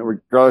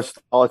 Regardless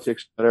of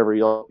politics, whatever,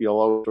 you'll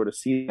always sort of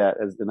see that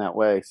as in that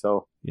way.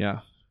 So yeah.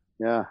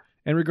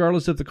 And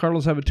regardless if the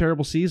Cardinals have a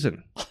terrible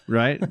season,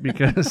 right?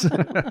 Because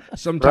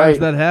sometimes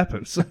that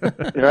happens.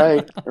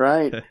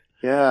 Right.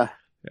 Yeah.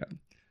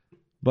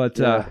 But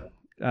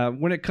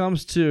when it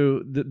comes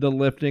to the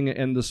lifting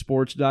and the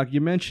sports, Doc, you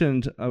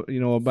mentioned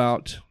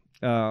about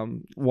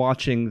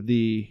watching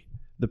the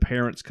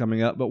parents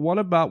coming up. But what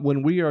about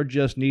when we are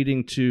just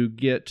needing to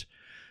get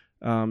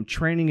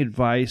training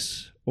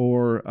advice,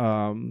 or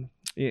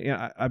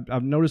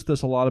I've noticed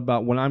this a lot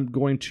about when I'm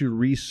going to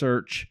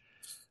research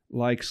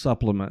like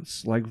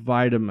supplements, like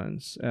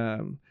vitamins.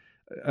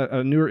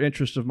 A newer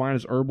interest of mine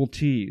is herbal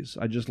teas.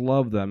 I just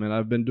love them, and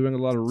I've been doing a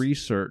lot of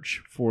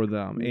research for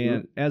them. Mm-hmm.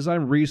 And as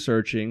I'm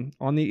researching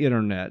on the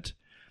internet,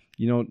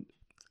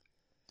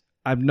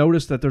 I've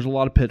noticed that there's a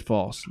lot of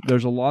pitfalls.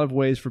 There's a lot of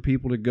ways for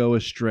people to go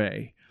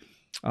astray,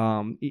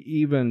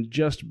 even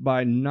just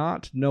by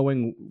not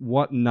knowing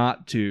what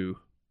not to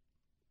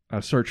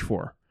search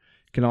for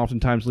can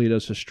oftentimes lead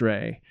us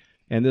astray.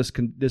 And this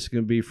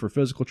can be for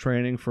physical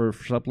training, for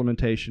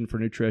supplementation, for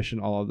nutrition,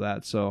 all of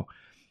that. So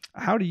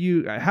how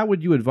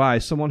would you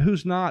advise someone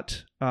who's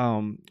not,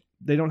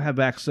 they don't have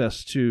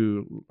access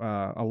to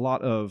a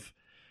lot of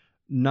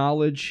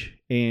knowledge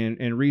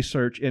and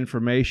research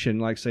information,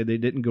 like say they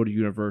didn't go to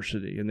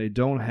university and they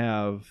don't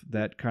have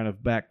that kind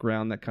of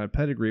background, that kind of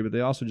pedigree, but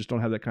they also just don't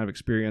have that kind of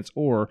experience,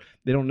 or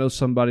they don't know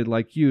somebody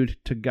like you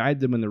to guide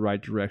them in the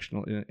right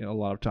direction in a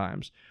lot of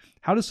times.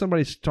 How does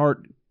somebody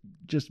start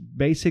just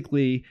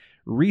basically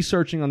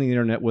researching on the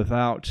internet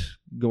without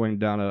going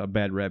down a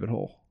bad rabbit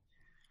hole?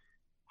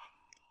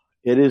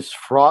 It is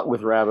fraught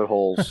with rabbit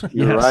holes.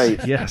 You're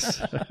right.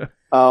 Yes.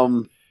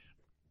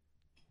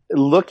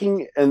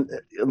 Looking and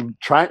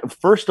trying,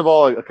 first of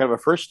all, kind of a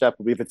first step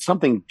would be if it's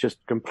something just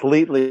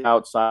completely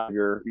outside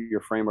your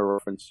frame of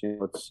reference,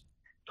 it's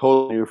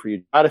totally new for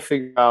you. Try to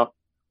figure out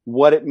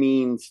what it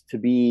means to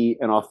be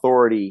an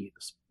authority.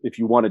 If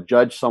you want to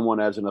judge someone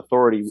as an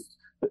authority,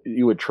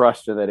 you would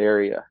trust in that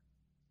area.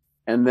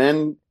 And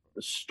then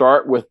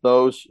start with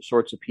those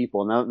sorts of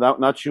people. Now,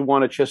 not you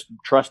want to just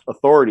trust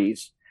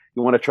authorities.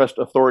 You want to trust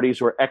authorities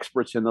who are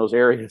experts in those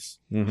areas,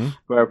 mm-hmm.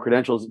 who have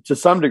credentials to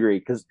some degree.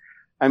 Because,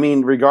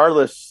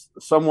 regardless,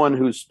 someone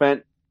who's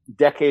spent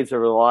decades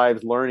of their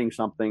lives learning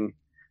something,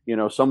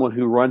 someone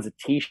who runs a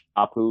tea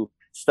shop, who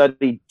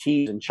studied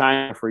teas in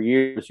China for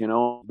years,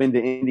 been to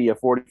India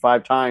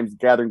 45 times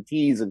gathering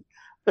teas, and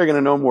they're going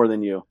to know more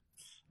than you.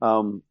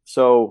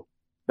 So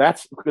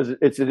that's because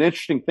it's an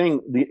interesting thing.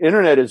 The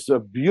internet is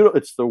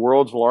it's the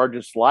world's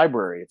largest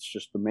library. It's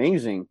just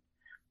amazing.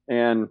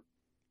 And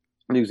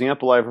an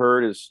example I've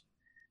heard is,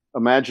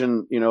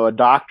 imagine, a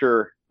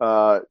doctor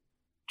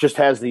just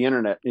has the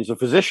internet. He's a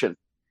physician,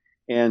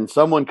 and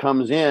someone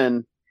comes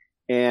in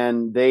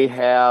and they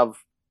have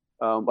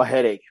a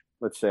headache,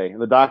 let's say.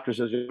 And the doctor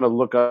says, you're going to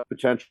look up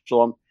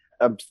potential.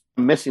 I'm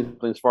missing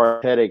something as far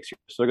as headaches.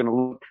 So they're going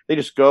to look, they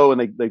just go and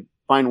they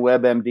find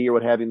WebMD or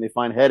what have you, and they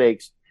find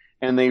headaches.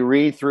 And they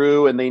read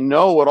through and they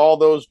know what all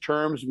those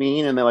terms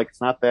mean. And they're like,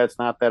 it's not that,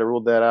 I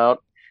ruled that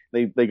out.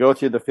 They go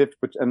through the fifth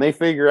and they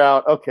figure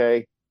out,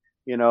 okay,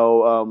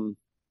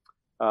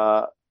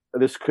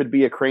 this could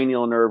be a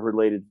cranial nerve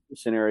related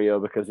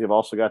scenario because you've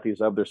also got these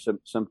other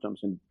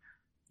symptoms. And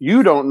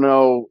you don't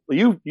know,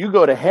 you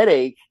go to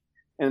headache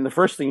and the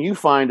first thing you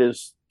find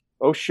is,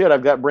 oh shit,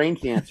 I've got brain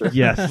cancer.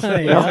 Yes.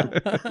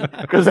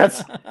 Because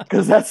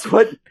that's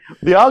what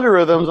the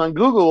algorithms on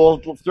Google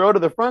will throw to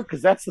the front,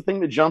 because that's the thing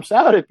that jumps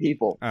out at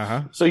people.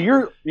 Uh-huh. So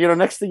you're,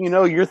 next thing you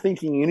know, you're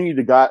thinking you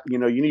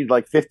need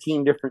like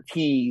 15 different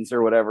teas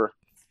or whatever.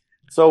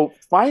 So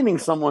finding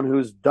someone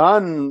who's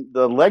done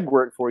the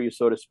legwork for you,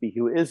 so to speak,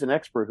 who is an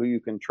expert, who you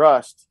can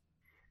trust,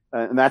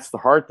 and that's the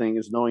hard thing,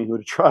 is knowing who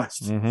to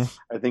trust. Mm-hmm.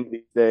 I think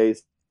these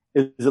days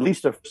is at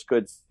least a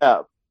good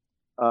step.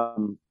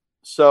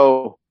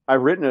 So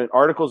I've written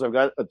articles. I've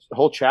got a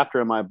whole chapter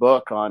in my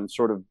book on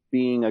sort of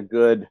being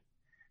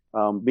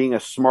being a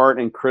smart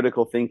and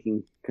critical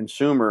thinking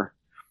consumer.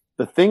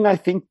 The thing I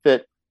think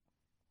that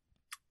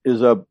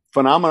is a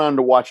phenomenon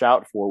to watch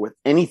out for with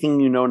anything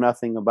you know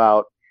nothing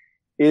about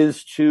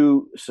is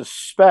to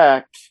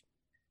suspect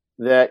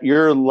that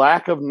your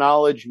lack of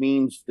knowledge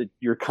means that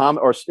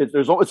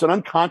it's an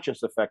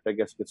unconscious effect, I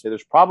guess you could say.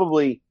 There's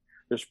probably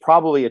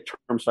a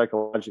term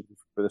psychologically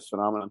for this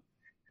phenomenon,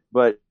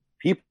 but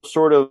people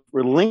sort of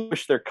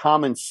relinquish their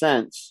common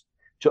sense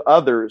to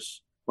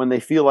others when they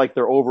feel like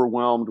they're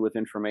overwhelmed with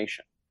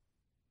information.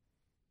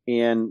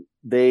 And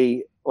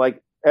they,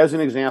 like, as an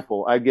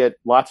example, I get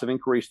lots of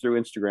inquiries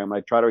through Instagram.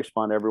 I try to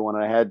respond to everyone.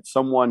 I had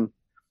someone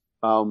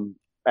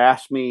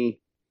ask me,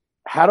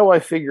 how do I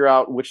figure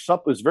out which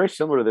supplements? It's very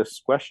similar to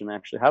this question,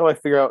 actually. How do I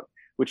figure out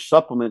which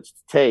supplements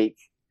to take?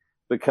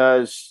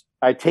 Because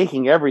I'm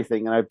taking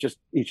everything, and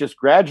he's just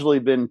gradually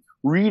been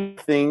reading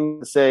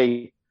things to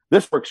say,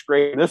 this works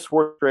great, and this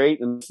works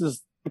great, and this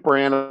is super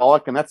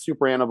anabolic, and that's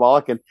super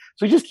anabolic. And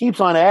so he just keeps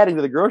on adding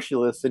to the grocery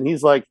list. And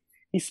he's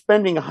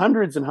spending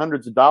hundreds and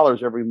hundreds of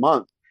dollars every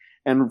month.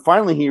 And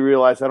finally he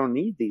realized, I don't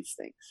need these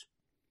things,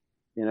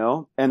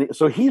 and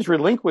so he's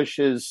relinquished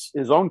his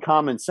own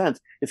common sense.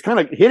 It's kind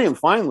of hit him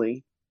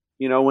finally,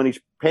 when he's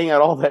paying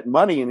out all that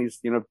money and he's,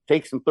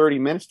 takes him 30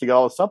 minutes to get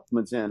all the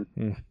supplements in,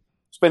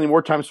 spending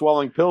more time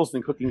swallowing pills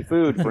than cooking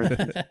food, for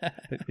instance,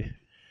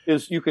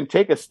 is you can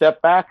take a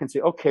step back and say,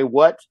 okay,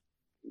 what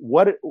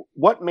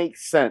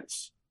makes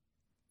sense?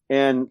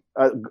 And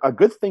a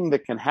good thing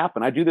that can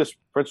happen. I do this,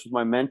 for instance, with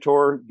my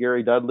mentor,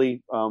 Gary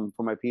Dudley, for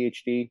my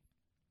PhD.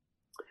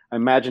 I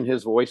imagine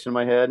his voice in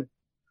my head,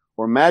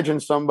 or imagine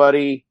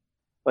somebody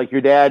like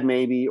your dad,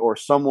 maybe, or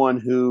someone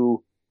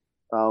who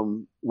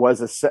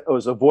was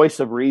a voice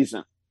of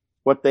reason,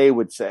 what they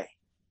would say.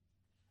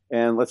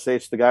 And let's say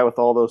it's the guy with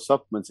all those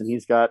supplements, and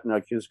he's got,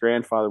 like, his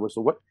grandfather was,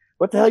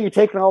 what the hell are you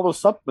taking all those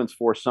supplements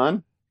for,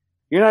 son?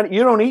 You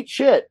don't eat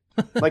shit.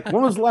 Like,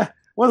 when's the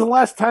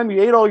last time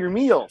you ate all your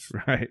meals?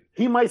 Right.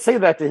 He might say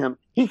that to him.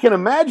 He can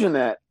imagine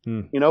that,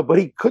 but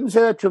he couldn't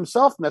say that to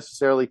himself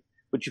necessarily.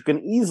 But you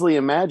can easily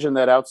imagine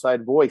that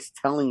outside voice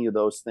telling you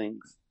those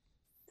things.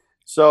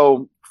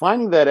 So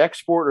finding that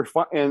expert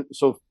and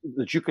so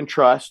that you can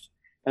trust,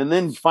 and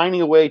then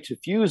finding a way to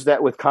fuse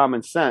that with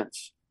common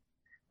sense.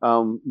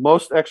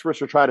 Most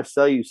experts will try to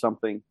sell you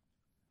something.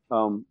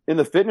 In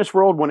the fitness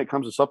world, when it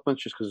comes to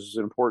supplements, just because it's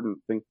an important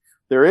thing,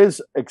 there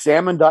is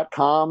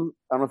examine.com.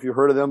 I don't know if you've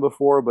heard of them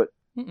before, but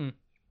I'm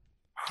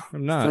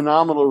not.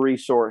 Phenomenal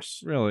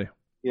resource. Really?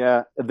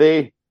 Yeah.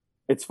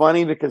 It's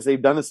funny because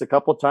they've done this a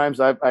couple of times.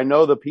 I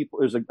know the people,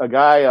 there's a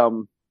guy,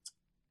 I'm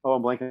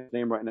blanking his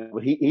name right now,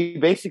 but he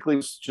basically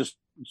was just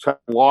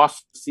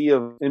lost the sea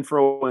of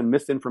info and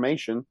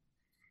misinformation.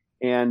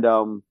 And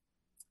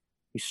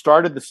he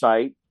started the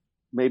site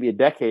maybe a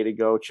decade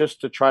ago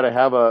just to try to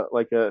have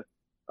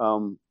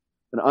an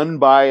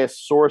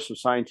unbiased source of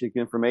scientific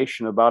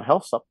information about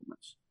health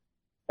supplements.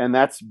 And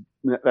that's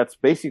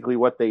basically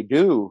what they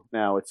do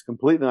now. It's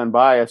completely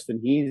unbiased. And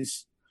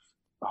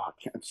I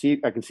can see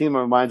him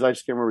in my mind's eye. I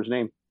just can't remember his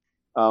name.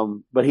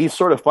 But he's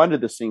sort of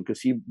funded this thing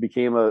because he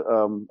became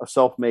a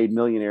self-made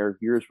millionaire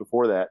years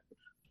before that.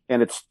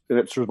 And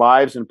it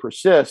survives and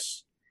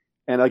persists.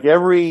 And like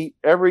every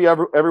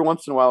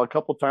once in a while, a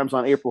couple of times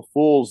on April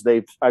Fools,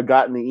 I've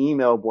gotten the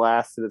email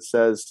blast that it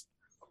says,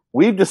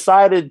 we've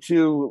decided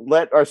to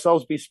let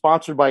ourselves be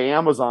sponsored by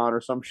Amazon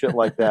or some shit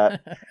like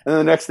that. And then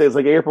the next day it's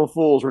like, April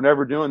Fools, we're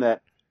never doing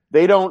that.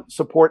 They don't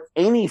support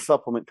any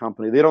supplement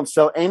company. They don't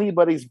sell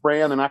anybody's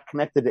brand. They're not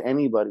connected to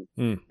anybody.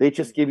 They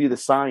just give you the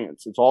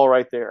science. It's all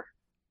right there.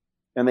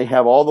 And they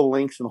have all the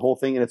links and the whole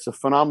thing. And it's a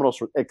phenomenal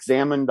source.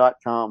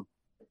 Examine.com.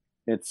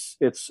 It's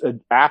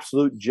an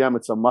absolute gem.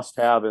 It's a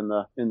must-have in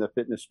the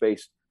fitness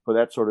space for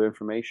that sort of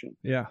information.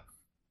 Yeah.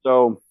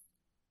 So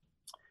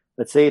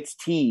let's say it's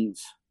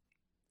teas.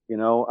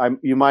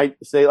 You might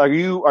say, are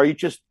you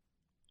just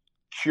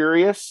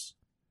curious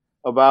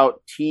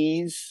about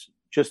teas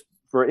just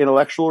for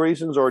intellectual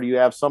reasons, or do you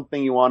have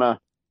something you want to,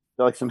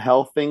 like some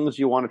health things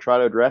you want to try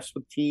to address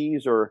with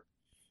teas, or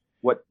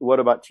what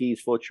about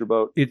teas floats your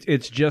boat?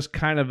 It's just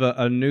kind of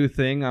a new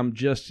thing. I'm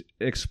just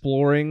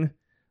exploring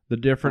the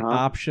different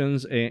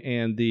options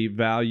and the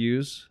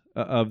values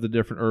of the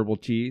different herbal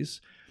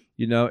teas,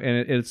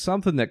 and it's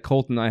something that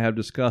Colt and I have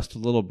discussed a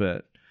little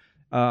bit.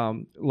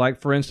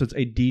 Like, for instance,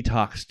 a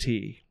detox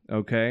tea,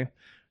 okay?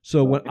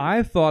 So when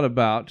I thought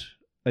about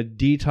a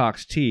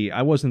detox tea,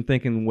 I wasn't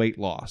thinking weight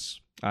loss.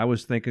 I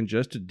was thinking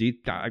just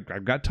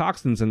I've got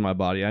toxins in my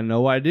body. I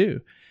know I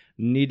do.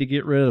 Need to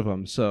get rid of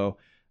them. So,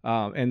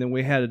 and then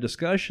we had a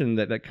discussion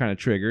that kind of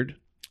triggered,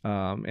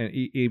 and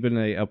even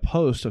a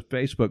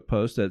Facebook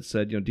post that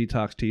said,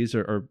 detox teas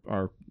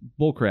are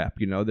bullcrap.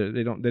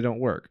 They don't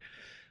work.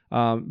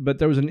 But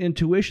there was an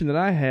intuition that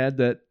I had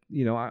that,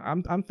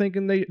 I'm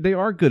thinking they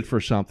are good for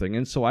something.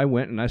 And so I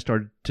went and I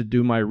started to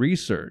do my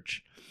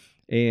research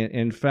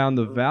and found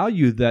the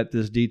value that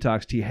this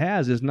detox tea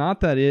has is not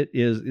that it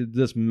is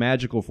this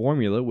magical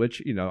formula,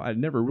 which, I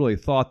never really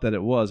thought that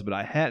it was, but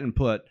I hadn't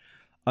put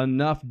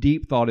enough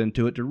deep thought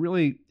into it to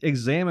really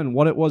examine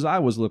what it was I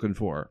was looking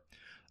for.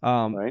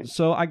 Right.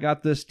 So I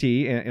got this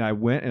tea and I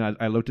went and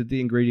I looked at the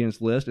ingredients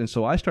list. And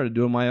so I started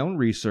doing my own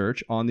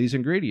research on these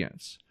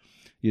ingredients.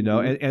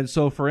 And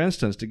so, for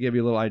instance, to give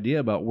you a little idea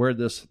about where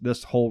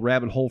this whole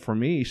rabbit hole for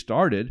me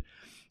started,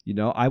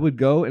 I would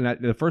go and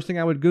the first thing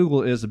I would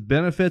Google is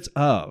benefits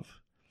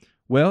of.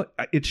 Well,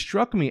 it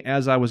struck me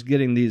as I was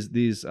getting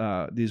these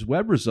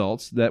web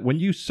results that when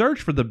you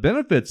search for the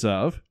benefits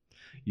of,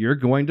 you're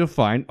going to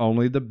find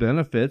only the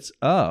benefits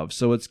of.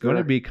 So it's going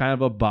to be kind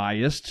of a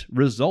biased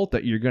result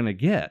that you're going to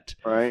get,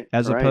 right?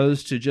 As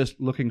opposed to just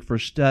looking for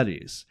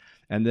studies.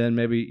 And then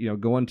maybe,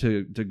 going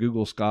to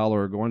Google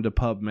Scholar or going to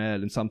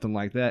PubMed and something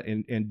like that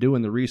and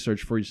doing the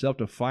research for yourself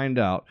to find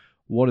out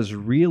what is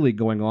really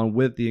going on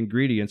with the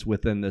ingredients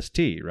within this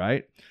tea,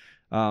 right?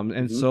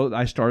 So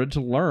I started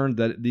to learn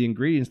that the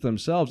ingredients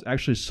themselves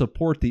actually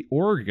support the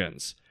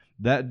organs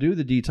that do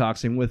the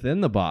detoxing within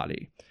the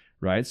body,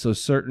 right? So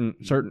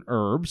certain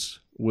herbs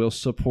will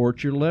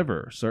support your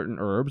liver. Certain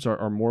herbs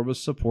are more of a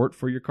support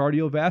for your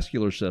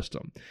cardiovascular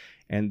system.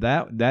 And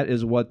that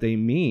is what they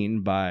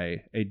mean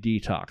by a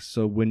detox.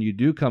 So when you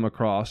do come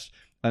across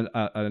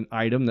an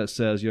item that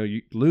says,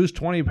 you lose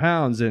 20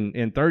 pounds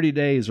in 30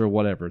 days or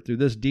whatever through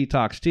this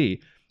detox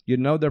tea,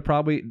 they're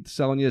probably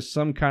selling you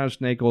some kind of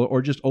snake oil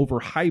or just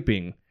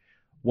overhyping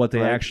what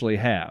they actually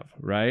have,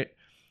 right?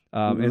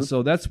 And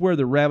so that's where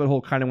the rabbit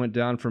hole kind of went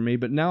down for me.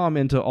 But now I'm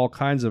into all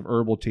kinds of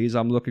herbal teas.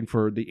 I'm looking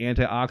for the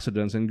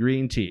antioxidants in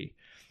green tea.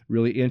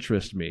 Really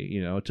interest me,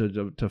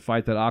 to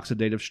fight that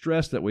oxidative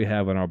stress that we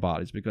have in our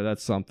bodies, because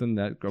that's something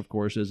that, of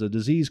course, is a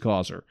disease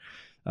causer.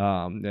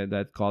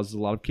 That causes a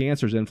lot of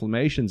cancers,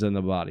 inflammations in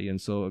the body. And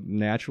so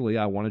naturally,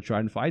 I want to try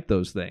and fight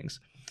those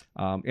things.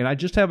 And I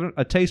just have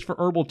a taste for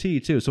herbal tea,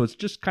 too. So it's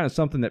just kind of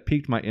something that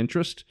piqued my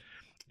interest.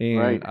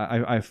 And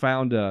I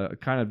found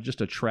kind of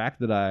just a track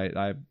that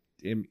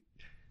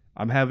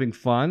I'm having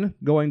fun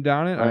going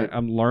down it.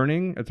 I'm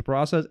learning at the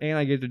process, and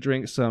I get to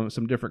drink some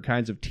different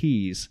kinds of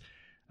teas.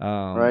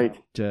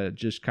 To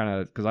just kind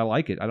of, because I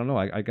like it. I don't know.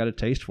 I got a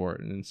taste for it,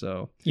 and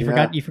so you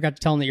forgot to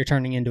tell them that you're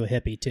turning into a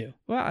hippie too.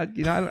 Well, I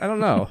don't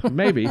know.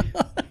 Maybe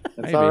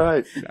that's all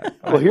right.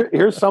 Well,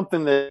 here's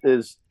something that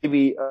is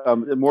maybe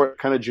more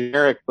kind of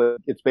generic, but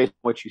it's based on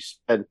what you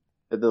said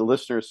that the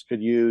listeners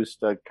could use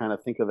to kind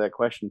of think of that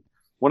question.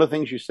 One of the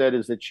things you said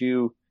is that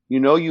you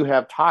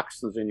have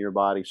toxins in your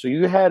body, so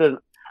you had an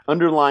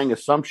underlying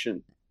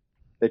assumption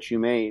that you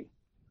made,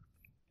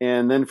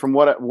 and then from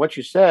what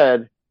you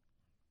said,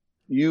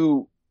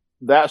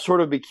 that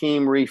sort of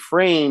became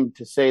reframed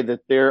to say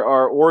that there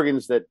are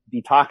organs that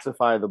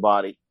detoxify the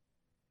body,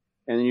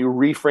 and you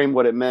reframe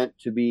what it meant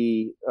to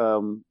be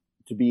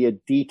a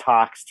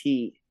detox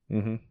tea.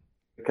 Mm-hmm.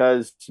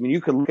 Because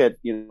you can look at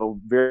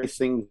various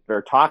things that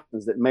are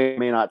toxins that may or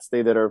may not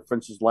stay, that are, for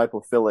instance,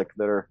 lipophilic,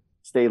 that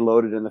stay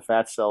loaded in the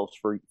fat cells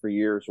for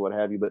years or what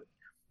have you. But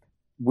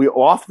we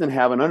often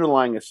have an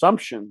underlying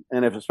assumption,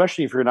 and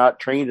especially if you're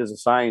not trained as a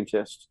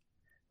scientist.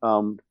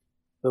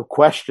 The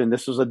question,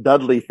 this was a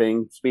Dudley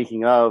thing,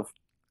 speaking of,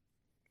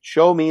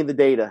 show me the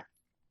data.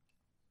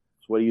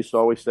 That's what he used to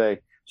always say.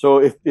 So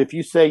if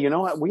you say,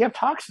 we have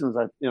toxins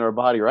in our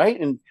body, right?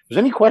 And if there's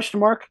any question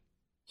mark,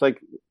 it's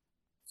like,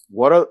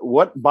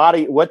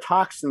 what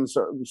toxins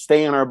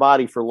stay in our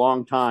body for a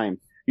long time?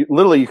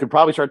 You could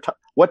probably start,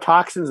 what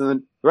toxins, and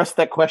then the rest of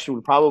that question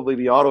would probably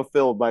be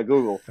auto-filled by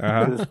Google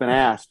because it's been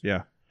asked.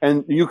 Yeah.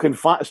 And you can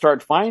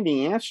start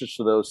finding answers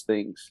to those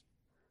things.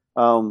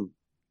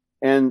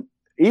 And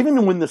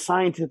even when the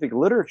scientific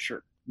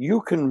literature,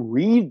 you can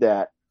read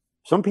that.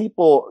 Some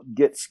people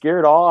get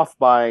scared off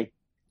by,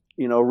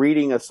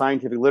 reading a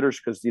scientific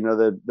literature because,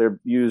 they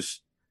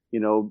use,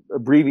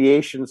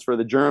 abbreviations for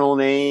the journal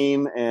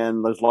name,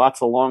 and there's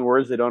lots of long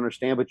words they don't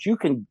understand. But you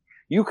can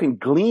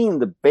glean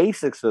the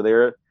basics of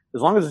there.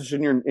 As long as it's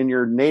in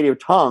your native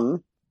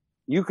tongue,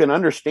 you can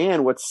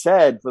understand what's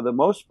said for the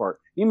most part.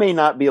 You may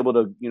not be able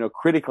to,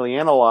 critically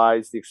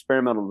analyze the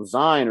experimental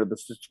design or the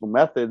statistical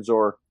methods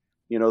or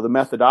the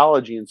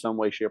methodology in some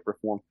way, shape, or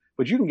form.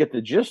 But you can get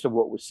the gist of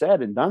what was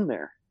said and done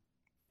there.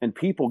 And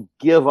people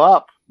give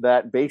up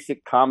that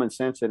basic common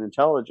sense and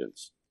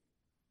intelligence.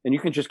 And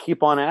you can just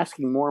keep on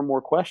asking more and more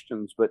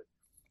questions. But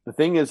the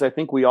thing is, I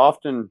think we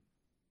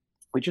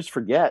just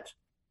forget.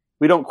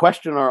 We don't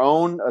question our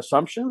own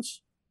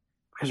assumptions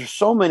because there's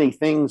so many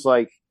things,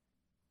 like,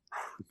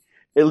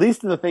 at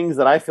least in the things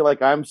that I feel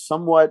like I'm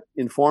somewhat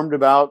informed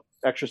about,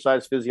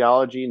 exercise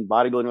physiology and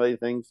bodybuilding related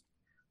things.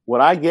 What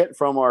I get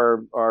from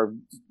our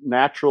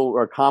natural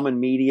or common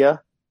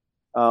media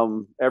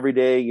every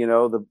day,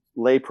 the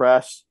lay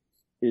press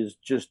is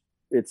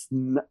it's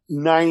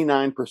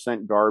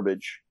 99%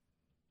 garbage,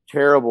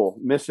 terrible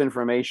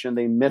misinformation.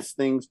 They miss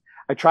things.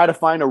 I try to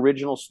find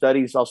original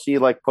studies. I'll see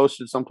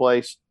posted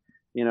someplace,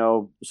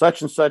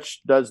 such and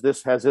such has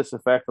this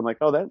effect. I'm like,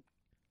 oh, that's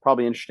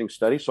probably an interesting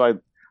study. So I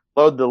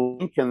load the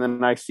link, and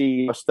then I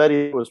see a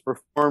study that was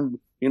performed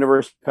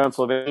University of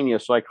Pennsylvania.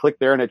 So I click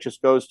there, and it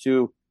just goes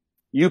to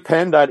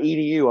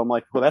upenn.edu. I'm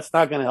like, well, that's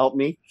not going to help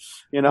me,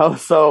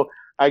 So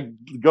I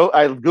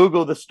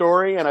Google the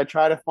story and I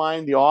try to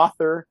find the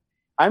author.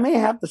 I may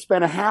have to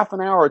spend a half an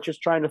hour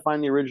just trying to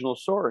find the original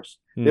source.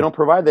 They don't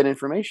provide that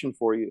information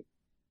for you.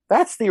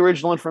 That's the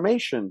original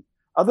information.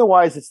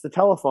 Otherwise, it's the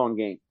telephone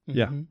game.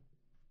 Yeah.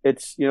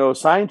 It's,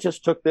 scientists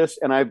took this,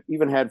 and I've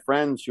even had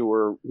friends who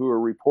were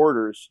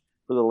reporters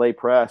for the lay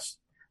press.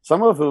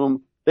 Some of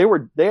whom they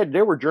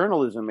were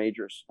journalism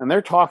majors, and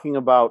they're talking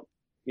about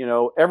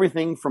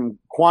everything from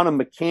quantum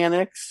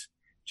mechanics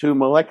to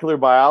molecular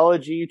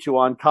biology to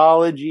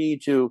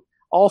oncology to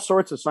all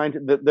sorts of science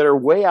that are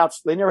way out.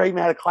 They never even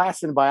had a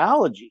class in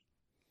biology,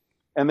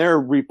 and they're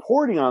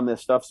reporting on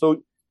this stuff.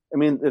 So,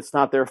 it's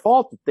not their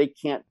fault that they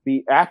can't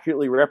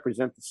accurately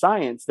represent the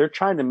science. They're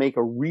trying to make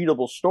a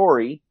readable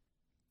story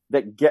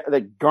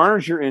that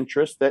garners your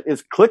interest, that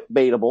is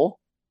clickbaitable.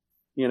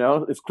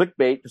 It's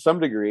clickbait to some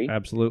degree.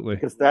 Absolutely.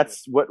 Because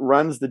that's what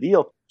runs the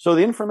deal. So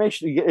the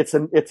information you get,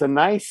 it's a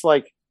nice,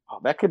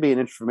 that could be an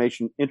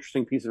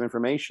interesting piece of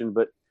information.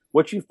 But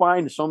what you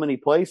find in so many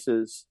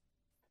places,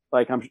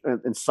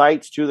 in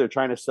sites too, they're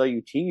trying to sell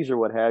you teas or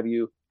what have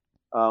you,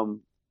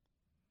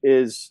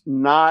 is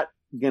not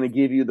going to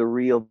give you the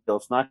real deal.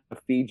 It's not going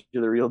to feed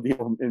you the real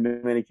deal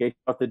in many cases.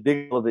 You have to dig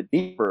a little bit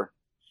deeper.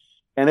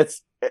 And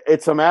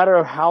it's a matter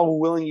of how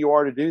willing you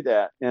are to do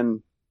that.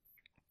 And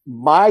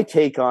my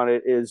take on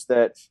it is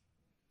that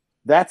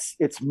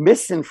it's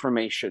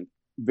misinformation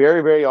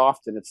very, very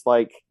often. It's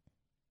like,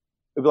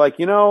 it'd be like,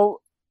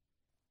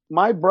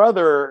 my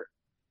brother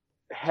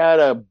had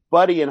a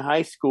buddy in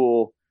high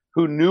school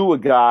who knew a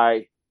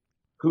guy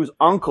whose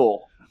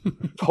uncle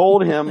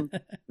told him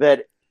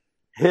that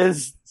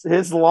his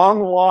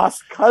long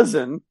lost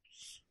cousin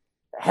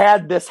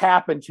had this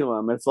happen to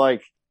him. It's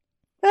like,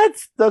 that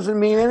doesn't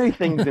mean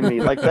anything to me.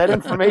 Like, that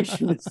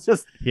information is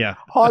just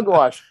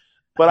hogwash.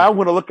 But I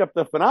want to look up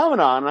the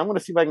phenomenon, and I'm going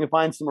to see if I can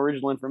find some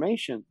original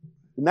information.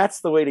 And that's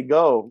the way to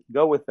go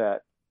with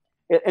that.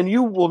 And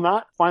you will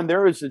not find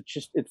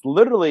it's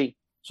literally,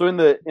 so in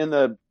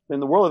the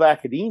world of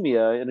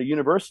academia, in a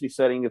university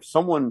setting, if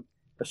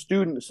a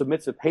student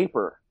submits a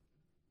paper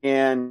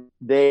and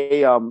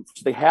they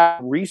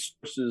have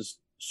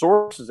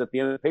sources at the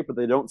end of the paper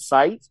they don't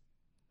cite,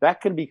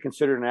 that can be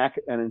considered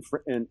an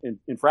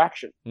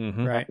infraction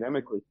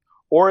academically.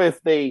 Or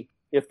if they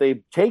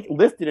take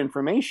lifted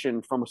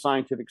information from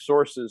scientific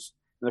sources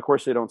and of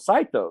course they don't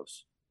cite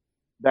those,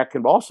 that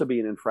can also be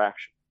an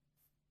infraction.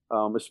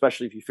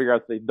 Especially if you figure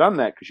out that they've done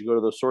that, because you go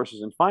to those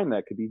sources and find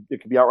that.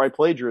 It could be outright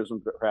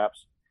plagiarism,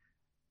 perhaps.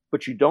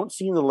 But you don't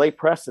see in the lay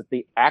press that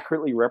they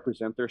accurately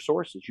represent their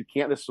sources. You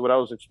can't. This is what I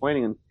was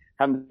explaining and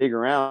having to dig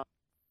around.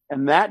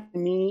 And that to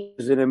me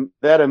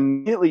that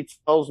immediately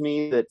tells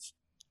me that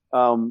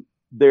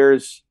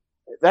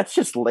that's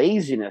just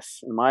laziness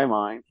in my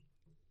mind.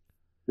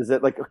 Is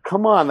that like,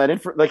 come on,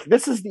 like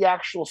this is the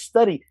actual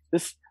study.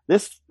 This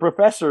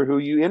professor who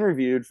you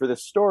interviewed for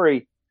this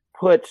story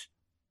put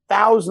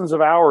thousands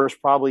of hours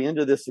probably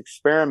into this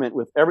experiment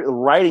with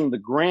writing the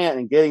grant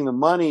and getting the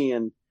money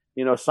and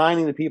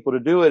signing the people to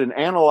do it and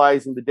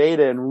analyzing the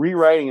data and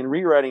rewriting and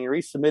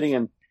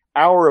resubmitting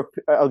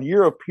a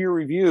year of peer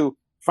review.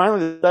 Finally,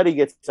 the study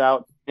gets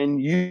out, and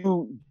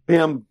you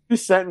bim 2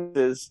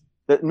 sentences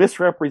that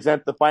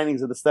misrepresent the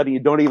findings of the study.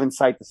 You don't even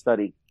cite the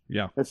study.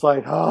 Yeah, it's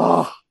like,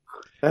 oh,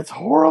 that's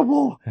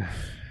horrible.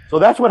 So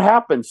that's what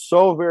happens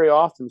so very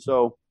often.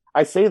 So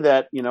I say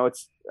that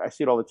I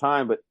see it all the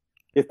time, but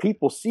if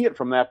people see it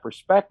from that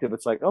perspective,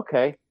 it's like,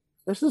 okay,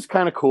 this is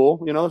kind of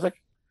cool. It's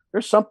like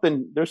there's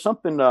something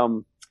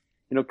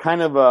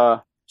kind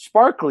of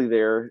sparkly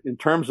there in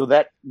terms of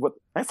that. What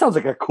that sounds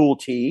like a cool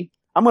tea.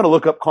 I'm going to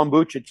look up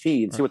kombucha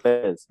tea and see what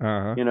that is.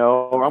 Or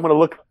I'm going to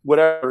look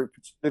whatever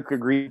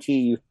green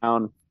tea you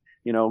found.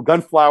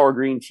 Gunflower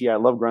green tea. I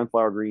love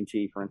gunflower green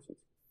tea, for instance,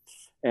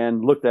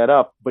 and look that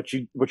up. But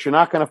you're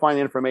not going to find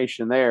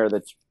information there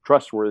that's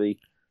trustworthy.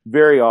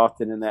 Very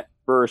often in that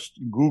first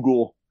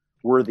Google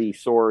worthy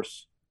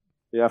source,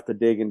 you have to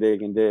dig and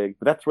dig and dig,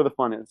 but that's where the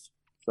fun is.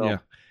 So yeah,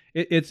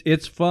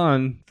 it's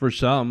fun for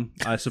some,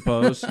 I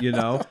suppose.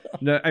 No,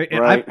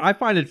 right. I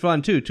find it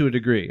fun too, to a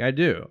degree. I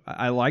do.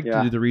 I like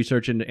to do the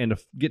research and to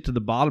get to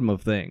the bottom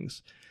of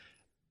things.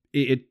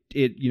 It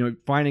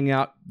finding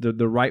out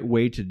the right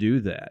way to do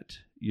that.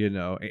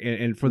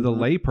 And for the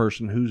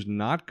layperson who's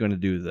not going to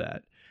do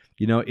that.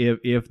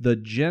 If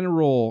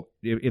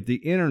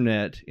the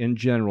internet in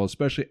general,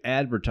 especially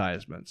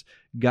advertisements,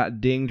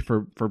 got dinged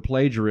for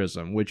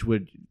plagiarism, which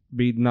would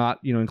be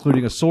not,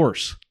 including a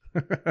source.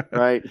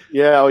 Right.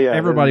 Yeah. Oh, yeah.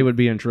 Everybody would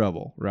be in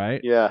trouble,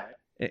 right? Yeah.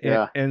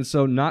 And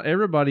so not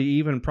everybody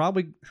even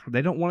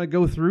they don't want to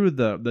go through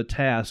the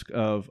task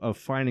of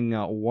finding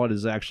out what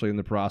is actually in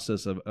the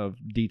process of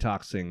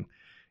detoxing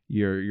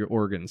your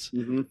organs.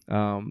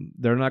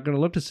 They're not going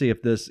to look to see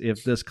if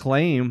this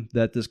claim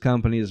that this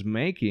company is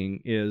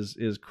making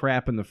is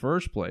crap in the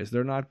first place.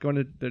 They're not going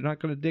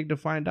to dig to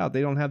find out.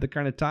 They don't have the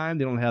kind of time.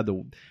 They don't have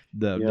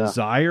the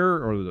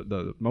desire or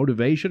the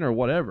motivation or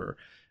whatever.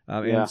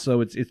 And so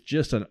it's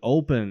just an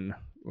open,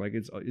 like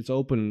it's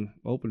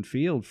open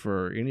field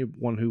for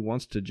anyone who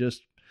wants to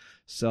just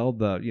sell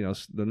the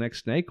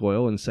next snake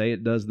oil and say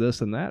it does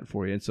this and that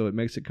for you. And so it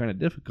makes it kind of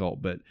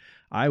difficult. But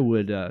I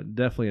would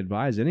definitely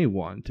advise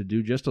anyone to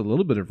do just a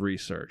little bit of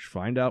research,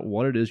 find out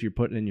what it is you're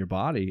putting in your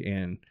body.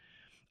 And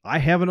I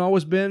haven't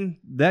always been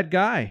that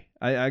guy.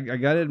 I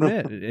got to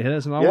admit, it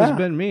hasn't always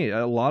been me.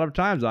 A lot of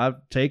times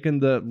I've taken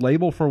the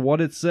label for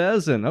what it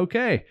says and,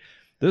 okay,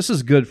 this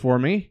is good for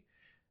me.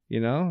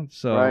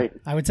 So right.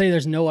 I would say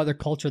there's no other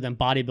culture than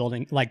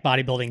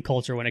bodybuilding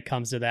culture when it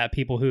comes to that.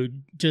 People who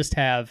just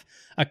have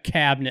a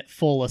cabinet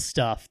full of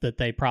stuff that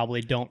they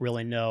probably don't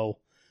really know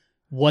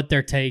what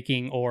they're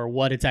taking or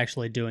what it's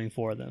actually doing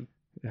for them.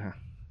 Yeah.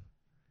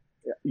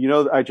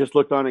 I just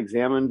looked on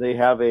Examine. They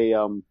have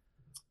a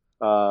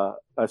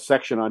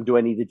section on do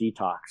I need to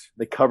detox?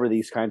 They cover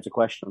these kinds of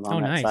questions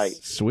on that site.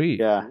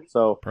 Sweet. Yeah.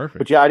 So perfect.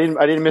 But yeah, I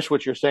didn't miss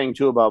what you're saying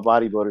too about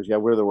bodybuilders. Yeah,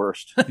 we're the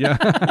worst. Yeah.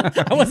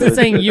 I wasn't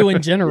saying you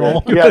in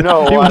general. Yeah,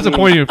 no. He wasn't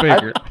pointing a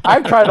finger.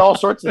 I've tried all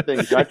sorts of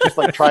things. I just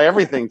try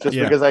everything just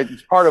because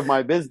it's part of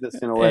my business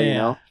in a way,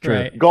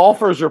 Right.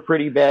 Golfers are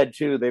pretty bad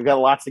too. They've got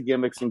lots of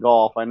gimmicks in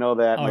golf. I know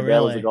that. My dad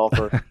was a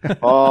golfer.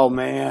 Oh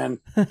man.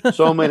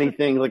 So many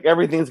things. Like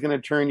everything's gonna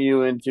turn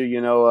you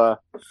into,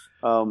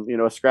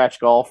 a scratch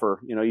golfer.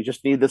 You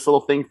just need this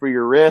little thing for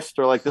your wrist,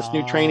 or like this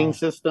new training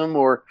system,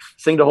 or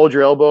this thing to hold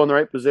your elbow in the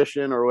right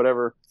position, or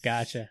whatever.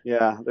 Gotcha.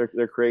 Yeah,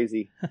 they're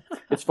crazy.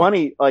 It's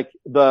funny, like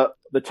the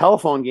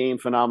telephone game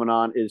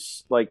phenomenon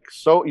is like,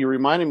 so you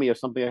reminded me of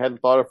something I hadn't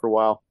thought of for a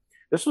while.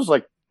 This was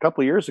like a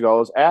couple of years ago. I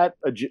was at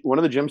one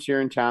of the gyms here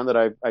in town that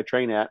I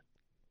train at,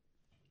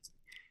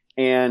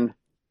 and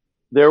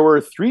there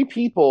were 3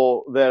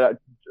 people that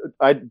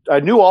I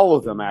knew all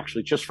of them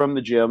actually just from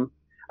the gym.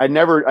 I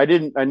never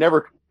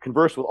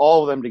conversed with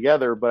all of them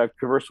together, but I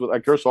conversed with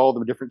all of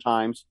them at different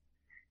times.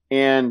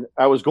 And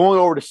I was going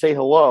over to say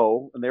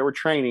hello, and they were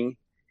training,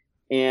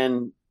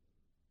 and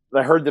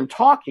I heard them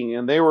talking,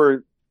 and they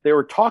were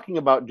talking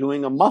about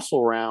doing a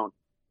muscle round.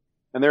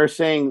 And they were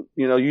saying,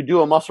 you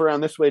do a muscle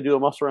round this way, do a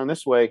muscle round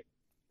this way.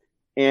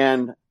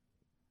 And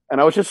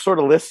I was just sort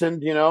of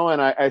listened,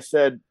 and I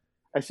said,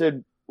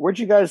 where'd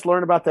you guys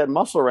learn about that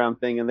muscle round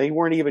thing? And they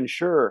weren't even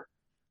sure.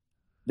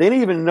 They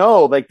didn't even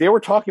know. Like, they were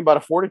talking about a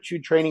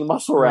fortitude training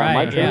muscle round.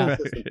 Right, my training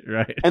system.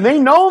 Right. And they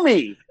know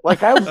me.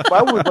 Like, I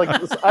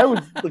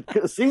was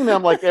seeing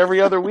them like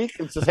every other week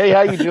and says, hey,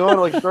 how you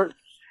doing?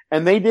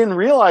 And they didn't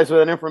realize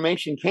where that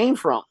information came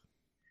from,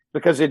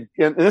 because and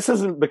this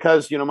isn't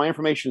because, my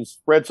information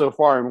spread so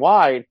far and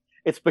wide.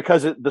 It's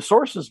because the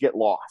sources get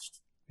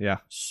lost. Yeah.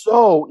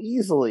 So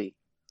easily.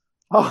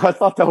 Oh, I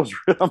thought that was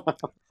real.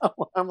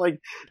 I'm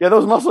like, yeah,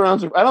 those muscle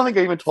rounds. I don't think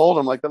I even told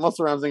them, like, the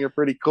muscle rounds thing are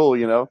pretty cool.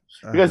 You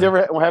guys ever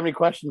have any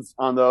questions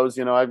on those?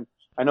 I know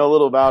a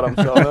little about them.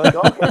 So they're like,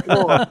 okay,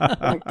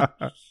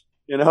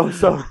 cool.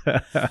 So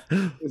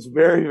it's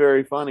very,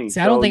 very funny. See,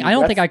 I don't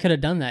think I could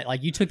have done that.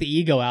 Like, you took the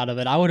ego out of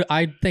it.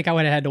 I think I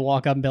would have had to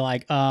walk up and be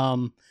like,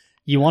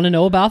 you want to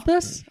know about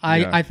this?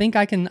 Yeah. I think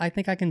I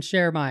can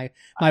share my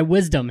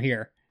wisdom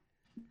here.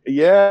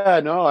 Yeah,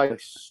 no,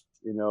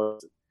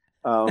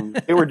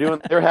 they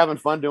were having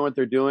fun doing what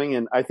they're doing.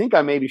 And I think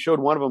I maybe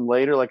showed one of them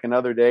later, like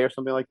another day or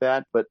something like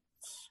that. But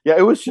yeah,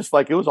 it was just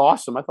like, it was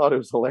awesome. I thought it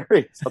was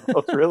hilarious. I thought it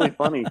was really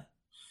funny.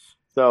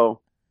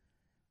 So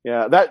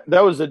yeah, that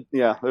was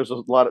there's a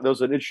lot of, that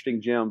was an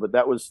interesting gym, but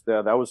that was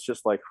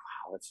just like,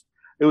 wow,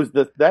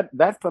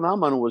 that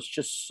phenomenon was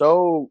just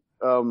so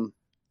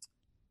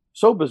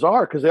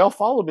bizarre, because they all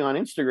followed me on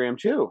Instagram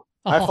too.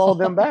 I followed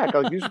them back.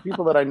 Like, these are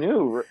people that I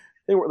knew.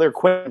 They're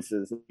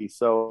acquaintances.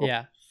 So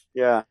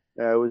yeah,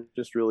 it was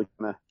just really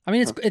kind of. I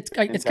mean, it's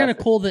kind of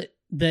cool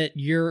that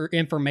your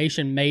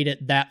information made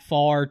it that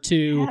far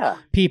to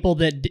people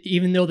that,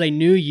 even though they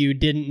knew you,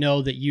 didn't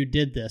know that you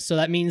did this. So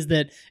that means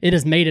that it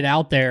has made it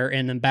out there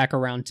and then back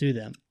around to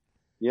them.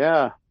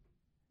 Yeah.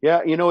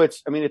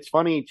 It's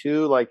funny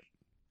too. Like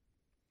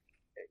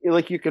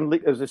you can,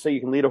 as they say, you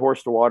can lead a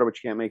horse to water, but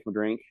you can't make him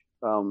drink.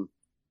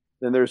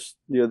 Then there's,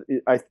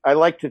 I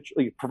like to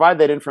provide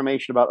that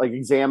information about, like,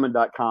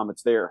 examine.com.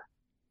 It's there.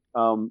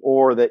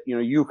 Or that,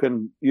 you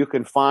can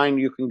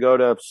go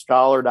to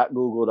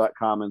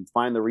scholar.google.com and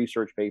find the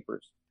research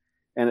papers.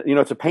 And,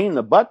 it's a pain in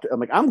the butt.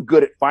 I'm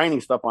good at finding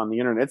stuff on the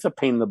internet. It's a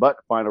pain in the butt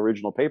to find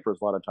original papers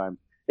a lot of times.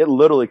 It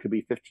literally could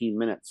be 15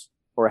 minutes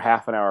or a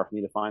half an hour for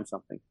me to find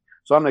something.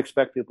 So I don't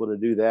expect people to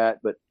do that,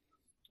 but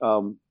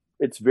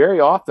it's very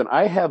often.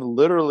 I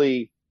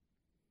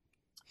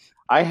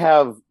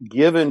have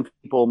given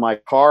people my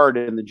card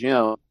in the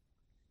gym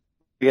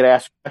to get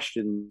asked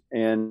questions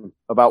and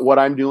about what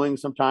I'm doing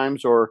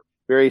sometimes, or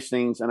various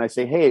things. And I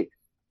say, hey,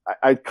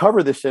 I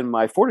cover this in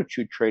my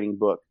fortitude training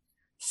book.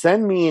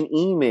 Send me an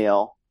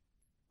email,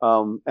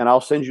 and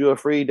I'll send you a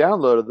free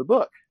download of the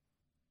book.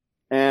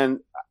 And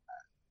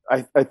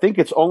I think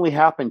it's only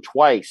happened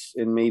twice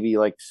in maybe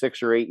like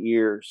 6 or 8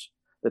 years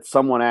that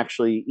someone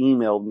actually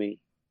emailed me.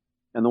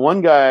 And the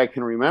one guy I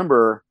can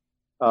remember,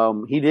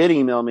 he did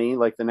email me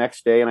like the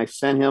next day, and I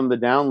sent him the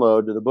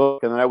download to the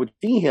book. And then I would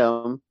see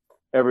him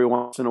every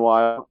once in a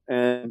while,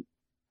 and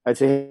I'd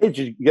say, hey, did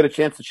you get a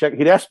chance to check?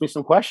 He'd ask me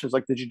some questions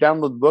like, did you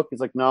download the book? He's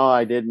like, no,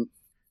 I didn't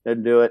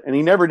do it. And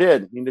he never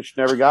did. He just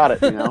never got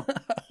it, And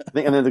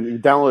then the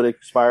download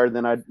expired.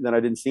 Then I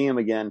didn't see him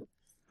again,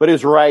 but it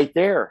was right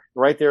there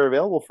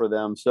available for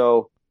them.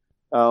 So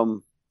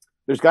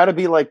there's got to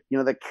be, like,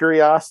 that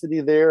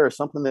curiosity there, or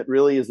something that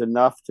really is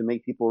enough to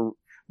make people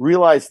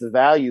realize the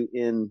value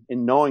in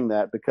knowing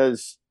that,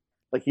 because,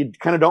 like, you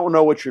kind of don't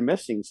know what you're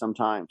missing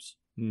sometimes.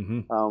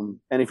 Mm-hmm.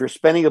 And if you're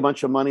spending a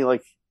bunch of money,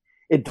 like,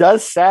 it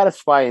does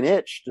satisfy an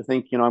itch to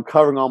think, I'm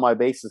covering all my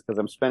bases because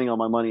I'm spending all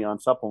my money on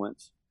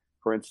supplements,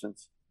 for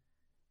instance.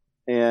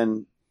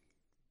 And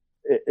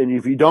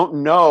if you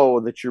don't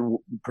know that you're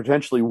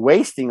potentially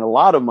wasting a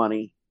lot of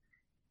money,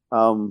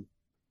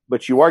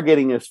 but you are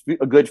getting a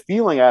good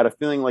feeling out of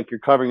feeling like you're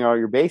covering all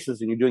your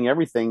bases and you're doing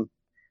everything,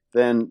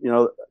 then,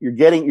 you're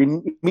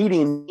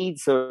meeting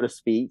needs, so to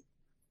speak,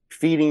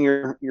 feeding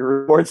your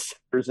reward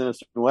centers in a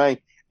certain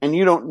way. And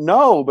you don't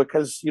know,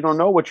 because you don't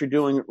know what you're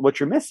doing, what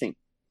you're missing.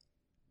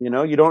 You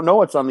don't know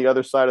what's on the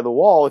other side of the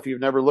wall if you've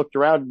never looked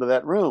around into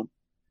that room.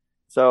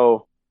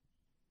 So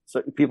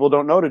people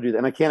don't know to do that,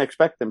 and I can't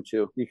expect them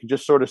to. You can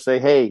just sort of say,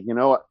 hey,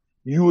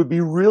 you would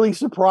be really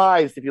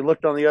surprised if you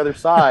looked on the other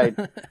side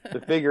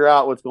to figure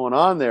out what's going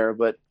on there.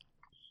 But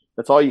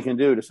That's all you can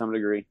do to some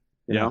degree,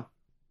 you know?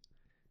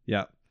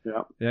 Yeah.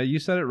 Yeah. Yeah. You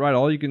said it right.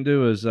 All you can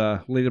do is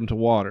lead them to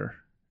water,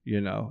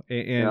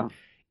 and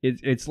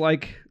it's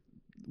like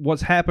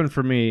what's happened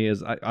for me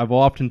is I've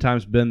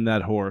oftentimes been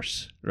that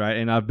horse, right?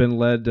 And I've been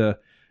led to,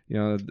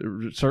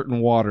 certain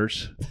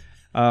waters.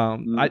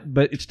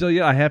 But it's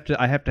still, I have to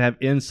have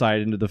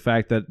insight into the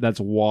fact that that's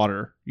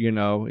water,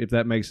 if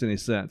that makes any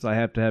sense. I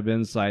have to have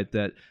insight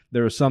that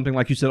there is something,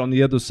 like you said, on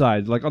the other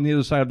side, like on the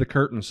other side of the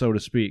curtain, so to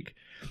speak.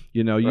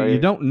 You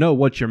don't know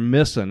what you're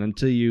missing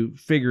until you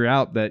figure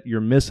out that you're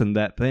missing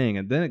that thing.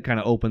 And then it kind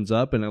of opens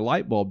up and a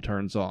light bulb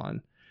turns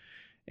on.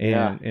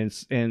 And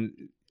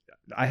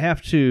I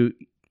have to,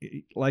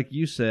 like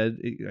you said,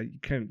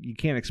 you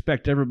can't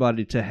expect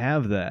everybody to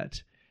have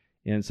that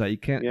insight. You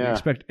can't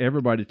expect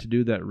everybody to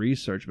do that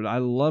research, but I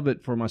love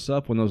it for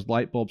myself when those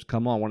light bulbs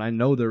come on, when I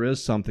know there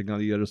is something on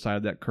the other side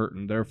of that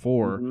curtain.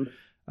 Therefore,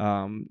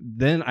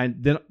 then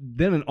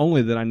and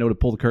only then I know to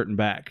pull the curtain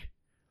back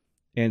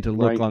and to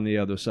look on the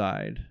other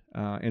side.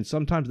 And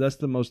sometimes that's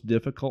the most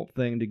difficult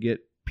thing to get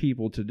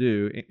people to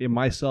do, and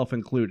myself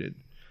included.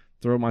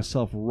 Throw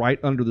myself right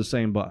under the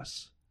same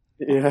bus.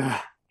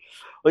 Yeah.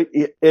 Like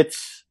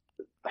it's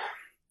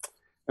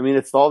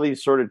all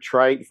these sort of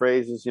trite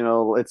phrases,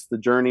 it's the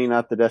journey,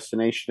 not the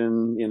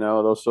destination,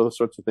 those sorts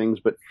of things.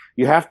 But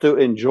you have to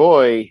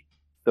enjoy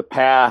the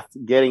path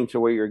getting to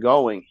where you're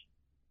going,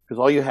 because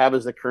all you have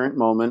is the current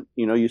moment,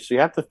 so you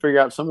have to figure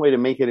out some way to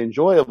make it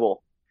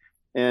enjoyable.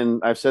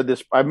 And I've said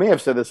this, I may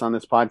have said this on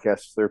this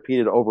podcast, they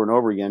repeated it over and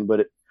over again,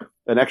 but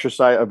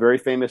a very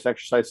famous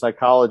exercise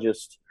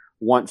psychologist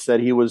once said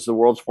he was the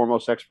world's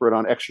foremost expert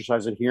on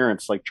exercise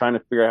adherence, like trying to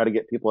figure out how to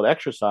get people to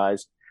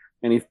exercise.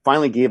 And he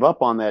finally gave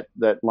up on that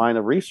line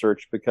of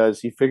research because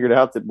he figured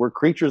out that we're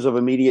creatures of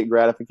immediate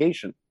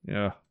gratification.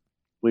 Yeah.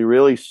 We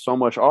really so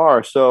much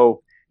are.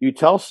 So you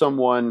tell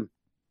someone,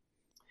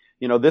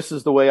 this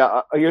is the way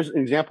here's an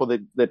example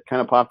that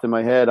kind of popped in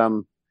my head.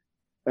 And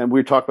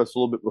we talked about this a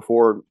little bit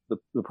before the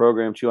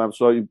program too.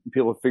 So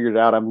people have figured it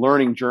out. I'm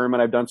learning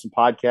German. I've done some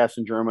podcasts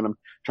in German. I'm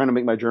trying to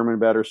make my German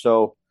better.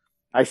 So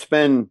I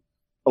spend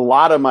a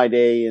lot of my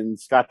day in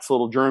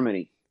Scottsdale,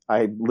 Germany.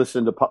 I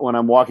listen to, when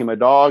I'm walking my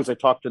dogs, I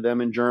talk to them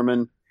in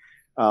German.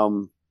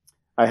 I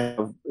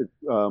have,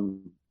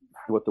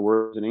 what the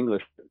word is in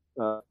English,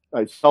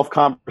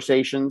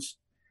 self-conversations.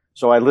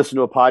 So I listen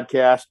to a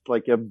podcast,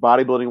 like a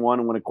bodybuilding one,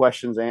 and when a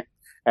question's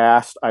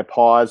asked, I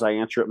pause, I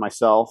answer it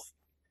myself.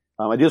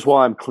 I do this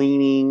while I'm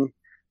cleaning,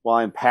 while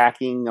I'm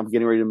packing, I'm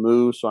getting ready to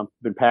move. So I've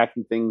been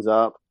packing things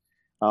up.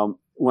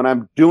 When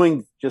I'm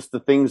doing just the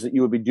things that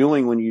you would be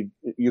doing when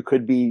you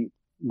could be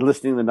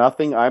listening to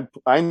nothing,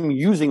 I'm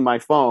using my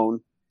phone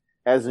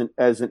as an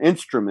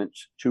instrument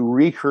to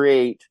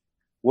recreate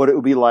what it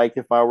would be like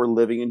if I were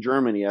living in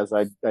Germany, as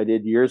I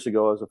did years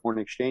ago as a foreign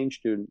exchange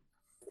student.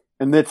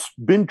 And that's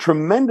been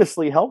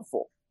tremendously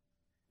helpful.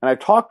 And I've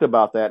talked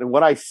about that. And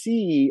what I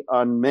see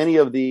on many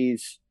of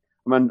these,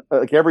 I'm on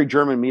like every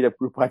German meetup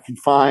group I can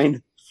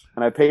find,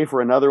 and I pay for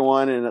another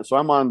one. And so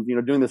I'm on,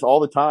 doing this all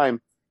the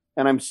time.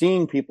 And I'm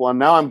seeing people, and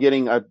now I've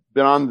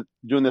been on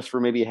doing this for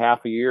maybe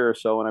half a year or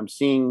so, and I'm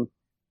seeing,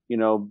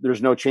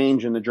 there's no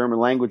change in the German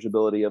language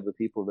ability of the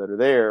people that are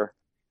there.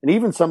 And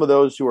even some of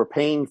those who are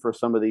paying for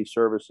some of these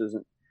services.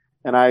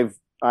 And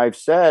I've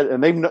said,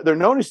 and they're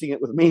noticing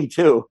it with me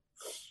too.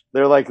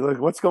 They're like,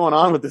 what's going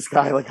on with this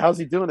guy? Like, how's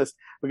he doing this?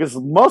 Because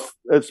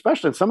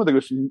especially in some of the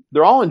groups,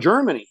 they're all in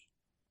Germany,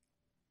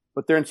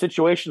 but they're in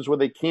situations where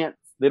they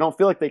don't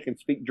feel like they can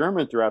speak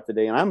German throughout the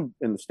day. And I'm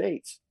in the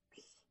States.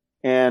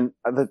 And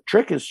the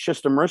trick is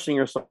just immersing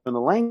yourself in the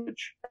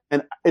language.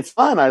 And it's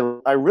fun.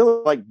 I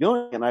really like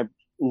doing it. And I'm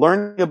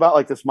learning about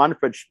like this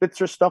Manfred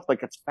Spitzer stuff.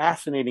 Like, it's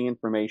fascinating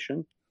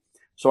information.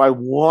 So I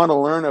want to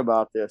learn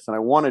about this and I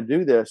want to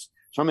do this.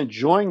 So I'm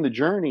enjoying the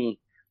journey.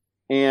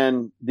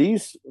 And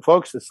these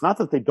folks, it's not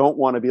that they don't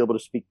want to be able to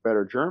speak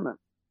better German.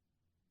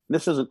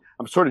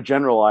 I'm sort of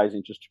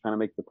generalizing just to kind of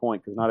make the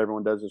point, because not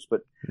everyone does this,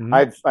 but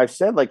I've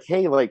said like,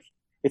 hey, like,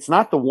 it's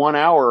not the 1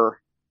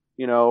 hour,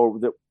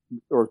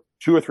 or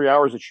 2 or 3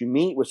 hours that you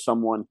meet with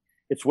someone.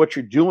 It's what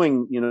you're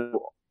doing,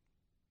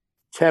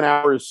 10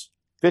 hours,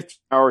 15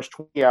 hours,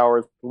 20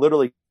 hours,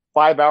 literally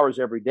 5 hours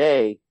every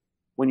day,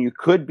 when you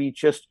could be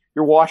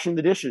you're washing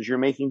the dishes, you're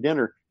making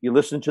dinner, you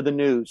listen to the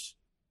news,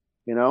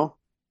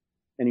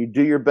 and you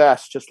do your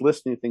best just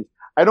listening to things.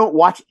 I don't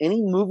watch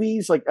any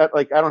movies. Like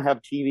I don't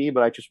have TV,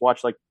 but I just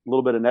watch like a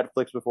little bit of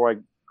Netflix before I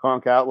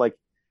conk out. Like,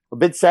 a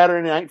big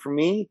Saturday night for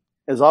me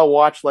is I'll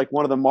watch like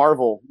one of the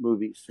Marvel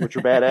movies, which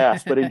are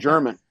badass, but in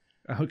German.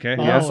 Okay.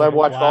 Yes, I've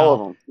watched all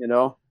of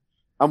them.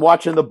 I'm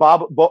watching the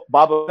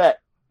Boba Fett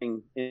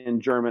in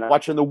German. I'm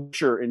watching The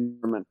Witcher in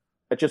German.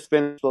 I just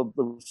finished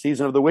the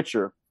season of The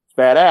Witcher. It's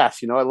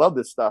badass. I love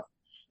this stuff.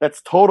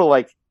 That's total,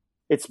 like,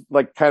 it's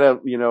like kind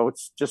of,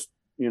 it's just,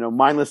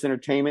 mindless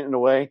entertainment in a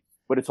way,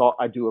 but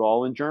I do it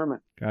all in German.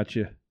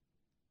 Gotcha.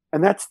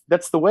 And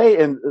that's the way.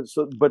 And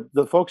so, but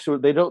the folks who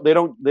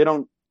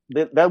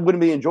that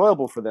wouldn't be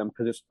enjoyable for them,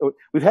 because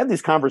we've had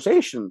these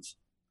conversations.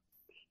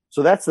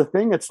 So that's the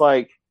thing. It's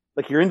like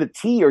you're into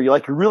tea, or you're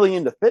really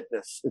into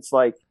fitness. It's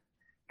like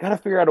got to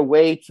figure out a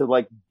way to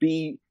like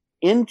be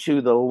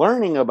into the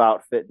learning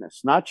about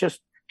fitness, not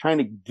just trying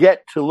to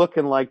get to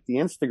looking like the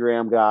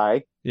Instagram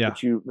guy. Yeah.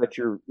 That's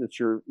your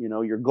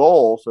your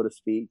goal, so to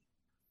speak,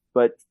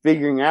 but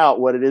figuring out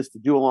what it is to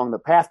do along the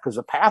path, because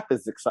the path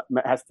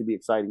has to be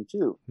exciting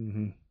too.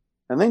 Mm-hmm.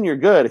 And then you're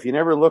good. If you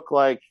never look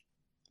like,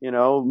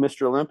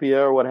 Mr.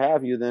 Olympia or what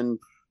have you, then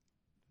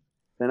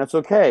it's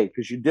okay,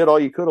 because you did all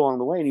you could along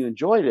the way and you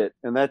enjoyed it.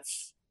 And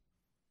that's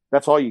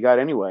all you got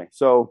anyway.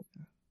 So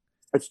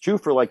it's true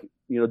for like,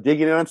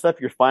 digging in on stuff.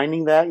 You're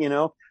finding that,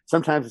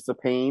 sometimes it's a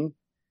pain,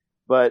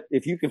 but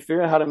if you can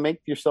figure out how to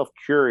make yourself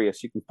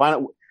curious, you can find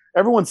out.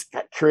 Everyone's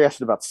got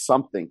curiosity about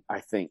something, I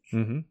think,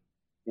 and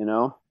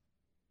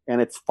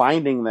it's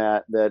finding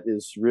that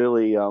is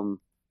really,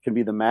 can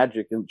be the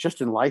magic, and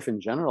just in life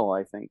in general,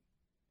 I think,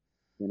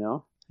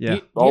 yeah,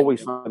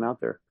 always something out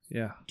there.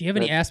 Yeah. Do you have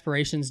any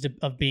aspirations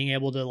of being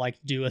able to like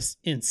do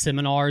in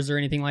seminars or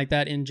anything like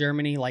that in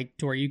Germany, like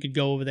to where you could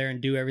go over there and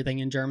do everything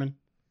in German?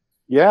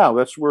 Yeah,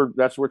 that's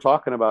what we're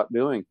talking about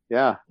doing.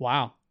 Yeah.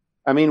 Wow.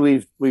 I mean,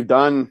 we've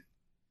done,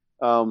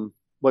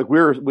 like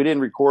we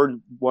didn't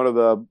record, one of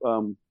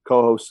the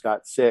co-hosts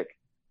got sick,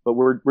 but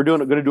we're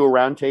going to do a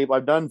round table.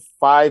 I've done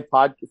 4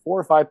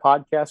 or 5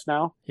 podcasts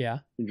now. Yeah.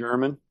 In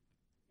German,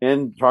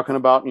 and talking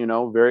about,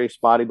 various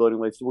bodybuilding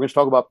weights. We're going to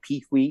talk about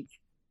peak week.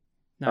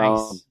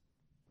 Nice.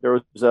 There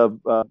was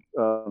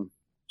a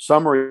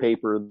summary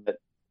paper that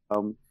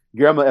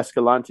Guillermo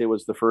Escalante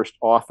was the first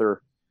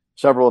author.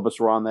 Several of us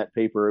were on that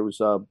paper. It was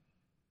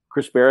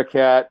Chris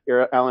Barakat,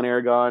 Alan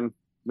Aragon.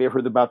 We have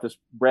heard about this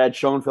Brad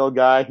Schoenfeld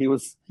guy. He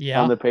was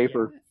on the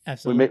paper. Yeah,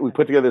 absolutely. We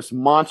put together this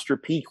monster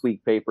peak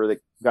week paper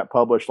that got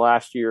published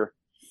last year.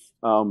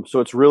 So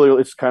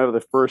it's kind of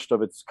the first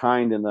of its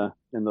kind in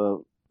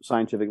the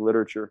scientific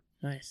literature.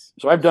 Nice.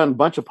 So I've done a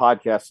bunch of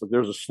podcasts. There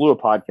was a slew of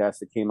podcasts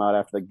that came out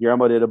after that.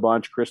 Guillermo did a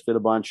bunch, Chris did a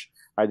bunch,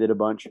 I did a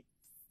bunch.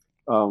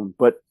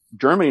 But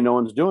Germany, no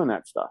one's doing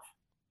that stuff.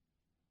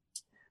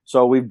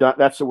 So we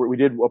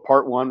did a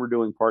part 1. We're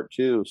doing part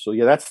 2. So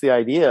yeah, that's the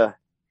idea,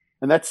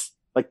 and that's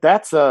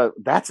a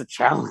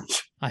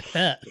challenge. I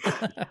bet.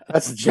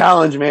 That's a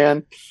challenge,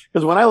 man.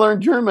 Because when I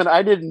learned German,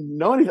 I didn't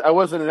know anything. I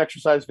wasn't an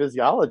exercise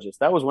physiologist.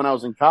 That was when I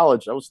was in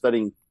college. I was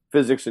studying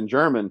physics and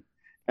German,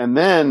 and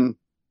then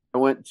I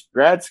went to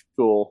grad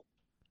school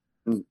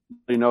and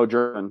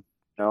German,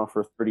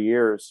 for 30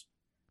 years.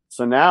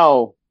 So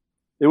now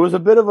it was a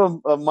bit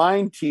of a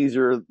mind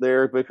teaser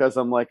there, because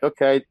I'm like,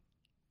 okay,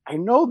 I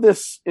know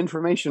this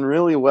information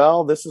really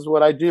well. This is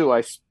what I do.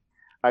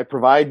 I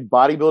provide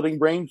bodybuilding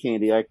brain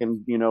candy. I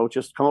can,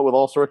 just come up with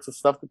all sorts of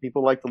stuff that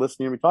people like to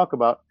listen to me talk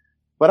about.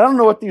 But I don't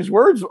know what these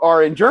words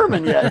are in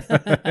German yet.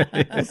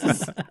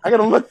 I got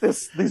to look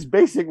these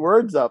basic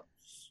words up,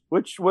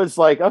 which was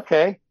like,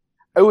 okay.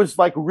 It was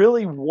like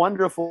really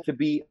wonderful to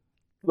be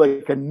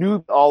like a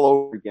noob all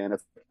over again.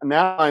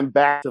 Now I'm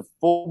back to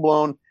full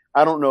blown.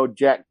 I don't know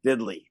Jack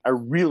Diddley. I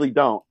really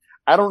don't.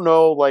 I don't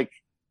know like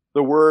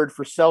the word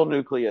for cell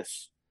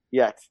nucleus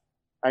yet.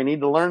 I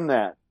need to learn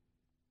that,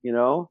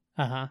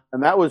 Uh-huh.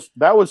 And that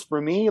was for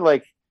me,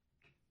 like,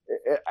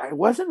 it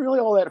wasn't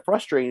really all that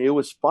frustrating. It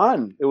was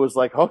fun. It was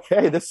like,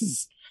 okay, this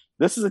is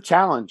a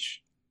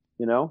challenge,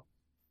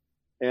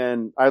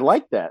 and I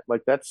like that.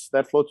 Like that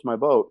floats my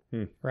boat.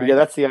 Right. Yeah,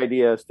 that's the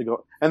idea, is to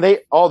go. And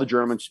all the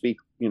Germans speak,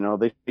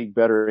 they speak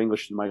better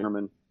English than my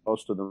German,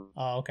 most of them.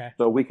 Oh, okay.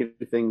 So we can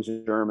do things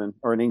in German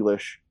or in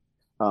English,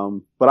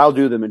 but I'll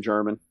do them in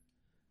German.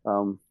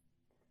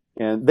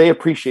 And they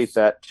appreciate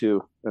that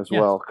too, as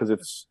well, because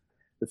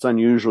it's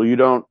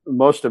unusual.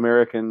 Most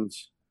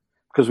Americans,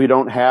 because we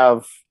don't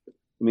have,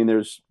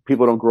 there's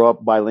people don't grow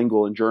up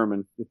bilingual in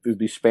German. It would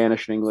be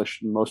Spanish and English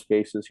in most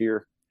cases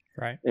here.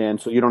 Right. And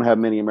so you don't have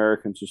many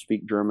Americans who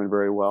speak German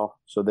very well.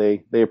 So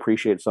they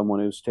appreciate someone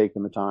who's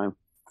taken the time.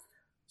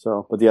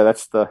 So, but yeah,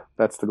 that's the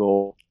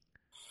goal.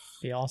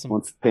 Be awesome.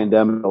 Once the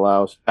pandemic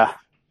allows. Yeah,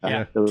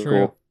 that was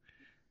true. cool.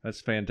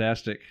 That's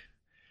fantastic.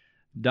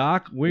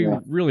 Doc, we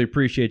really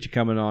appreciate you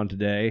coming on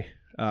today.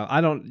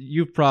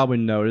 You've probably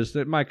noticed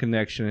that my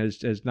connection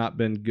has not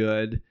been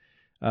good.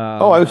 It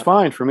was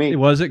fine for me.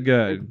 Was it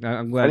good?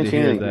 I'm glad to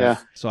hear that. Yeah.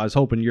 So I was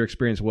hoping your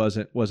experience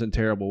wasn't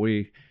terrible.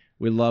 We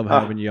love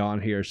having you on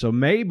here. So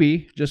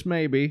maybe, just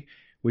maybe,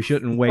 we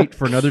shouldn't wait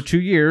for another 2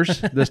 years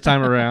this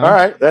time around. All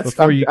right,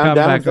 before you come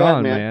back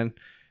on, man.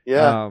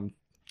 Yeah.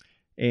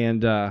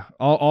 And I'll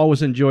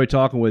always enjoy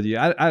talking with you.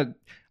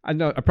 I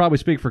know I probably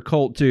speak for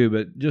Colt too,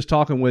 but just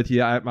talking with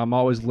you, I'm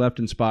always left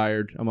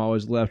inspired. I'm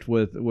always left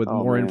with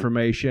more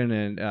information,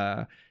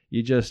 and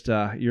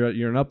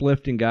you're an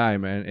uplifting guy,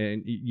 man,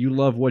 and you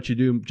love what you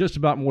do just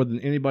about more than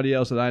anybody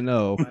else that I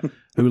know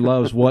who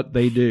loves what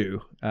they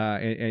do.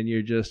 And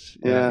you're just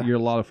you're a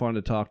lot of fun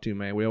to talk to,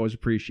 man. We always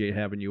appreciate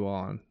having you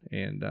on,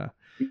 and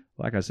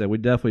like I said, we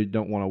definitely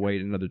don't want to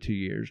wait another 2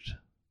 years.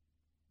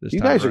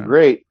 You guys are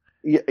great.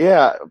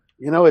 Yeah,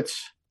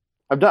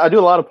 I do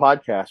a lot of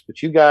podcasts,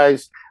 but you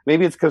guys,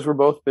 maybe it's because we're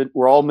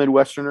all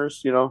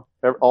Midwesterners,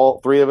 all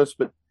 3 of us,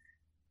 but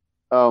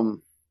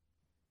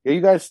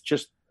you guys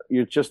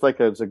you're just like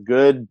it's a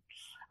good.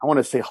 I want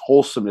to say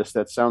wholesomeness.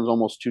 That sounds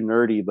almost too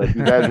nerdy, but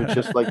you guys are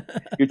just like,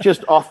 you're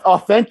just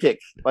authentic,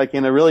 like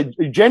in a really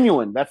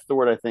genuine. That's the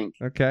word I think.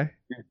 Okay.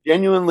 You're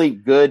genuinely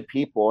good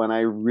people. And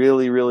I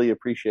really, really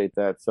appreciate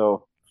that.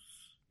 So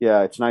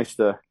yeah, it's nice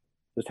to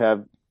just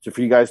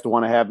for you guys to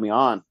want to have me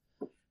on,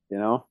 you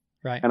know?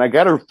 Right. And I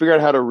got to figure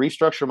out how to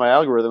restructure my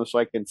algorithm so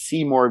I can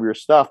see more of your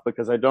stuff,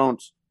 because I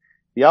don't.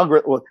 The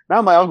algorithm. Well,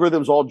 now my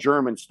algorithm's all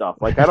German stuff.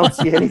 Like I don't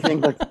see anything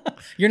like.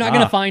 You're not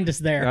going to find us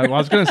there. I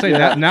was going to say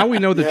that. Now we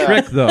know the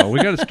trick, though.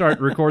 We got to start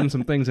recording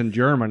some things in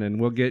German, and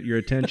we'll get your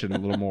attention a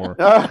little more.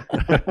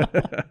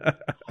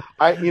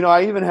 I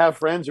even have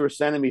friends who are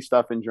sending me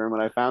stuff in German.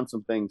 I found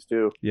some things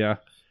too. Yeah.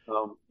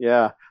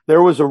 Yeah.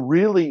 There was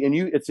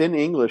it's in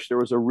English. There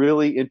was a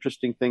really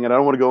interesting thing, and I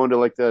don't want to go into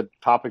like the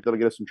topic that'll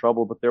get us in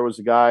trouble, but there was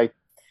a guy,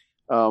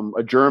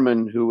 a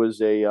German who was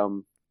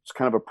was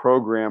kind of a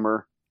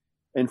programmer,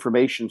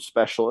 information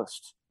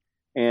specialist,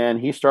 and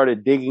he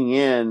started digging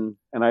in,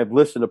 and I've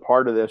listened to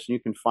part of this, and you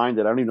can find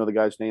it. I don't even know the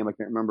guy's name. I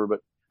can't remember, but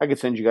I could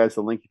send you guys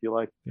the link if you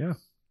like. Yeah.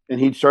 And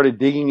he started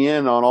digging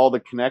in on all the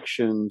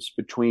connections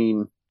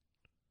between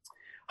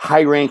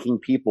high-ranking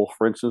people,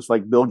 for instance,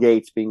 like Bill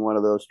Gates being one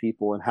of those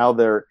people, and how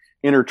they're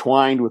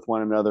intertwined with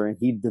one another. And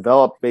he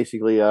developed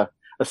basically a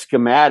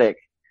schematic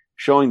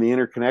showing the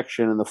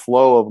interconnection and the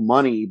flow of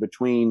money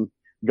between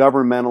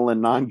governmental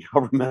and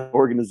non-governmental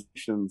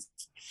organizations.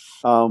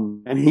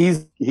 And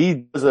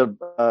he does a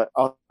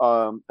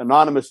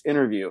anonymous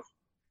interview.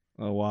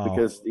 Oh, wow.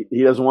 Because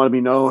he doesn't want to be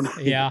known.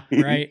 Yeah,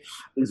 right.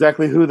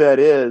 Exactly who that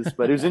is.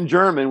 But it was in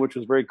German, which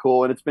was very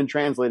cool. And it's been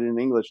translated in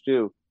English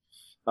too.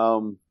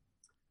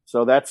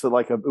 So that's it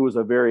was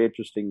a very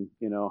interesting,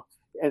 and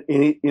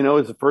he,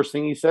 it's the first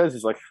thing he says.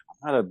 He's like,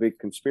 I'm not a big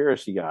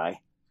conspiracy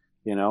guy.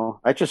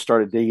 I just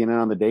started digging in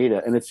on the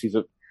data, and it's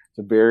a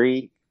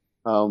very,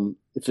 in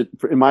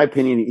my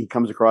opinion, he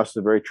comes across as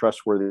a very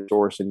trustworthy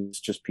source, and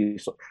it's just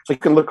peaceful. So you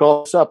can look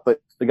all this up,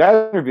 but the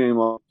guy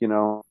interviewing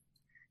him,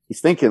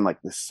 he's thinking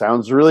like, this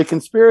sounds really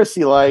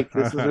conspiracy-like.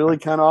 This is really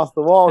kind of off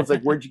the wall. It's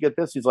like, where'd you get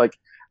this? He's like,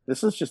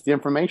 this is just the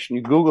information.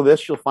 You Google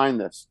this, you'll find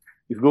this.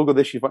 You Google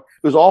this, it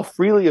was all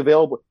freely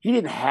available. He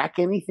didn't hack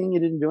anything. He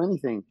didn't do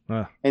anything.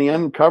 And he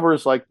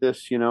uncovers like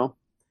this, this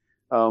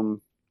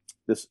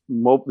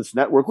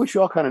network, which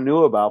you all kind of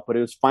knew about, but it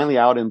was finally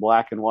out in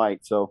black and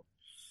white. So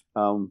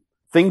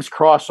things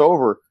cross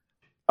over.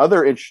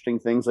 Other interesting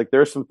things, like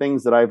there's some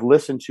things that I've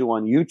listened to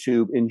on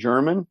YouTube in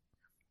German,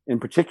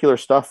 in particular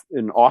stuff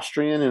in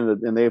Austrian,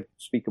 and they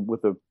speak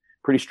with a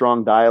pretty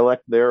strong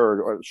dialect there,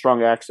 or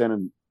strong accent.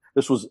 And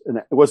this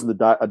it wasn't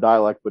a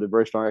dialect, but a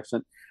very strong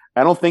accent.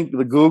 I don't think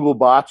the Google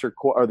bots or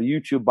the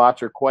YouTube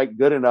bots are quite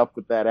good enough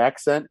with that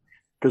accent,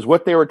 because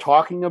what they were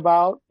talking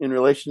about in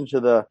relation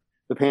to the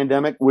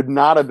pandemic would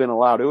not have been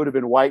allowed. It would have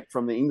been wiped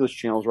from the English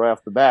channels right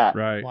off the bat.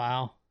 Right.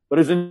 Wow. But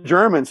it's in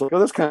German, so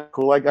that's kind of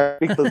cool. Like I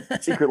speak the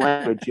secret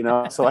language,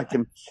 so I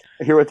can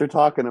hear what they're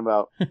talking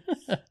about.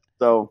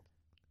 So,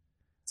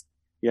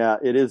 yeah,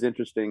 it is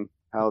interesting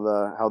how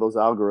those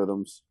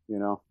algorithms,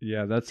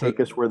 take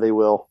us where they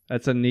will.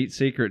 That's a neat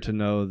secret to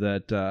know,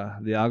 that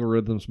the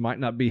algorithms might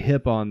not be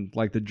hip on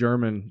like the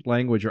German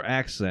language or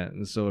accent,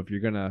 and so if you're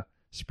gonna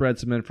spread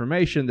some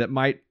information that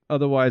might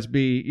otherwise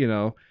be,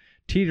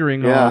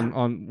 teetering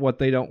on what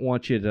they don't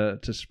want you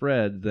to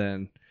spread,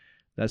 then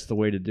that's the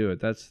way to do it.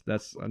 That's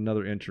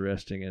another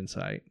interesting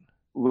insight.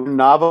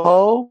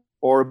 Navajo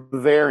or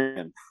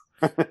Bavarian?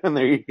 And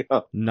there you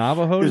go.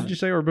 Navajo, did you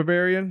say, or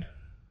Bavarian?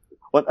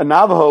 Well, a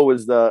Navajo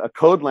was a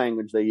code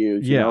language they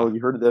use. You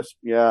heard of this?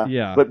 Yeah.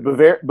 Yeah. But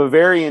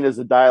Bavarian is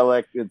a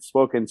dialect that's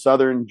spoken in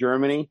southern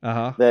Germany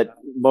that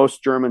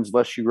most Germans,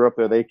 unless you grew up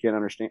there, they can't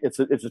understand. It's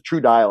a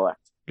true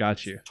dialect.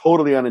 Got you.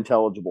 Totally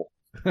unintelligible.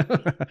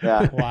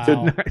 Yeah.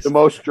 Wow. To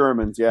most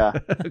Germans, yeah.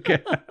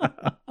 Okay.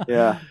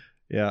 Yeah.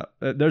 Yeah.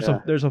 There's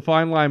a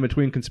fine line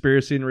between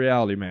conspiracy and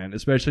reality, man,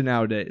 especially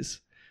nowadays.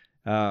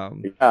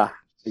 Yeah,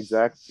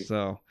 exactly.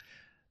 So,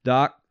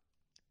 Doc,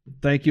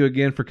 thank you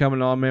again for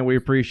coming on, man. We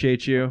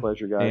appreciate you.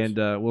 Pleasure, guys.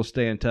 And we'll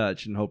stay in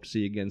touch and hope to see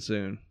you again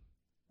soon.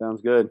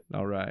 Sounds good.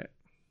 All right.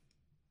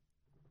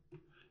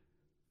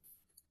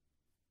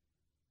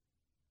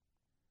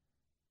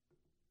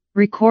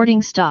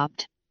 Recording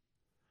stopped.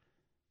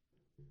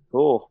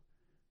 Cool.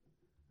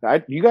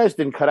 You guys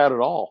didn't cut out at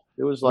all.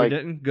 It was like, we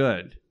didn't?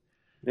 Good.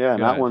 Yeah,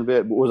 Good. Not one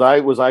bit.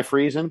 Was I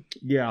freezing?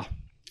 Yeah.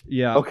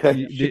 Yeah.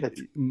 Okay.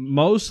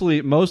 Mostly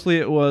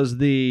it was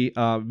the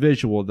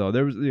visual, though.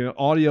 There was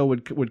audio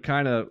would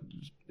kind of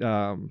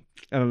I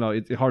don't know.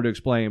 It's hard to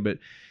explain, but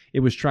it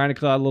was trying to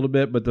cloud a little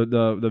bit. But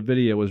the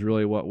video was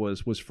really what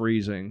was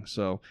freezing.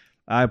 So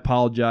I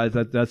apologize.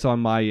 That's on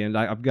my end.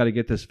 I've got to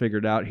get this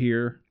figured out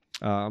here.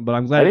 But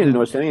I'm glad I didn't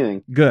notice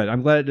anything. Good.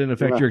 I'm glad it didn't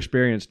affect your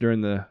experience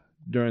during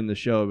the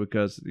show,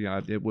 because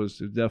it was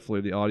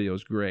definitely, the audio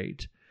is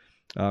great.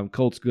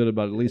 Colt's good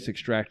about at least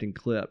extracting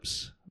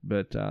clips.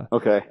 But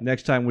okay,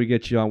 next time we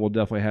get you on, we'll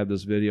definitely have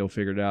this video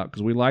figured out,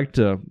 because we like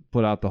to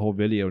put out the whole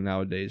video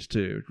nowadays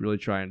too. Really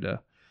trying to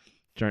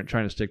trying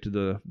to stick to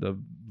the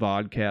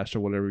vodcast or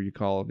whatever you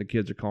call it. The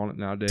kids are calling it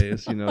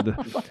nowadays. You know, the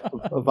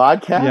a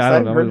vodcast. Yeah, I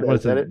don't know. Heard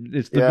What's that. it?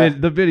 It's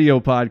the video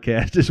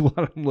podcast is what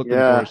I'm looking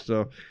for.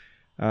 So,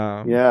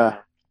 yeah.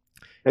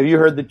 Have you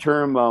heard the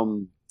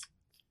term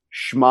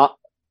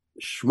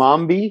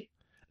schmombi?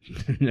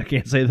 I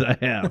can't say that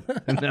I have.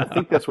 No. I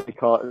think that's what we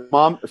call it.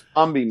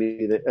 Schmombi,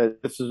 maybe.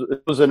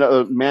 It was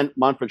a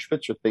Manfred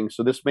Spitzer thing.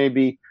 So this may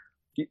be,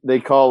 they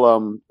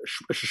call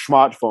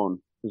smartphone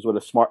is what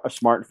a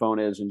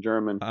smartphone is in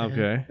German.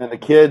 Okay. And the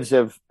kids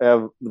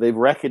they've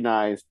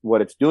recognized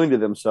what it's doing to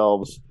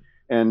themselves,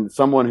 and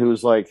someone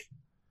who's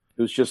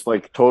just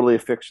like totally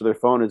affixed to their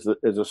phone is a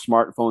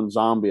smartphone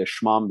zombie, a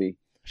schmombi.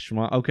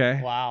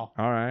 Okay. Wow.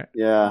 All right.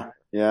 Yeah.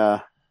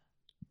 Well,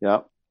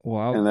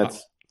 and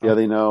that's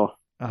they know.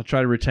 I'll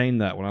try to retain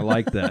that one. I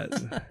like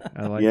that.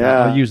 I like Yeah.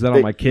 that. I'll use that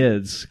on my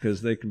kids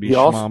because they can be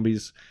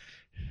schmombies.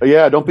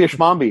 Yeah, don't be a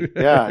schmombi.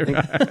 Yeah, I think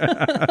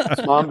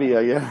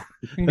schmombi. Yeah.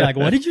 You can be like,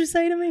 "What did you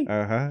say to me?"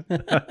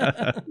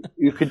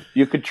 You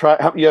could try.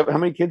 How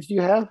many kids do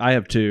you have? I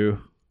have 2.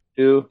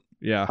 2.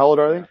 Yeah. How old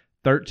are they?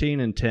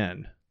 13 and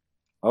 10.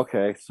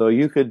 Okay, so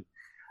you could.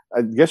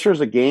 I guess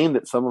there's a game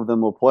that some of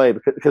them will play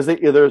because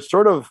they're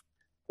sort of,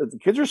 the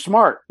kids are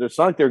smart. It's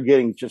not like they're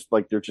getting just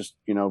like they're just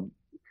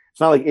it's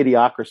not like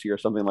Idiocracy or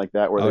something like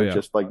that where they're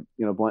just like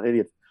blunt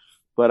idiots.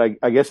 But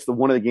I guess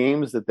one of the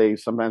games that they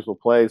sometimes will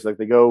play is like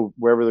they go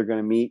wherever they're going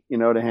to meet,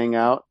 to hang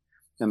out,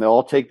 and they'll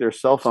all take their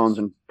cell phones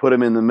and put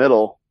them in the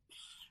middle,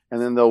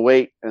 and then they'll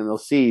wait and they'll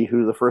see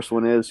who the first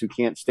one is who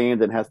can't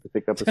stand it and has to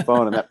pick up his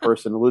phone, and that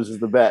person loses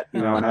the bet,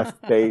 and has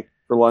to pay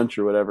for lunch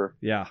or whatever.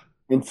 Yeah.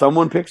 And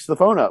someone picks the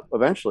phone up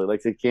eventually,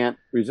 like they can't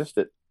resist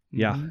it.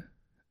 Yeah.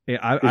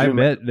 I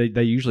bet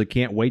they usually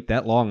can't wait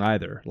that long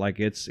either. Like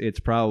it's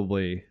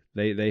probably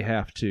they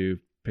have to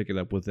pick it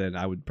up within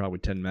probably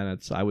 10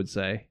 minutes, I would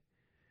say.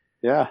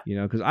 Yeah.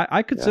 Because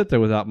I could sit there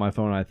without my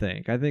phone, I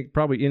think. I think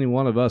probably any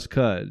one of us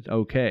could,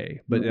 okay.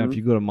 But if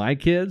you go to my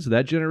kids,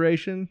 that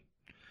generation,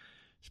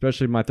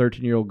 especially my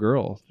 13-year-old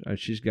girl,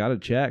 she's got to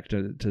check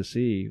to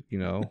see,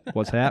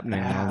 what's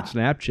happening on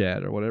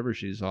Snapchat or whatever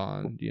she's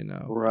on,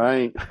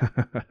 Right.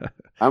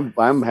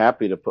 I'm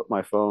happy to put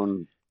my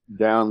phone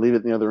down, leave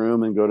it in the other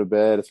room, and go to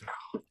bed. It's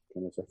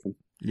goodness, I can.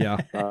 Yeah.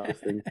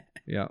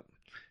 Yeah.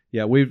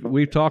 Yeah,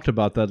 we've talked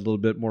about that a little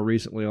bit more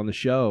recently on the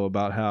show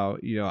about how,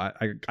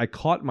 I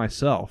caught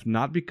myself,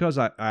 not because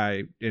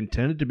I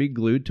intended to be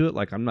glued to it.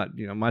 Like I'm not,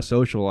 my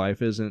social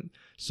life isn't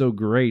so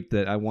great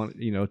that I want,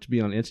 to be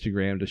on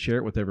Instagram to share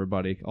it with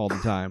everybody all the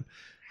time.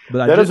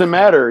 But that doesn't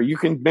matter. You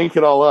can make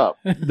it all up.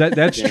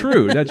 That's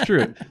true. That's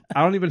true.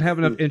 I don't even have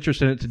enough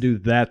interest in it to do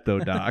that, though,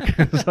 Doc.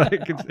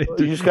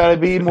 You just got to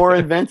be more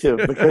inventive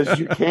because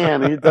you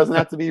can. It doesn't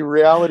have to be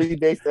reality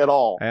based at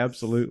all.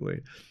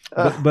 Absolutely.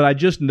 But I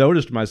just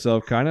noticed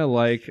myself kind of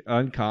like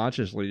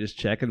unconsciously just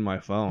checking my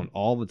phone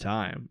all the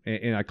time,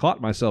 and I caught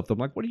myself. I'm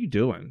like, "What are you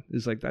doing?"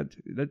 It's like that.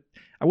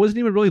 I wasn't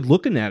even really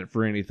looking at it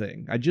for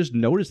anything. I just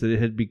noticed that it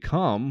had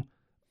become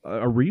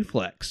a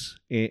reflex,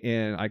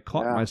 and I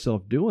caught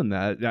myself doing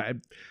that.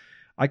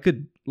 I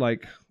could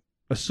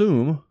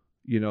assume,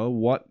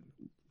 what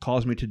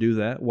caused me to do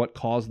that, what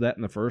caused that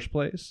in the first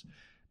place.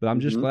 But I'm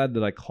just glad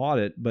that I caught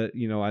it. But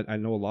I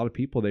know a lot of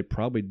people, they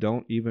probably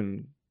don't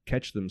even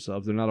catch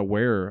themselves. They're not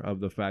aware of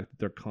the fact that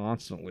they're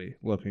constantly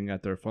looking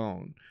at their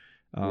phone.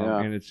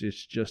 And it's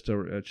just a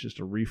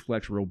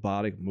reflex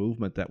robotic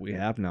movement that we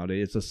have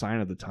nowadays. It's a sign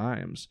of the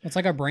times. It's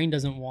like our brain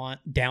doesn't want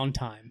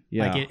downtime.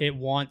 Yeah. Like it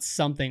wants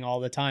something all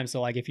the time.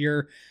 So like if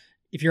you're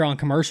on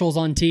commercials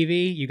on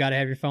TV, you got to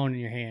have your phone in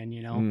your hand,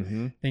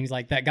 things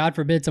like that. God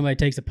forbid somebody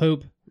takes a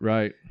poop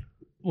right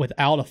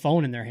without a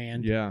phone in their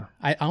hand. Yeah.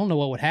 I don't know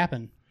what would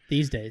happen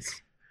these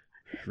days.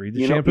 Read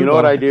the shampoo. You know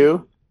what I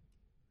do?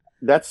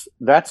 That's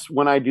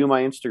when I do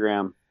my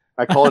Instagram.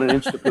 I call it an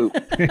Insta poop.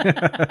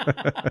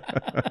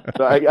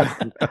 So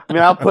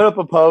I'll put up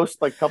a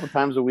post like a couple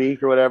times a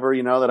week or whatever,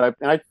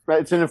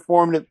 it's an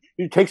informative.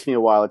 It takes me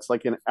a while. It's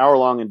like an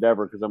hour-long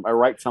endeavor because I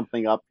write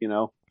something up,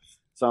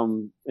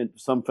 some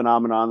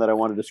phenomenon that I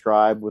want to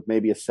describe with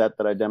maybe a set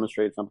that I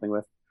demonstrate something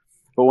with.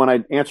 But when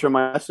I answer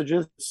my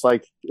messages,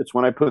 it's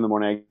when I put in the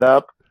morning. I get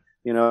up,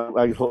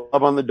 I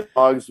love on the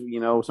dogs.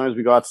 Sometimes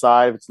we go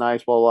outside if it's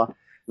nice, blah blah.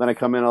 Then I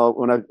come in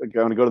when I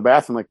go to the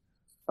bathroom. I'm like,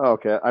 oh,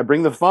 okay. I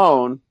bring the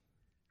phone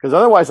because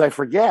otherwise I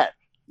forget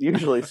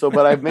usually. So,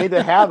 but I've made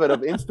the habit of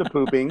Insta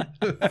pooping,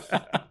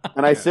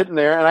 and I sit in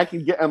there and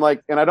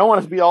and I don't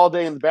want to be all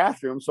day in the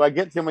bathroom, so I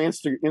get to my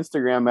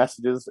Instagram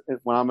messages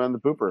when I'm in the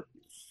pooper.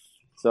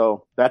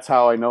 So that's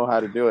how I know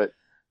how to do it.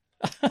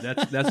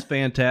 That's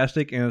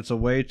fantastic, and it's a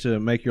way to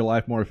make your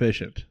life more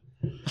efficient.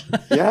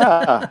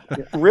 Yeah,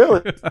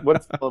 really, what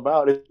it's all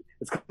about.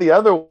 It's the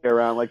other way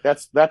around. Like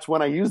that's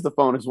when I use the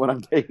phone is when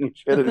I'm taking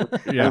shit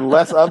and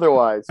less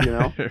otherwise,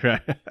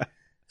 Right.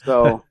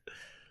 So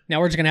now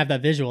we're just gonna have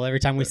that visual every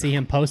time we see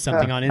him post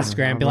something on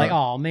Instagram. Be like,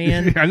 "Oh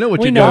man, I know what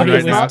we you're know doing he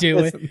right was now."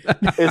 doing."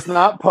 It's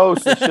not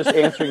posts. It's just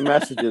answering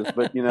messages.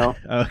 But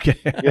okay.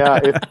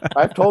 Yeah.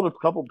 I've told a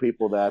couple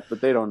people that,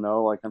 but they don't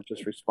know. Like I'm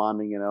just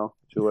responding,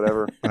 to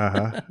whatever.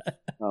 Uh-huh.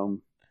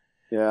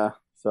 Yeah.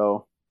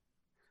 So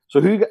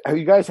who have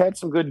you guys had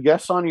some good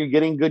guests on? You're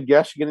getting good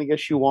guests. You're going to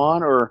get you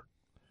on, or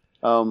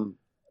do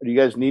you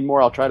guys need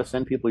more? I'll try to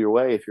send people your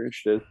way if you're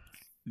interested.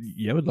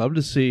 Yeah, we'd love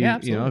to see. Yeah,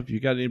 You know, if you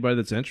got anybody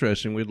that's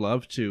interested, we'd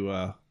love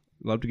to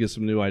get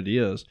some new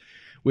ideas.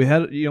 We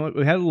had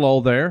a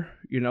lull there,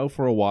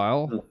 for a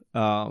while.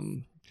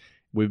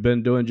 We've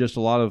been doing just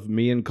a lot of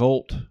me and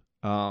Colt,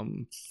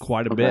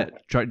 quite a bit,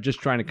 just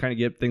trying to kind of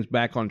get things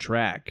back on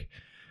track.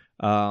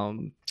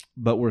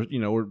 But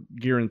we're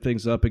gearing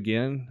things up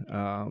again,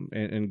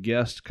 and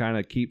guests kind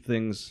of keep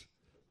things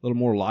a little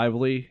more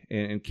lively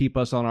and keep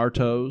us on our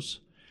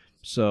toes.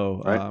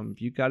 So if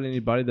you got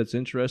anybody that's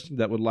interested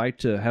that would like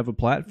to have a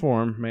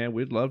platform, man,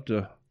 we'd love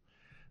to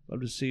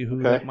see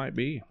who that might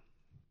be.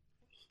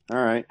 All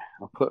right,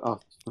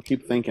 I'll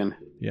keep thinking.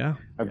 Yeah,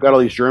 I've got all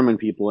these German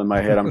people in my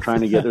head. I'm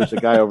trying to get. There's a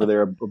guy over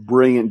there, a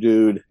brilliant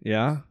dude.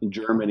 Yeah, in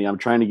Germany. I'm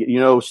trying to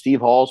get.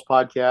 Steve Hall's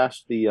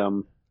podcast,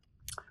 the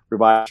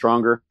Revive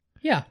Stronger.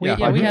 Yeah, we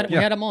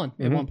had him on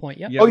at one point.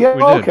 Yep. Yeah. Oh yeah.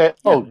 Okay.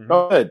 Yeah. Oh,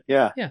 good.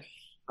 Yeah. Yeah.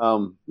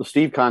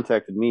 Steve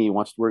contacted me.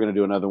 We're going to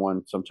do another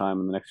one sometime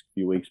in the next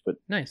few weeks. But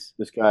nice.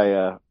 This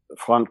guy,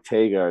 Frank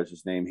Tager is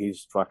his name.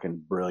 He's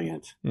fucking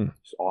brilliant.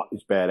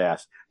 He's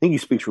badass. I think he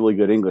speaks really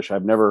good English.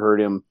 I've never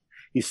heard him.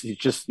 He's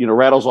just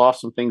rattles off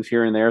some things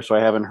here and there. So I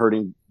haven't heard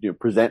him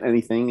present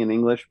anything in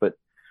English. But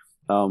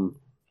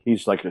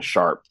he's like a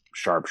sharp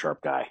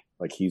guy.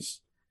 Like he's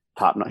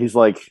top. He's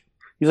like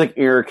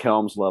Eric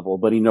Helms level,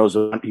 but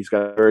he's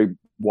got very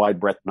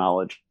wide breadth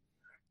knowledge.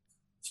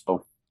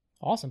 So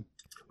awesome.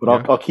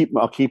 But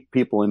I'll keep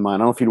people in mind. I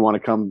don't know if he'd want to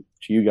come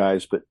to you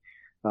guys, but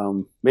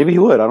maybe he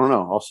would. I don't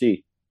know. I'll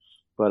see.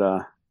 But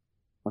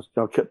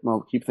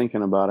I'll keep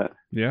thinking about it.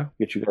 Yeah.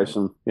 Get you guys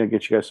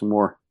some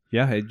more.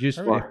 Yeah,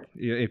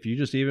 if you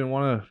just even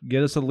want to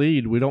get us a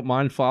lead, we don't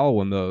mind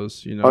following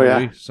those.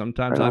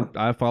 Sometimes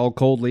I follow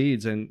cold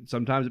leads, and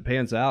sometimes it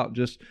pans out.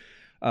 Just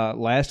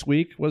last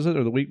week, was it,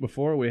 or the week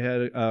before, we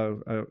had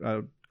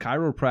a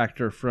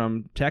chiropractor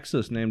from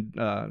Texas named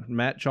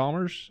Matt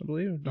Chalmers, I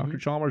believe. Dr.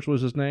 Chalmers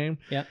was his name.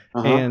 Yeah,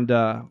 and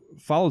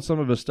followed some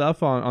of his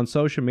stuff on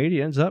social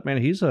media. Ends up,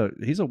 man, he's a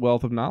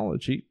wealth of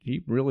knowledge.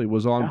 He really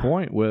was on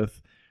point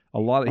with a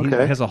lot of. He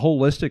has a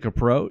holistic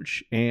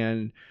approach,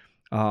 and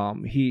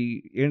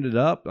he ended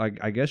up,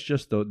 I guess,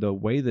 just the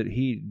way that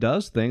he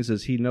does things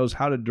is he knows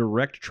how to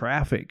direct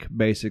traffic.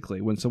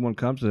 Basically, when someone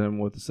comes to him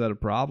with a set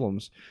of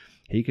problems,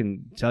 he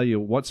can tell you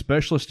what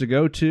specialist to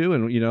go to,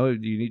 and you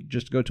need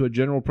just to go to a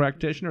general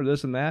practitioner,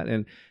 this and that.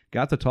 And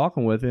got to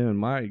talking with him, and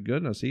my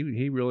goodness,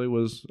 he really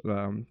was,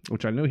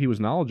 which I knew he was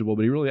knowledgeable,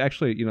 but he really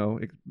actually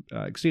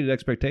exceeded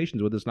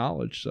expectations with his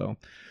knowledge. So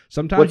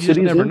sometimes you just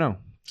never know.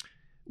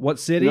 What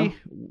city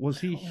was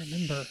he?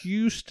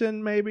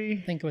 Houston, maybe.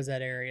 I think it was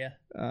that area.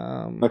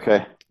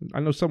 Okay. I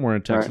know somewhere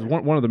in Texas,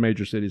 one of the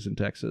major cities in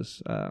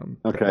Texas.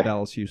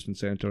 Dallas, Houston,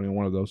 San Antonio,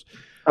 one of those.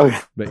 Okay.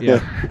 But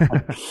yeah.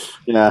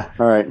 Yeah.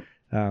 All right.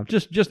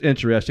 Just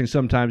interesting.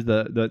 Sometimes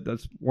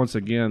that's once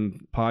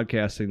again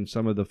podcasting.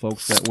 Some of the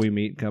folks that we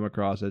meet and come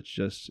across,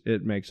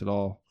 it makes it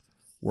all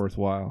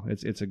worthwhile.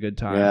 It's a good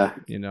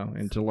time,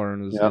 and to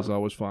learn is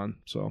always fun.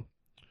 So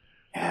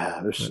yeah,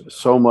 there's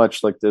so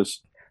much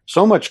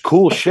so much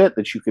cool shit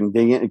that you can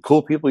dig in, and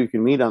cool people you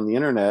can meet on the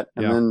internet,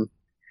 and then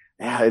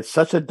it's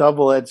such a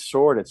double-edged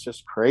sword. It's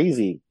just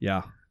crazy.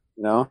 Yeah,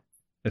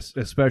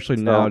 especially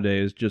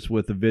nowadays, just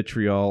with the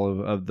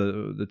vitriol of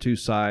the two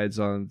sides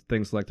on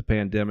things like the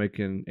pandemic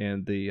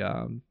and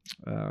the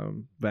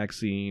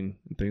vaccine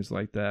and things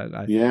like that.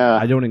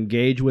 I don't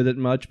engage with it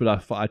much,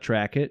 but I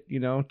track it,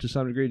 to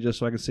some degree, just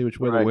so I can see which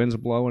way the wind's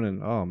blowing.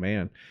 And oh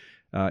man,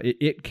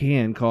 it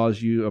can cause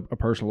you a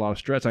person a lot of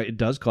stress. It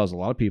does cause a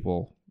lot of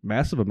people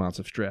massive amounts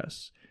of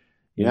stress.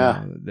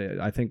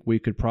 I think we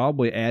could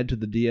probably add to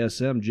the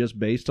DSM just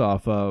based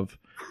off of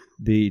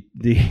the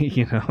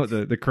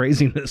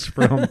craziness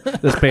from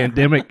this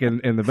pandemic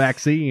and the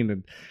vaccine,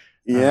 and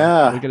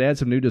we could add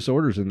some new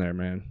disorders in there,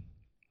 man.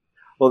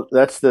 Well,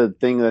 that's the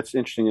thing that's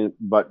interesting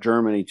about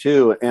Germany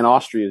too, and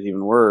Austria is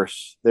even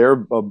worse.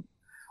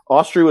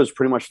 Austria was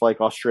pretty much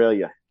like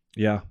Australia.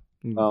 Yeah,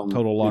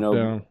 total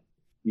lockdown.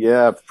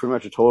 Pretty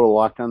much a total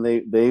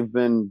lockdown. They've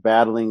been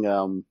battling.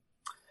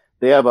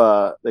 They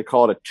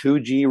call it a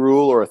 2G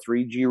rule or a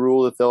 3G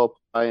rule that they'll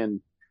apply,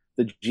 and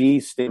the G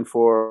stand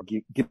for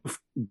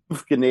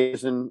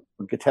genesen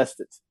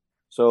getestet.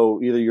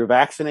 So either you're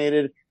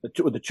vaccinated. The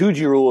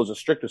 2G rule is the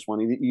strictest one.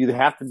 You either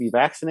have to be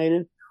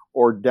vaccinated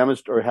or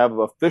demonstrate or have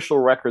an official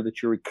record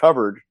that you're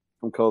recovered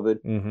from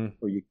COVID,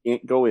 or you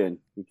can't go in.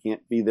 You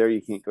can't be there.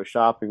 You can't go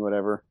shopping,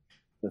 whatever.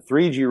 The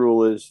 3G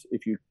rule is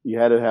if you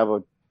had to have a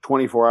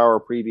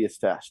 24-hour previous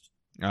test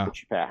that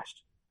you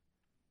passed.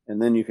 And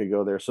then you could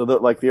go there. So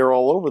that they're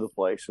all over the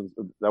place. And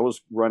that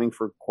was running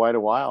for quite a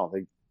while.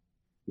 They're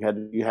ahead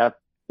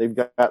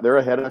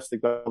of us.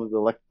 They've got the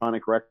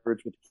electronic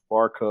records with the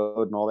QR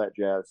code and all that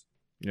jazz.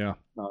 Yeah.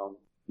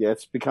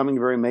 It's becoming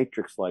very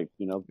Matrix-like,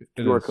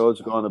 QR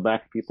codes go on the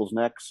back of people's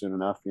necks soon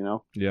enough,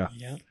 Yeah.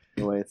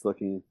 The way it's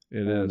looking.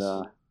 It is.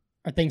 Are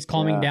things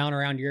calming down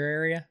around your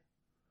area?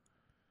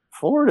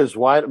 Florida's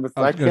wide.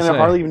 I can't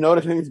hardly even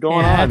notice anything's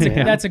going on.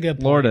 That's a good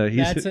point. Florida.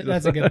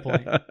 That's a good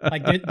point.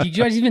 Like, did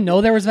you guys even know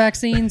there was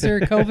vaccines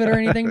or COVID or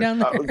anything down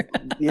there?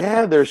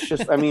 Yeah, there's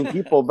just,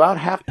 about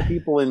half the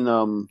people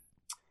in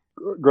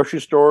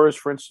grocery stores,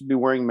 for instance, be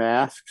wearing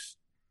masks.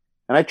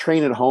 And I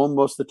train at home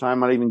most of the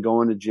time, not even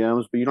going to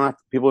gyms, but you don't have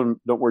to, people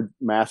don't wear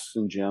masks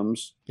in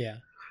gyms. Yeah.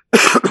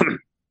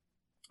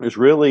 There's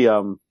really,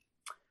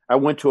 I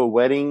went to a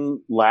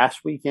wedding last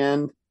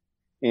weekend,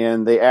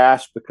 and they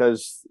asked,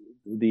 because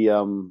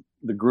the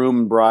groom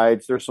and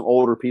brides, there's some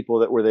older people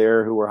that were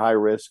there who were high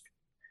risk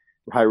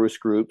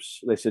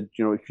groups. They said,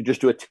 you could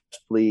just do a test,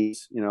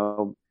 please.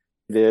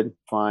 Did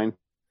fine.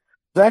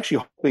 I was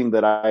actually hoping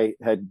that I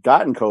had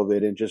gotten COVID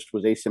and just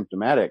was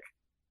asymptomatic.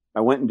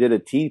 I went and did a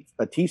T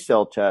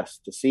cell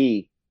test to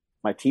see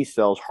my T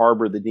cells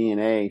harbor the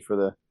DNA for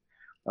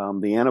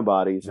the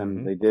antibodies,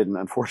 and they didn't.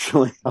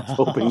 Unfortunately, I was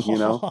hoping,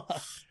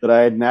 that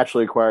I had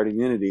naturally acquired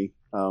immunity.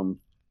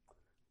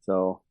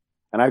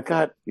 And I've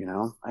got,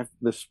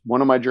 this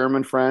one of my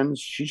German friends,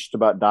 she just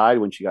about died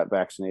when she got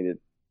vaccinated.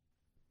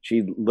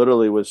 She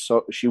literally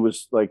she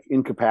was like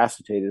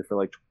incapacitated for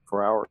like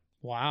 24 hours.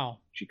 Wow.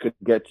 She couldn't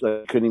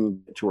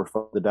even get to her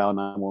phone to dial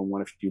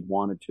 911 if she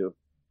wanted to.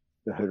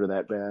 It hit her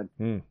that bad.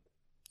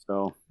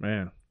 So,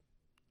 man.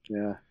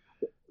 Yeah.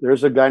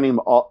 There's a guy named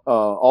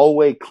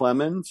Alway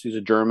Clemens. He's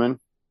a German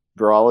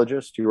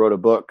virologist. He wrote a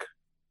book.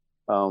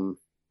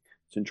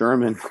 It's in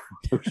German.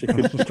 It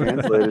was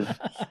translated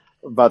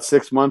about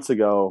 6 months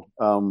ago.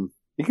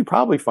 You could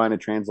probably find a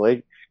translation.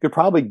 You could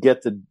probably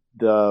get the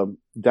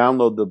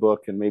download the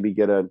book and maybe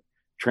get a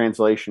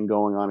translation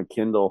going on a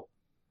Kindle.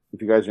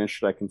 If you guys are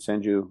interested, I can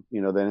send you,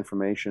 that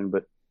information.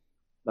 But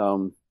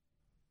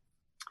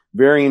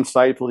very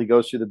insightful. He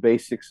goes through the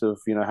basics of,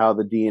 how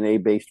the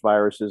DNA-based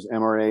viruses,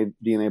 mRNA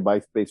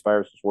DNA-based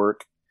viruses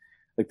work.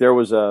 Like there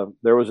was an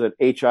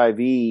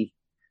HIV,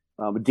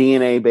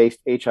 DNA-based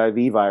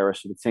HIV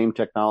virus with the same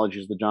technology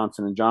as the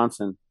Johnson &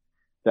 Johnson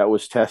that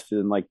was tested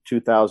in like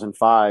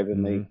 2005.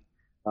 And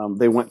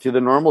they went through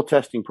the normal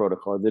testing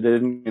protocol. They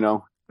didn't,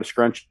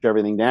 scrunch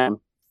everything down.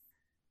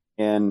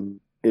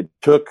 And it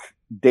took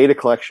data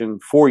collection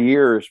 4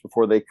 years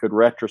before they could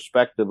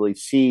retrospectively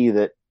see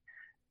that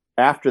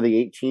after the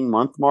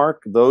 18-month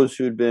mark, those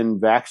who'd been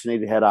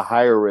vaccinated had a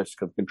higher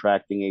risk of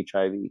contracting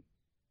HIV.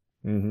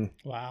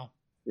 Wow.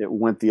 It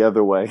went the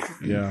other way.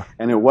 Yeah.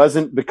 And it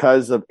wasn't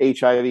because of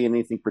HIV and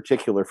anything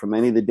particular from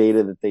any of the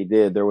data that they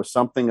did. There was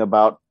something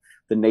about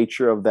the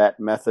nature of that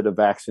method of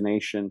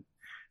vaccination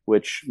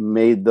which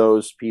made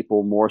those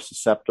people more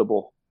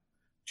susceptible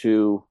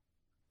to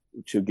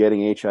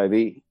getting HIV.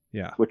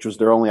 Yeah. Which was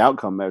their only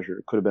outcome measure.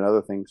 It could have been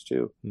other things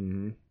too.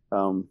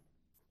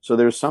 So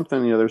there's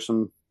something, there's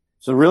some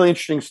really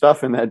interesting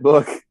stuff in that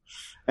book,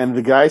 and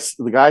the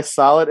guy's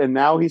solid, and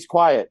now he's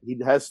quiet. He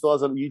still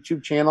has a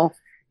YouTube channel.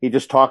 He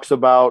just talks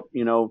about,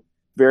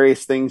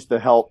 various things to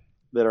help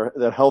that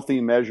are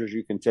healthy measures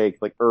you can take,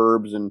 like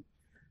herbs and,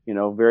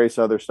 various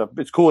other stuff.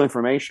 It's cool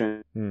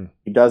information.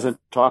 He doesn't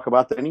talk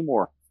about that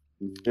anymore.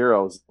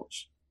 Zeros.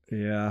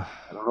 Yeah.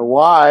 I don't know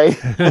why.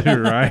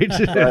 Right.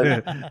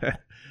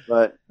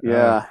 But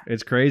yeah,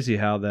 it's crazy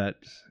how that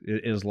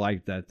is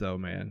like that, though,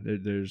 man.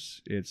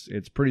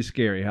 It's pretty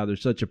scary how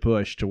there's such a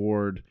push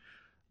toward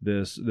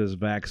this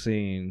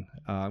vaccine.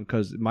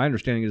 Because my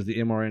understanding is the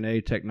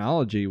mRNA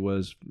technology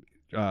was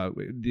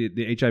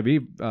the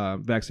HIV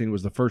vaccine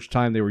was the first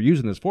time they were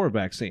using this for a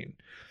vaccine.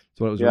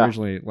 So it was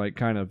originally like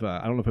kind of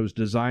I don't know if it was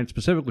designed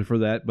specifically for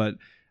that, but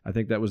I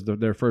think that was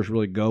their first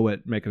really go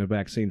at making a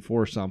vaccine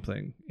for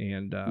something.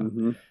 And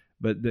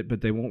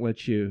but they won't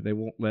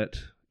let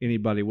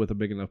anybody with a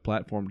big enough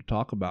platform to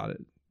talk about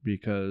it,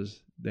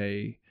 because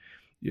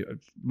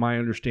my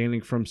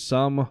understanding from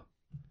some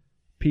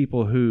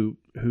people who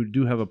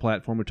do have a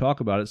platform to talk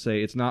about it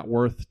say it's not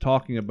worth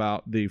talking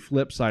about the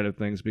flip side of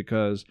things,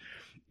 because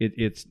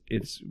it's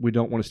we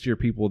don't want to steer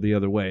people the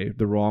other way,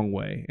 the wrong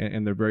way,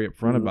 and they're very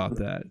upfront about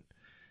that.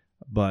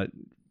 But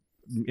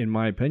in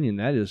my opinion,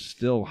 that is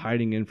still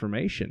hiding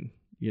information.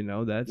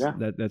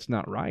 That's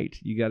not right.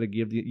 You got to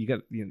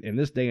in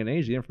this day and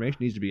age, the information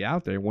needs to be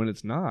out there. When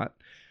it's not,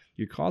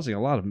 you're causing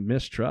a lot of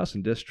mistrust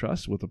and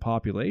distrust with the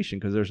population,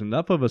 because there's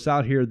enough of us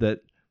out here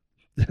that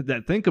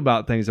think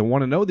about things and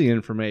want to know the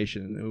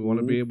information, and we want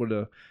to be able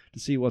to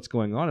see what's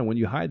going on. And when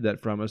you hide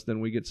that from us, then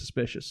we get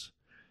suspicious.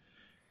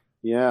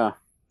 Yeah.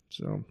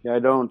 So yeah, I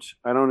don't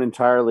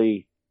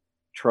entirely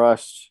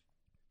trust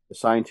the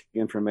scientific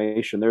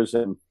information. There's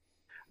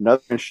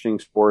another interesting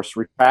source,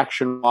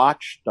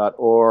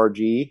 retractionwatch.org.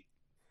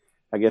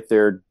 I get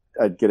a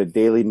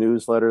daily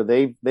newsletter.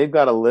 They've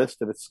got a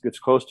list of it's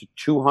close to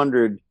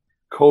 200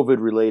 COVID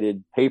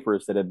related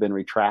papers that have been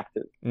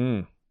retracted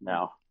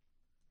now.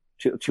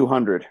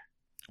 200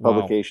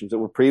 publications that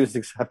were previously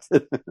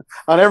accepted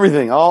on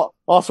everything, all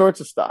sorts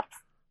of stuff,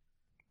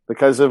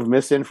 because of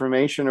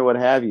misinformation or what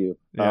have you.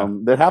 Yeah.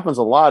 That happens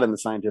a lot in the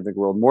scientific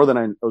world, more than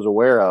I was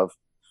aware of.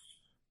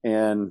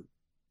 And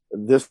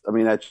that's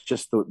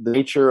just the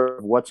nature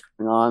of what's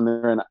going on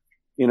there. And,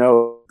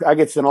 I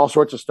get sent all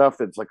sorts of stuff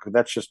that's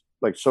just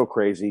like so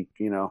crazy,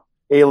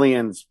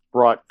 aliens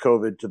brought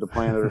COVID to the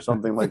planet or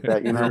something like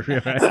that.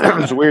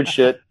 It's weird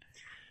shit.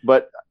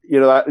 But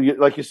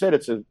like you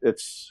said,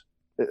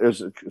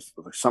 there's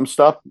some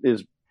stuff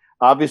is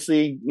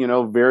obviously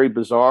very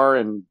bizarre,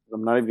 and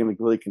I'm not even going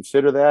to really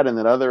consider that. And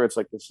then it's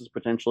like, this is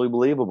potentially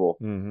believable.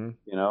 Who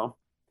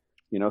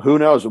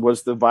knows?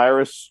 Was the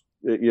virus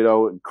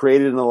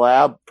created in the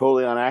lab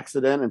totally on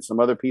accident, and some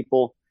other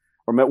people,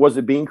 or was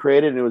it being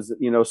created and it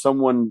was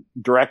someone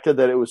directed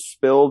that it was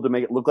spilled to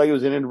make it look like it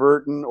was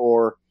inadvertent,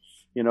 or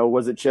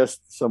was it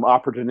just some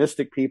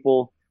opportunistic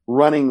people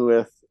running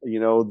with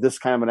this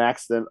kind of an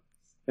accident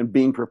and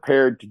being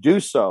prepared to do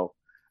so?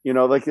 You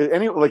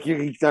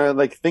can kind of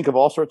like think of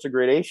all sorts of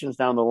gradations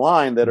down the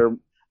line that are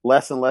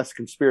less and less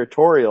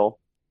conspiratorial,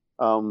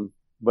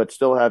 but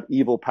still have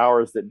evil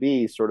powers that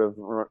be sort of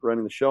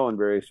running the show in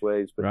various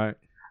ways. But right.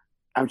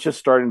 I'm just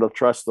starting to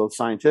trust the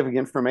scientific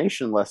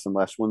information less and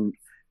less when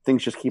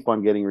things just keep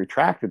on getting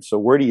retracted. So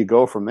where do you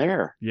go from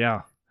there?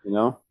 Yeah.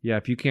 Yeah,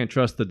 if you can't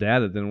trust the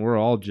data, then we're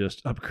all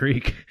just up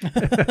creek.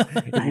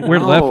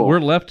 We're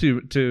left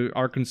to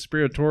our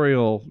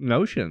conspiratorial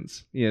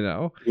notions,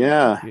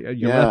 Yeah.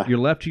 You're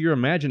left to your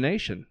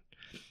imagination.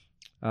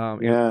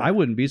 I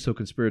wouldn't be so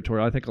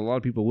conspiratorial. I think a lot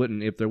of people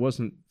wouldn't if there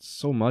wasn't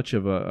so much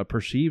of a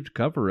perceived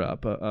cover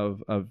up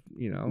of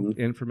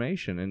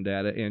information and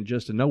data, and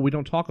just no, we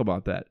don't talk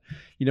about that.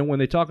 When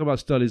they talk about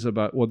studies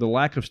about the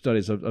lack of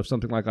studies of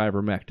something like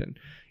ivermectin,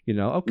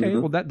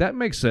 well that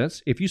makes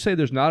sense. If you say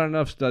there's not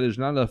enough studies,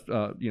 not enough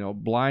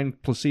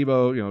blind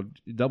placebo,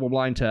 double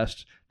blind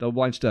tests, double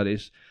blind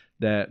studies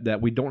that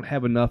we don't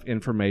have enough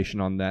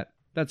information on that,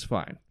 that's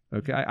fine.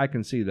 Okay, I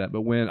can see that.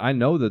 But when I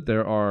know that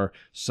there are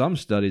some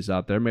studies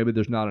out there, maybe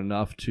there's not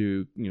enough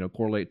to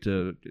correlate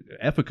to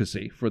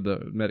efficacy for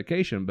the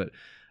medication, but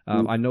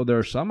I know there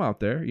are some out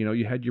there.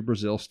 You had your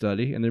Brazil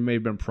study, and there may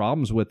have been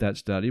problems with that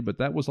study, but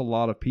that was a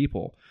lot of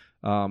people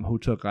who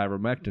took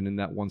ivermectin in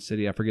that one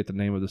city. I forget the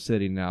name of the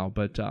city now,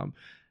 but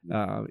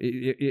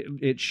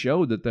it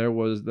showed that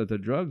the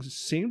drugs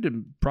seemed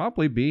to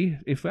probably be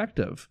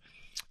effective.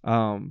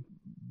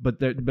 But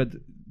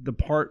the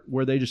part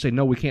where they just say,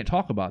 no, we can't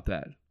talk about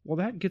that. Well,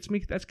 that gets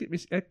me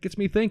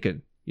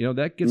thinking.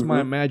 That gets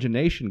my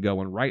imagination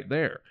going right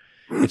there.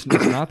 It's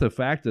not the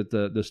fact that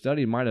the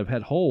study might have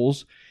had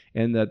holes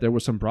and that there were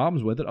some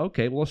problems with it.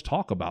 Okay, well, let's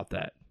talk about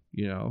that.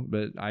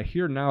 But I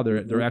hear now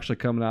they're actually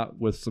coming out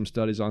with some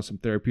studies on some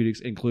therapeutics,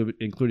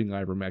 including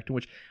ivermectin,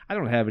 which I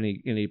don't have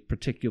any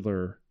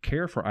particular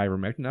care for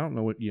ivermectin. I don't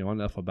know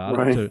enough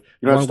about it.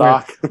 You don't have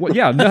stock?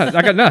 None.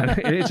 I got none.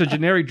 It's a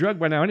generic drug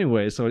by now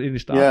anyway, so any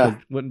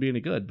stock wouldn't be any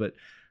good. But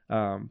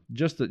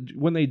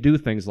when they do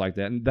things like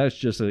that, and that's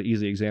just an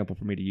easy example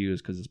for me to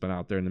use because it's been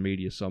out there in the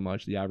media so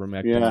much, the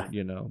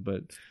ivermectin,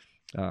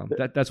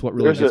 but that's what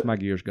really gets my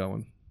gears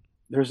going.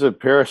 There's a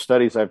pair of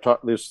studies I've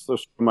talked. Those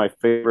are my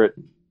favorite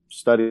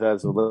studies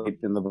as a late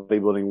in the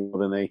bodybuilding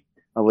world, and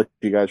I'll let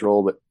you guys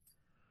roll. But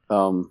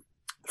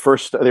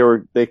first,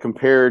 they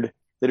compared.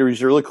 They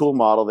did a really cool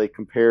model. They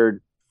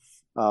compared,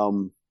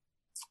 2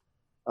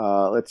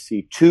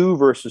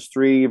 versus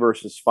 3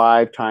 versus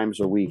 5 times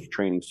a week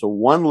training. So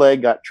one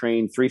leg got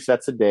trained 3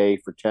 sets a day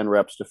for 10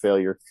 reps to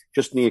failure,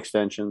 just knee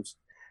extensions.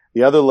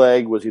 The other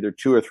leg was either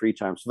 2 or 3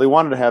 times. So they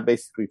wanted to have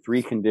basically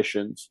 3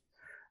 conditions,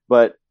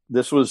 but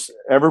this was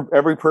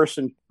every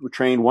person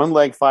trained one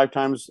leg 5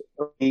 times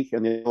a week,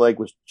 and the other leg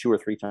was 2 or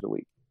 3 times a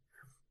week.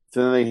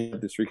 So then they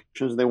had these 3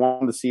 conditions. They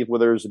wanted to see if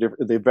whether there's a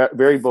difference. They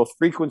varied both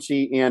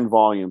frequency and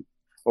volume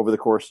over the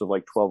course of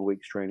like 12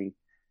 weeks training,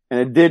 and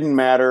it didn't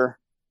matter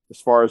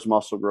as far as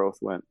muscle growth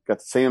went. Got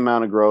the same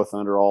amount of growth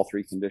under all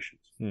 3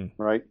 conditions,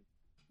 right?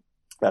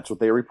 That's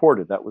what they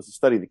reported. That was the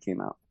study that came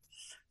out.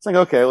 It's like,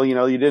 okay, well,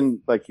 you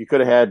didn't, you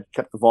could have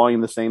kept the volume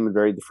the same and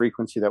varied the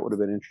frequency. That would have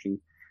been interesting.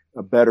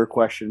 A better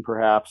question,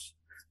 perhaps,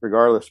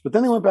 regardless. But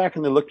then they went back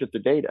and they looked at the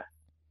data.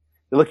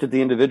 They looked at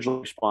the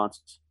individual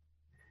responses,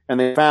 and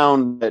they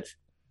found that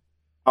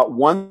about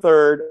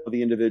 1/3 of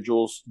the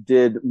individuals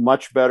did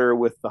much better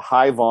with the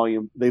high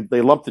volume.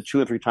 They lumped the 2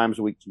 and 3 times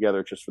a week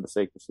together just for the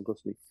sake of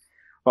simplicity.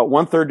 About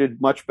 1/3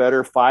 did much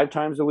better 5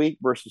 times a week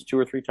versus 2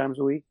 or 3 times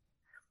a week.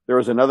 There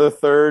was another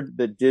third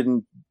that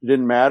didn't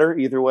matter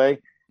either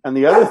way, and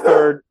the other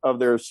third of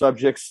their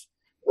subjects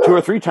 2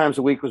 or 3 times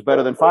a week was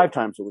better than 5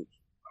 times a week.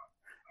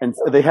 And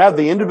they have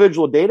the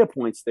individual data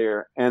points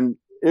there, and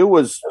there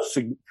was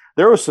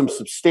some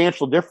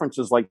substantial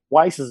differences, like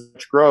twice as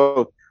much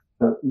growth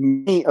in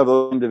many of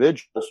those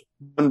individuals,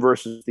 one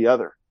versus the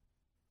other.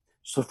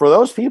 So for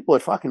those people,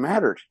 it fucking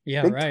mattered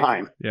big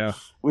time. Yeah,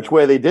 which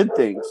way they did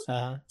things.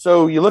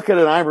 So you look at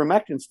an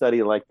ivermectin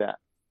study like that,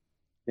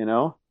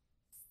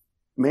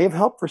 may have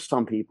helped for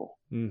some people.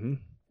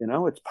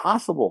 It's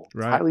possible.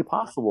 It's highly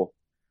possible.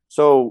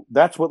 So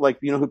that's what,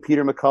 who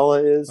Peter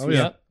McCullough is. Oh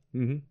yeah.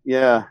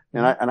 Yeah,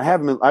 and I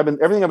haven't been.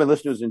 Everything I've been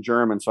listening to is in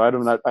German, so I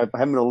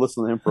haven't been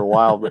listening to him for a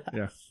while. But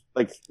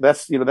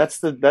that's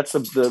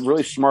the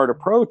really smart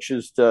approach,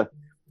 is to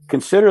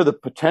consider the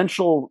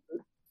potential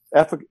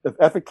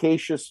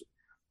efficacious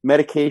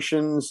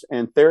medications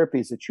and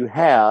therapies that you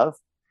have,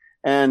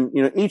 And,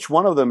 each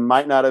one of them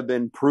might not have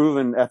been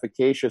proven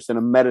efficacious in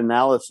a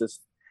meta-analysis,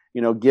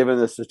 given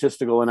the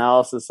statistical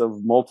analysis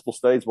of multiple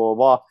studies, blah,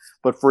 blah, blah.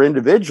 But for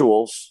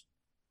individuals,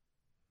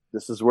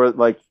 this is where,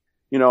 like,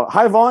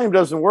 high volume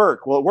doesn't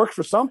work. Well, it works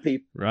for some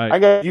people. Right. I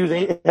got to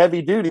use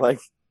heavy duty. Like,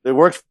 it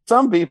works for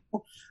some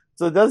people.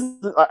 So it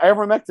doesn't,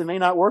 ivermectin may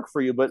not work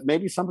for you, but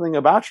maybe something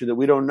about you that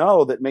we don't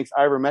know that makes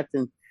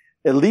ivermectin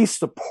at least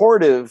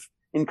supportive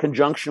in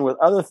conjunction with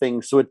other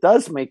things. So it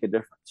does make a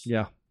difference.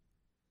 Yeah.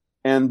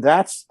 And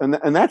that's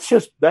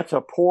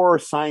a poor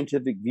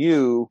scientific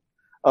view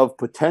of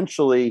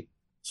potentially.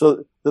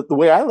 So the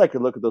way I like to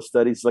look at those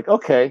studies is like,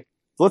 okay,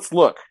 let's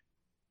look.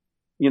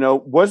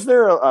 Was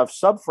there a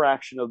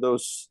subfraction of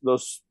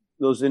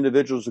those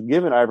individuals who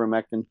given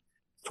ivermectin,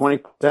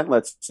 20%,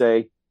 let's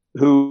say,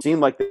 who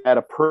seemed like they had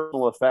a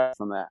personal effect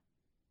from that?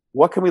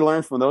 What can we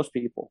learn from those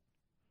people?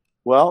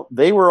 Well,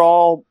 they were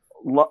all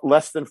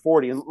less than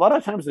 40. And a lot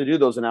of times they do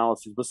those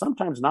analyses, but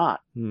sometimes not.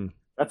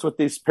 That's what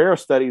these para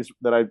studies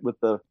with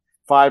the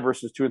 5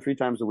 versus 2 and 3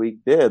 times a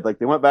week did. Like,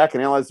 they went back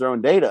and analyzed their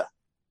own data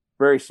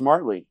very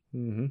smartly.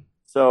 Mm-hmm.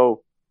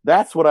 So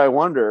that's what I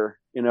wonder,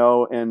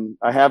 and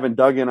I haven't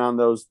dug in on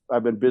those.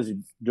 I've been busy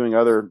digging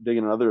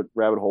in other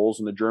rabbit holes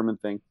in the German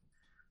thing.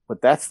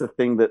 But that's the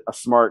thing that a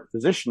smart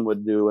physician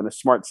would do and a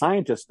smart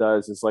scientist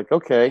does, is like,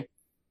 okay,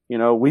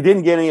 we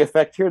didn't get any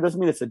effect here. It doesn't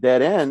mean it's a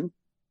dead end.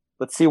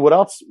 Let's see what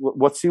else.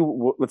 Let's dig a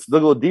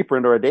little deeper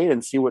into our data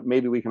and see what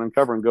maybe we can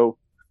uncover and go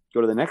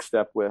to the next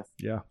step with.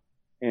 Yeah.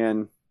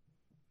 And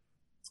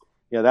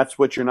yeah, that's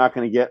what you're not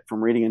going to get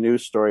from reading a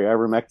news story.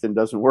 Ivermectin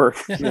doesn't work.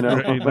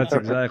 That's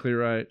exactly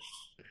right.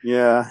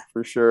 Yeah,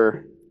 for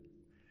sure.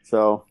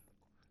 So,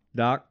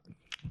 Doc,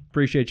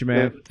 appreciate you,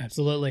 man. Yeah.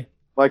 Absolutely.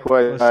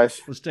 Likewise,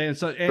 guys. Let's stay in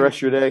touch. The rest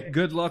of your day.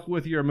 Good luck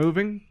with your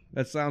moving.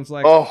 That sounds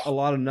like a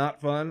lot of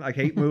not fun. I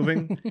hate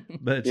moving,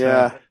 but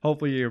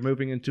hopefully you're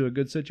moving into a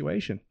good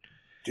situation.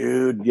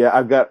 Dude, yeah,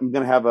 I'm going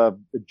to have a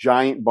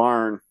giant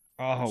barn,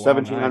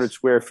 1,700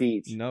 square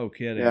feet. No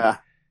kidding. Yeah.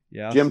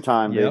 Gym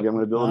time, baby. I'm going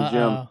to build a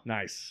gym.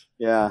 Nice.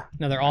 Yeah.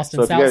 Another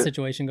Austin South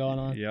situation going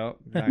on. Yep.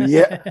 Nice.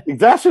 Yeah.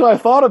 Exactly what I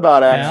thought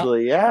about,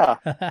 actually. Yeah.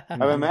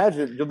 I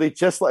imagine it'll be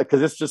just like,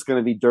 because it's just going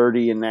to be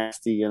dirty and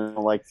nasty,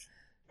 like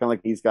kind of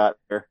like he's got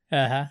there.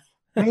 Uh-huh.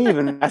 I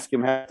even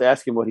have to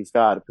ask him what he's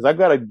got, because I've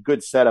got a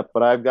good setup,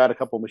 but I've got a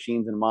couple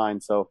machines in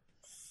mind. So,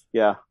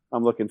 yeah,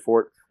 I'm looking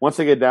for it. Once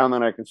I get down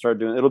there, I can start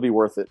doing it. It'll be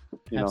worth it.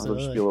 It'll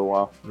just be a little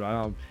while. Right.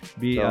 I'll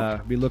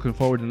be looking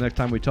forward to the next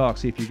time we talk.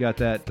 See if you got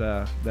that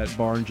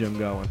barn gym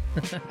going.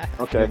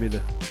 Okay.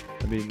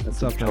 That's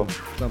something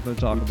to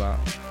talk about.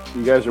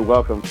 You guys are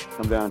welcome.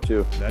 Come down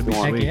too. That'd be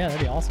sweet. Yeah,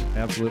 that'd be awesome.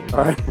 Absolutely.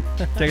 All right.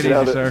 Take it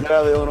easy, sir. Get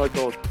out of the Illinois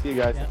cold. See you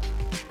guys. Yeah.